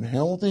are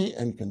unhealthy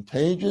and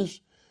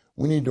contagious,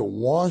 we need to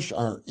wash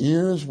our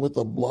ears with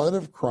the blood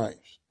of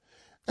Christ.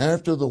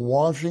 After the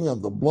washing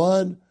of the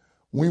blood,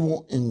 we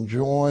will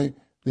enjoy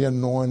the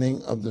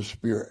anointing of the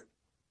Spirit.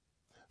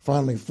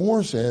 Finally,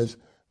 4 says,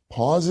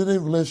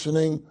 positive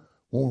listening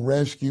will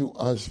rescue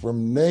us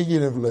from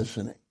negative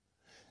listening.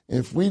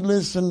 If we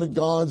listen to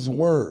God's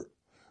word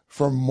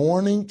from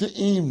morning to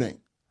evening,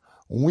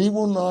 we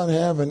will not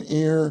have an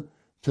ear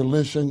to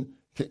listen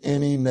to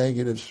any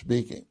negative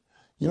speaking.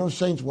 You know,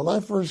 saints, when I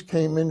first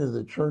came into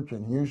the church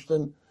in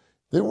Houston,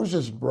 there was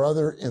this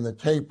brother in the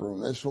tape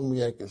room. That's when we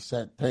had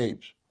cassette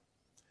tapes.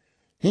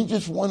 He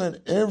just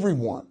wanted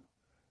everyone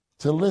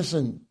to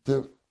listen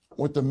to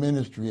what the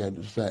ministry had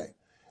to say.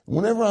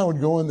 Whenever I would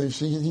go in there,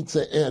 he'd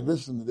say, Ed,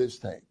 listen to this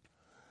tape.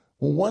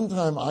 Well, one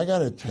time I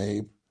got a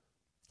tape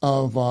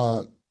of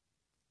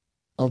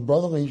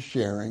brotherly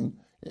sharing.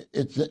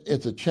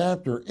 It's a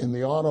chapter in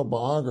the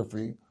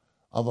autobiography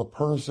of a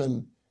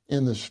person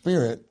in the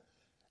Spirit,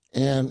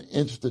 and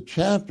it's the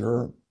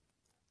chapter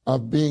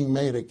of being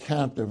made a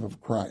captive of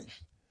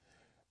Christ.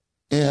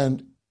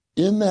 And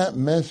in that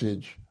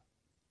message,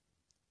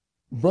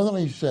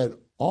 brotherly said,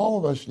 all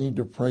of us need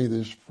to pray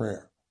this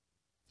prayer.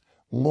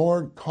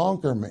 Lord,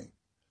 conquer me.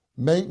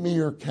 Make me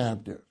your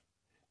captive.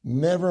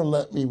 Never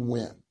let me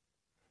win.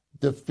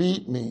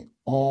 Defeat me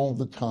all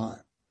the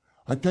time.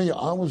 I tell you,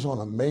 I was on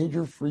a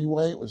major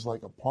freeway. It was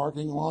like a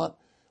parking lot.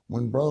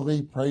 When Brother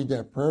Lee prayed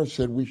that prayer,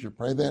 said we should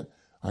pray that,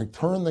 I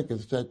turned the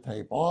cassette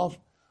tape off.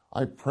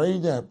 I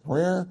prayed that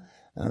prayer.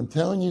 And I'm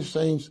telling you,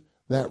 saints,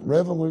 that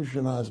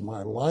revolutionized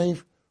my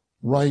life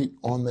right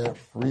on that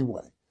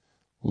freeway.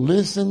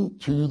 Listen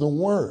to the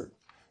word.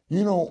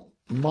 You know,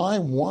 my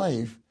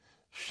wife,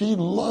 she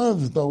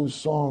loves those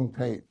song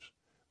tapes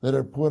that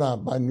are put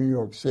out by New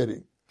York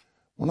City.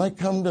 When I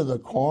come to the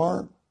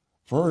car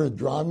for her to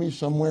drive me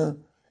somewhere,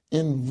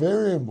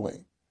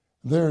 invariably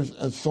there's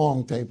a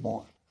song tape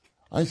on.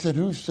 I said,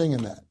 who's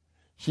singing that?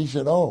 She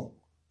said, oh,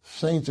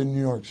 saints in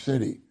New York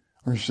City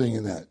are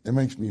singing that. It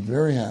makes me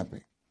very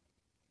happy.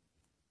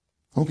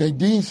 Okay,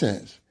 D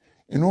says,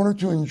 in order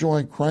to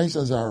enjoy Christ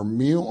as our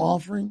meal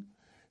offering,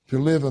 to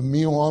live a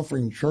meal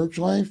offering church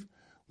life,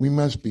 we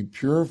must be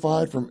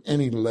purified from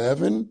any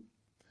leaven,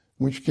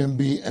 which can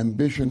be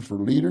ambition for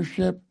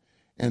leadership,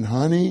 and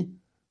honey,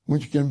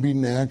 which can be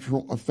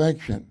natural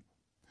affection.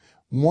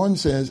 One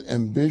says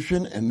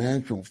ambition and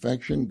natural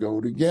affection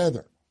go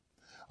together.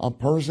 A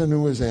person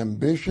who is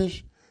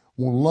ambitious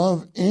will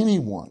love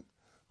anyone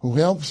who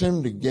helps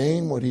him to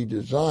gain what he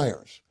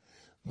desires,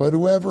 but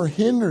whoever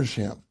hinders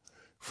him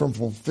from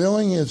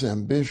fulfilling his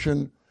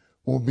ambition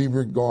will be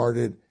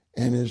regarded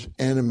as his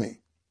enemy.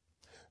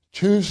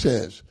 2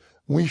 says,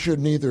 we should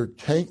neither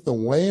take the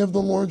way of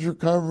the Lord's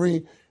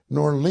recovery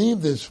nor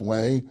leave this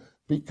way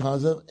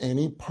because of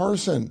any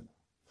person.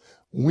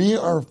 We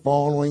are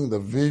following the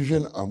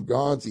vision of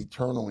God's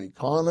eternal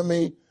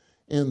economy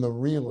in the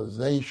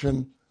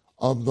realization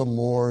of the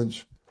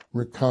Lord's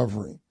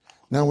recovery.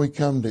 Now we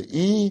come to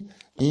E.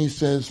 E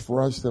says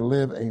for us to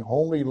live a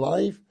holy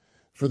life.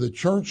 For the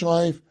church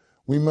life,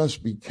 we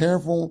must be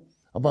careful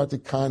about the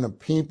kind of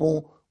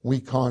people we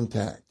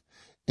contact.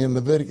 In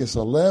Leviticus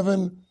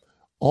 11,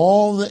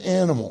 all the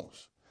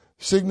animals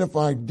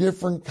signify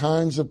different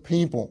kinds of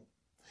people,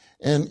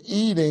 and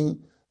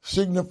eating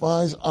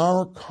signifies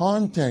our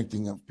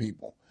contacting of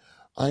people.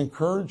 I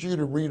encourage you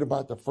to read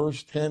about the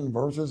first 10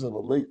 verses of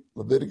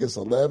Leviticus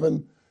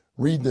 11.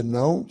 Read the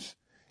notes.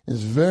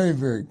 It's very,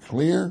 very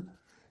clear.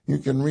 You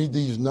can read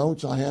these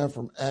notes I have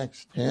from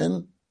Acts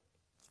 10.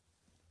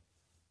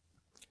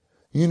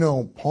 You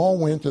know, Paul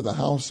went to the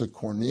house of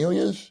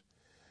Cornelius.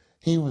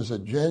 He was a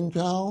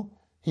Gentile.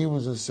 He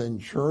was a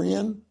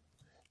centurion.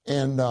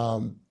 And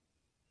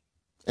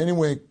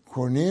anyway,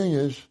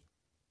 Cornelius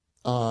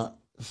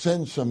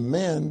sent some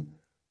men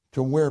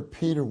to where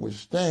Peter was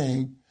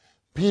staying.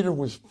 Peter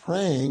was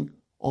praying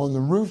on the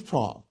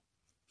rooftop.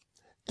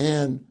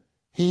 And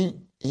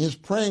his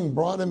praying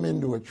brought him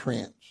into a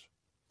trance.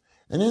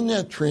 And in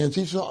that trance,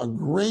 he saw a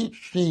great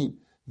sheet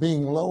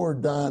being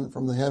lowered down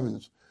from the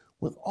heavens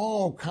with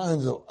all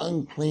kinds of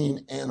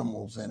unclean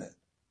animals in it.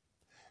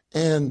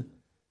 And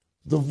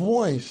the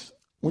voice,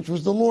 which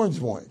was the Lord's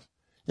voice,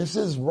 it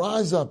says,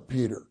 "Rise up,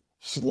 Peter,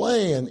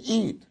 slay and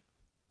eat."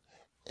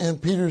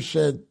 And Peter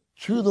said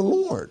to the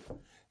Lord,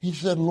 he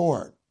said,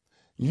 "Lord,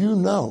 you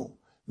know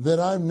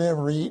that I've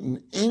never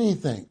eaten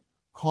anything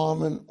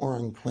common or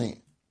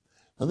unclean."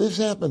 Now this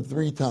happened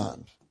 3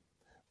 times.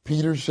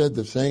 Peter said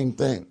the same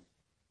thing.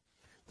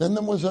 Then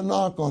there was a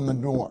knock on the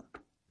door.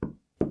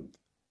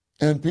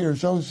 And Peter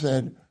so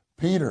said,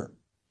 "Peter,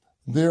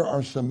 there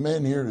are some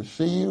men here to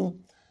see you."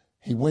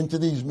 He went to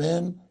these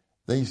men.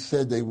 They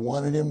said they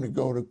wanted him to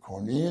go to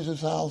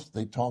Cornelius' house.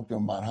 They talked to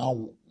him about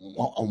how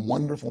a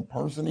wonderful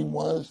person he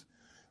was,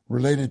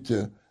 related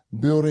to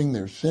building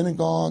their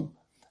synagogue,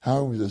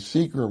 how he was a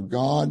seeker of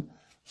God.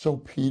 So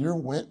Peter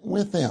went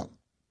with them.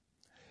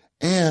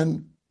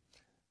 And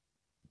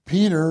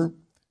Peter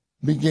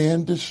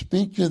began to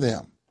speak to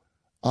them.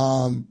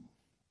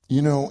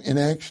 In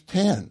Acts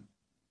 10,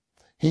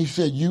 he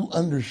said, "You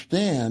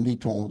understand," he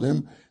told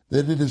them,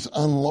 "that it is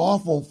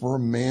unlawful for a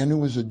man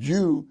who is a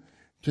Jew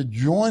to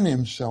join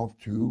himself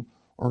to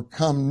or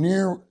come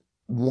near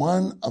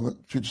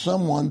to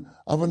someone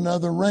of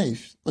another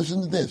race."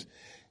 Listen to this.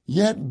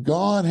 "Yet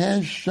God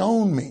has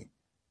shown me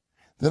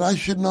that I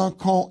should not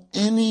call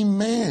any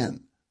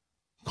man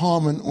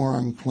common or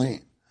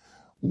unclean."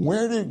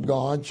 Where did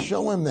God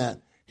show him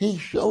that? He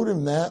showed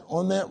him that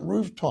on that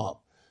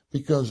rooftop,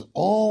 because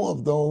all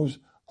of those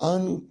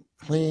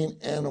unclean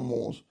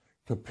animals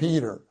to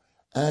Peter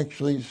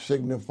actually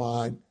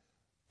signified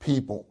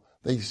people.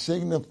 They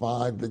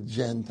signified the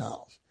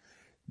Gentiles.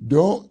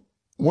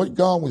 What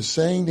God was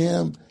saying to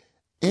him,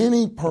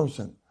 any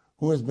person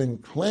who has been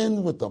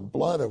cleansed with the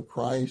blood of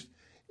Christ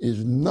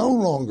is no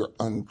longer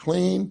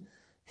unclean.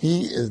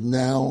 He is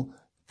now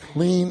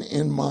clean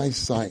in my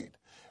sight.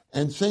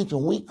 And saints,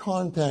 when we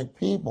contact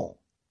people,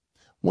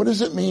 what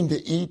does it mean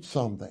to eat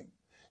something?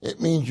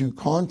 It means you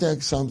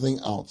contact something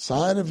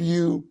outside of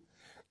you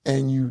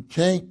and you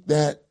take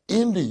that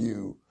into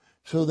you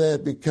so that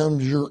it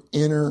becomes your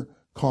inner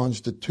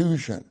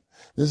constitution.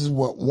 This is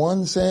what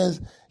 1 says.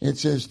 It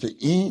says to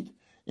eat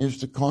is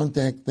to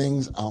contact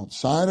things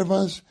outside of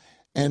us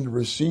and to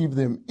receive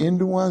them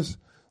into us,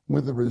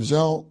 with the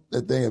result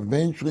that they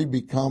eventually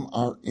become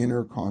our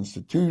inner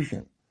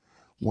constitution.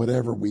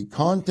 Whatever we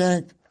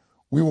contact,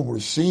 we will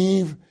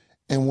receive,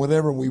 and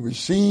whatever we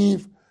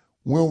receive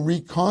will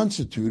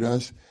reconstitute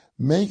us,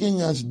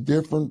 making us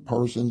different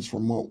persons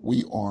from what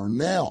we are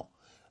now.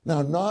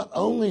 Now, not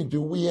only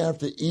do we have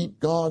to eat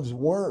God's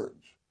words,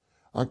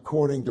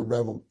 according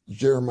to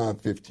Jeremiah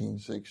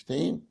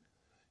 15:16,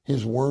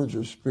 his words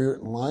are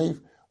spirit and life.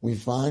 We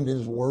find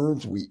his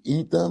words, we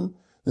eat them.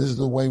 This is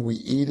the way we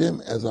eat him,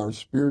 as our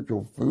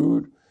spiritual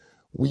food.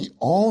 We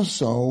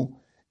also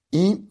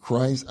eat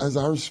Christ as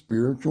our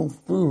spiritual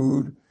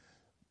food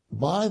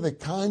by the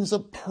kinds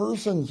of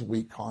persons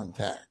we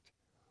contact.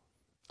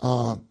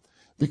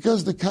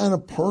 Because the kind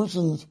of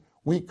persons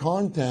we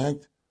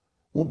contact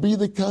will be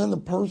the kind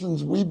of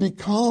persons we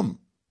become.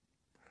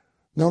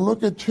 Now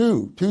look at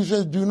 2. 2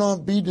 says, "Do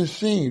not be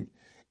deceived.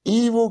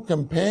 Evil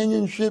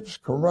companionships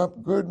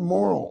corrupt good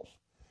morals."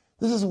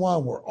 This is why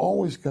we're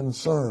always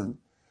concerned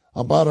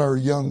about our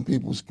young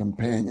people's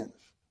companions.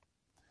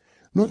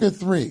 Look at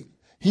 3.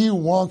 "He who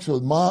walks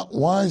with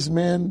wise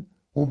men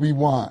will be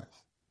wise,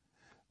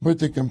 but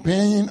the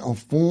companion of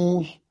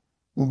fools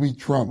will be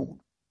troubled."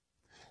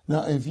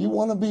 Now, if you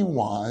want to be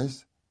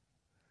wise,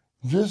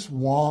 just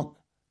walk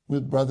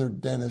with Brother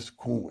Dennis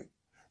Cooley.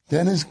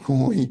 Dennis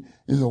Cooley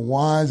is a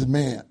wise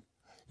man.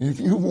 If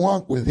you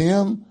walk with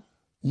him,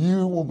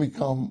 you will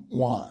become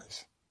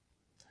wise.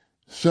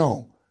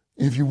 So,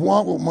 if you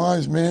walk with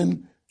wise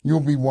men,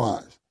 you'll be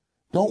wise.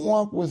 Don't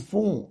walk with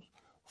fools.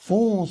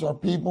 Fools are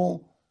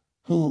people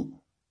who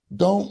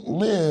don't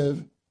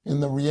live in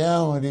the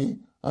reality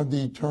of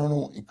the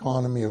eternal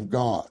economy of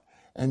God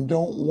and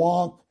don't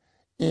walk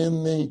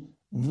in the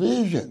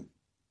vision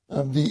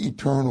of the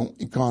eternal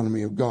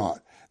economy of God.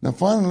 Now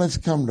finally, let's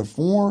come to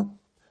 4.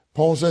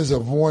 Paul says,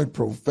 "Avoid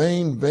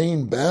profane,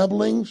 vain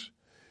babblings,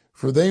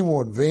 for they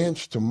will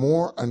advance to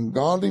more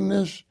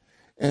ungodliness,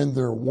 and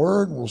their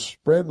word will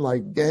spread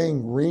like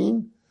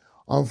gangrene,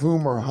 of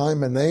whom are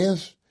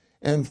Hymenaeus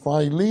and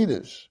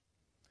Philetus,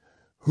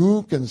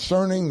 who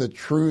concerning the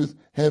truth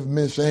have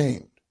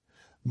misaimed.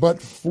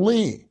 But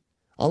flee,"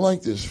 I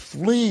like this,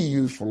 "flee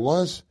youthful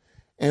lusts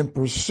and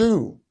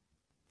pursue."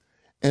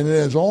 And it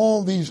has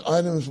all these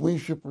items we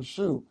should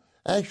pursue.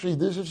 Actually,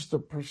 this is to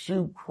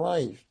pursue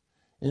Christ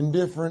in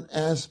different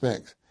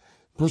aspects.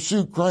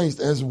 Pursue Christ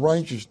as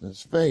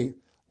righteousness, faith,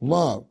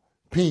 love,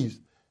 peace.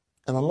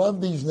 And I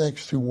love these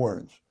next two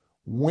words,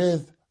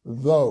 with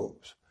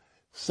those.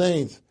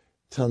 Saints,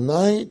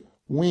 tonight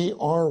we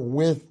are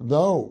with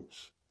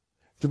those.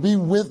 To be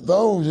with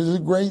those is a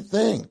great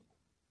thing.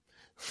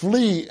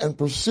 Flee and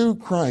pursue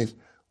Christ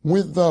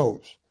with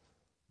those.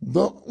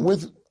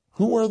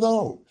 Who are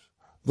those?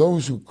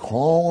 Those who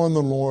call on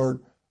the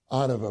Lord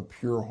out of a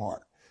pure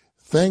heart.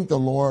 Thank the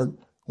Lord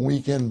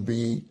we can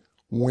be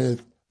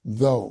with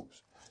those.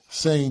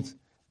 Saints,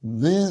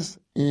 this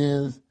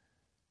is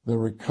the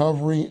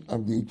recovery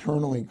of the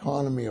eternal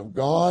economy of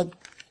God,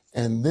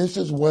 and this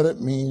is what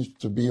it means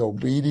to be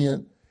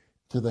obedient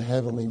to the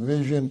heavenly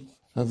vision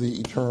of the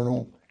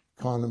eternal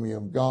economy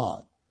of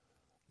God.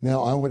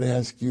 Now, I would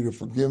ask you to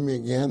forgive me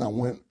again. I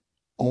went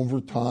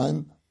over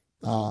time.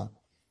 I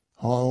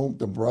hope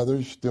the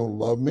brothers still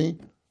love me.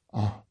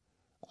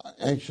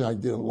 Actually, I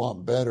did a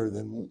lot better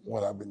than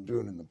what I've been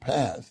doing in the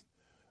past.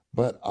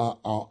 But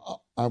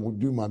I will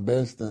do my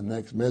best in the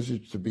next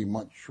message to be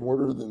much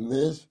shorter than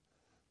this.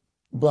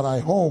 But I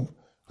hope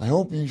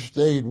you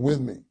stayed with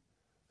me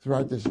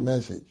throughout this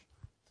message.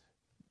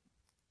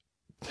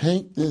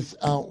 Take this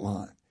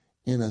outline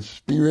in a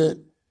spirit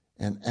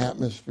and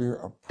atmosphere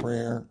of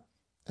prayer,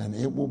 and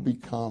it will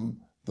become,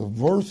 the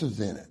verses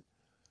in it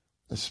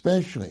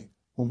especially,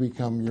 will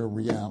become your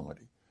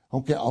reality.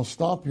 Okay, I'll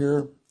stop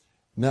here.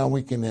 Now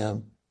we can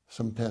have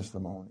some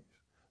testimonies.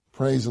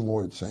 Praise the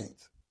Lord,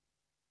 saints.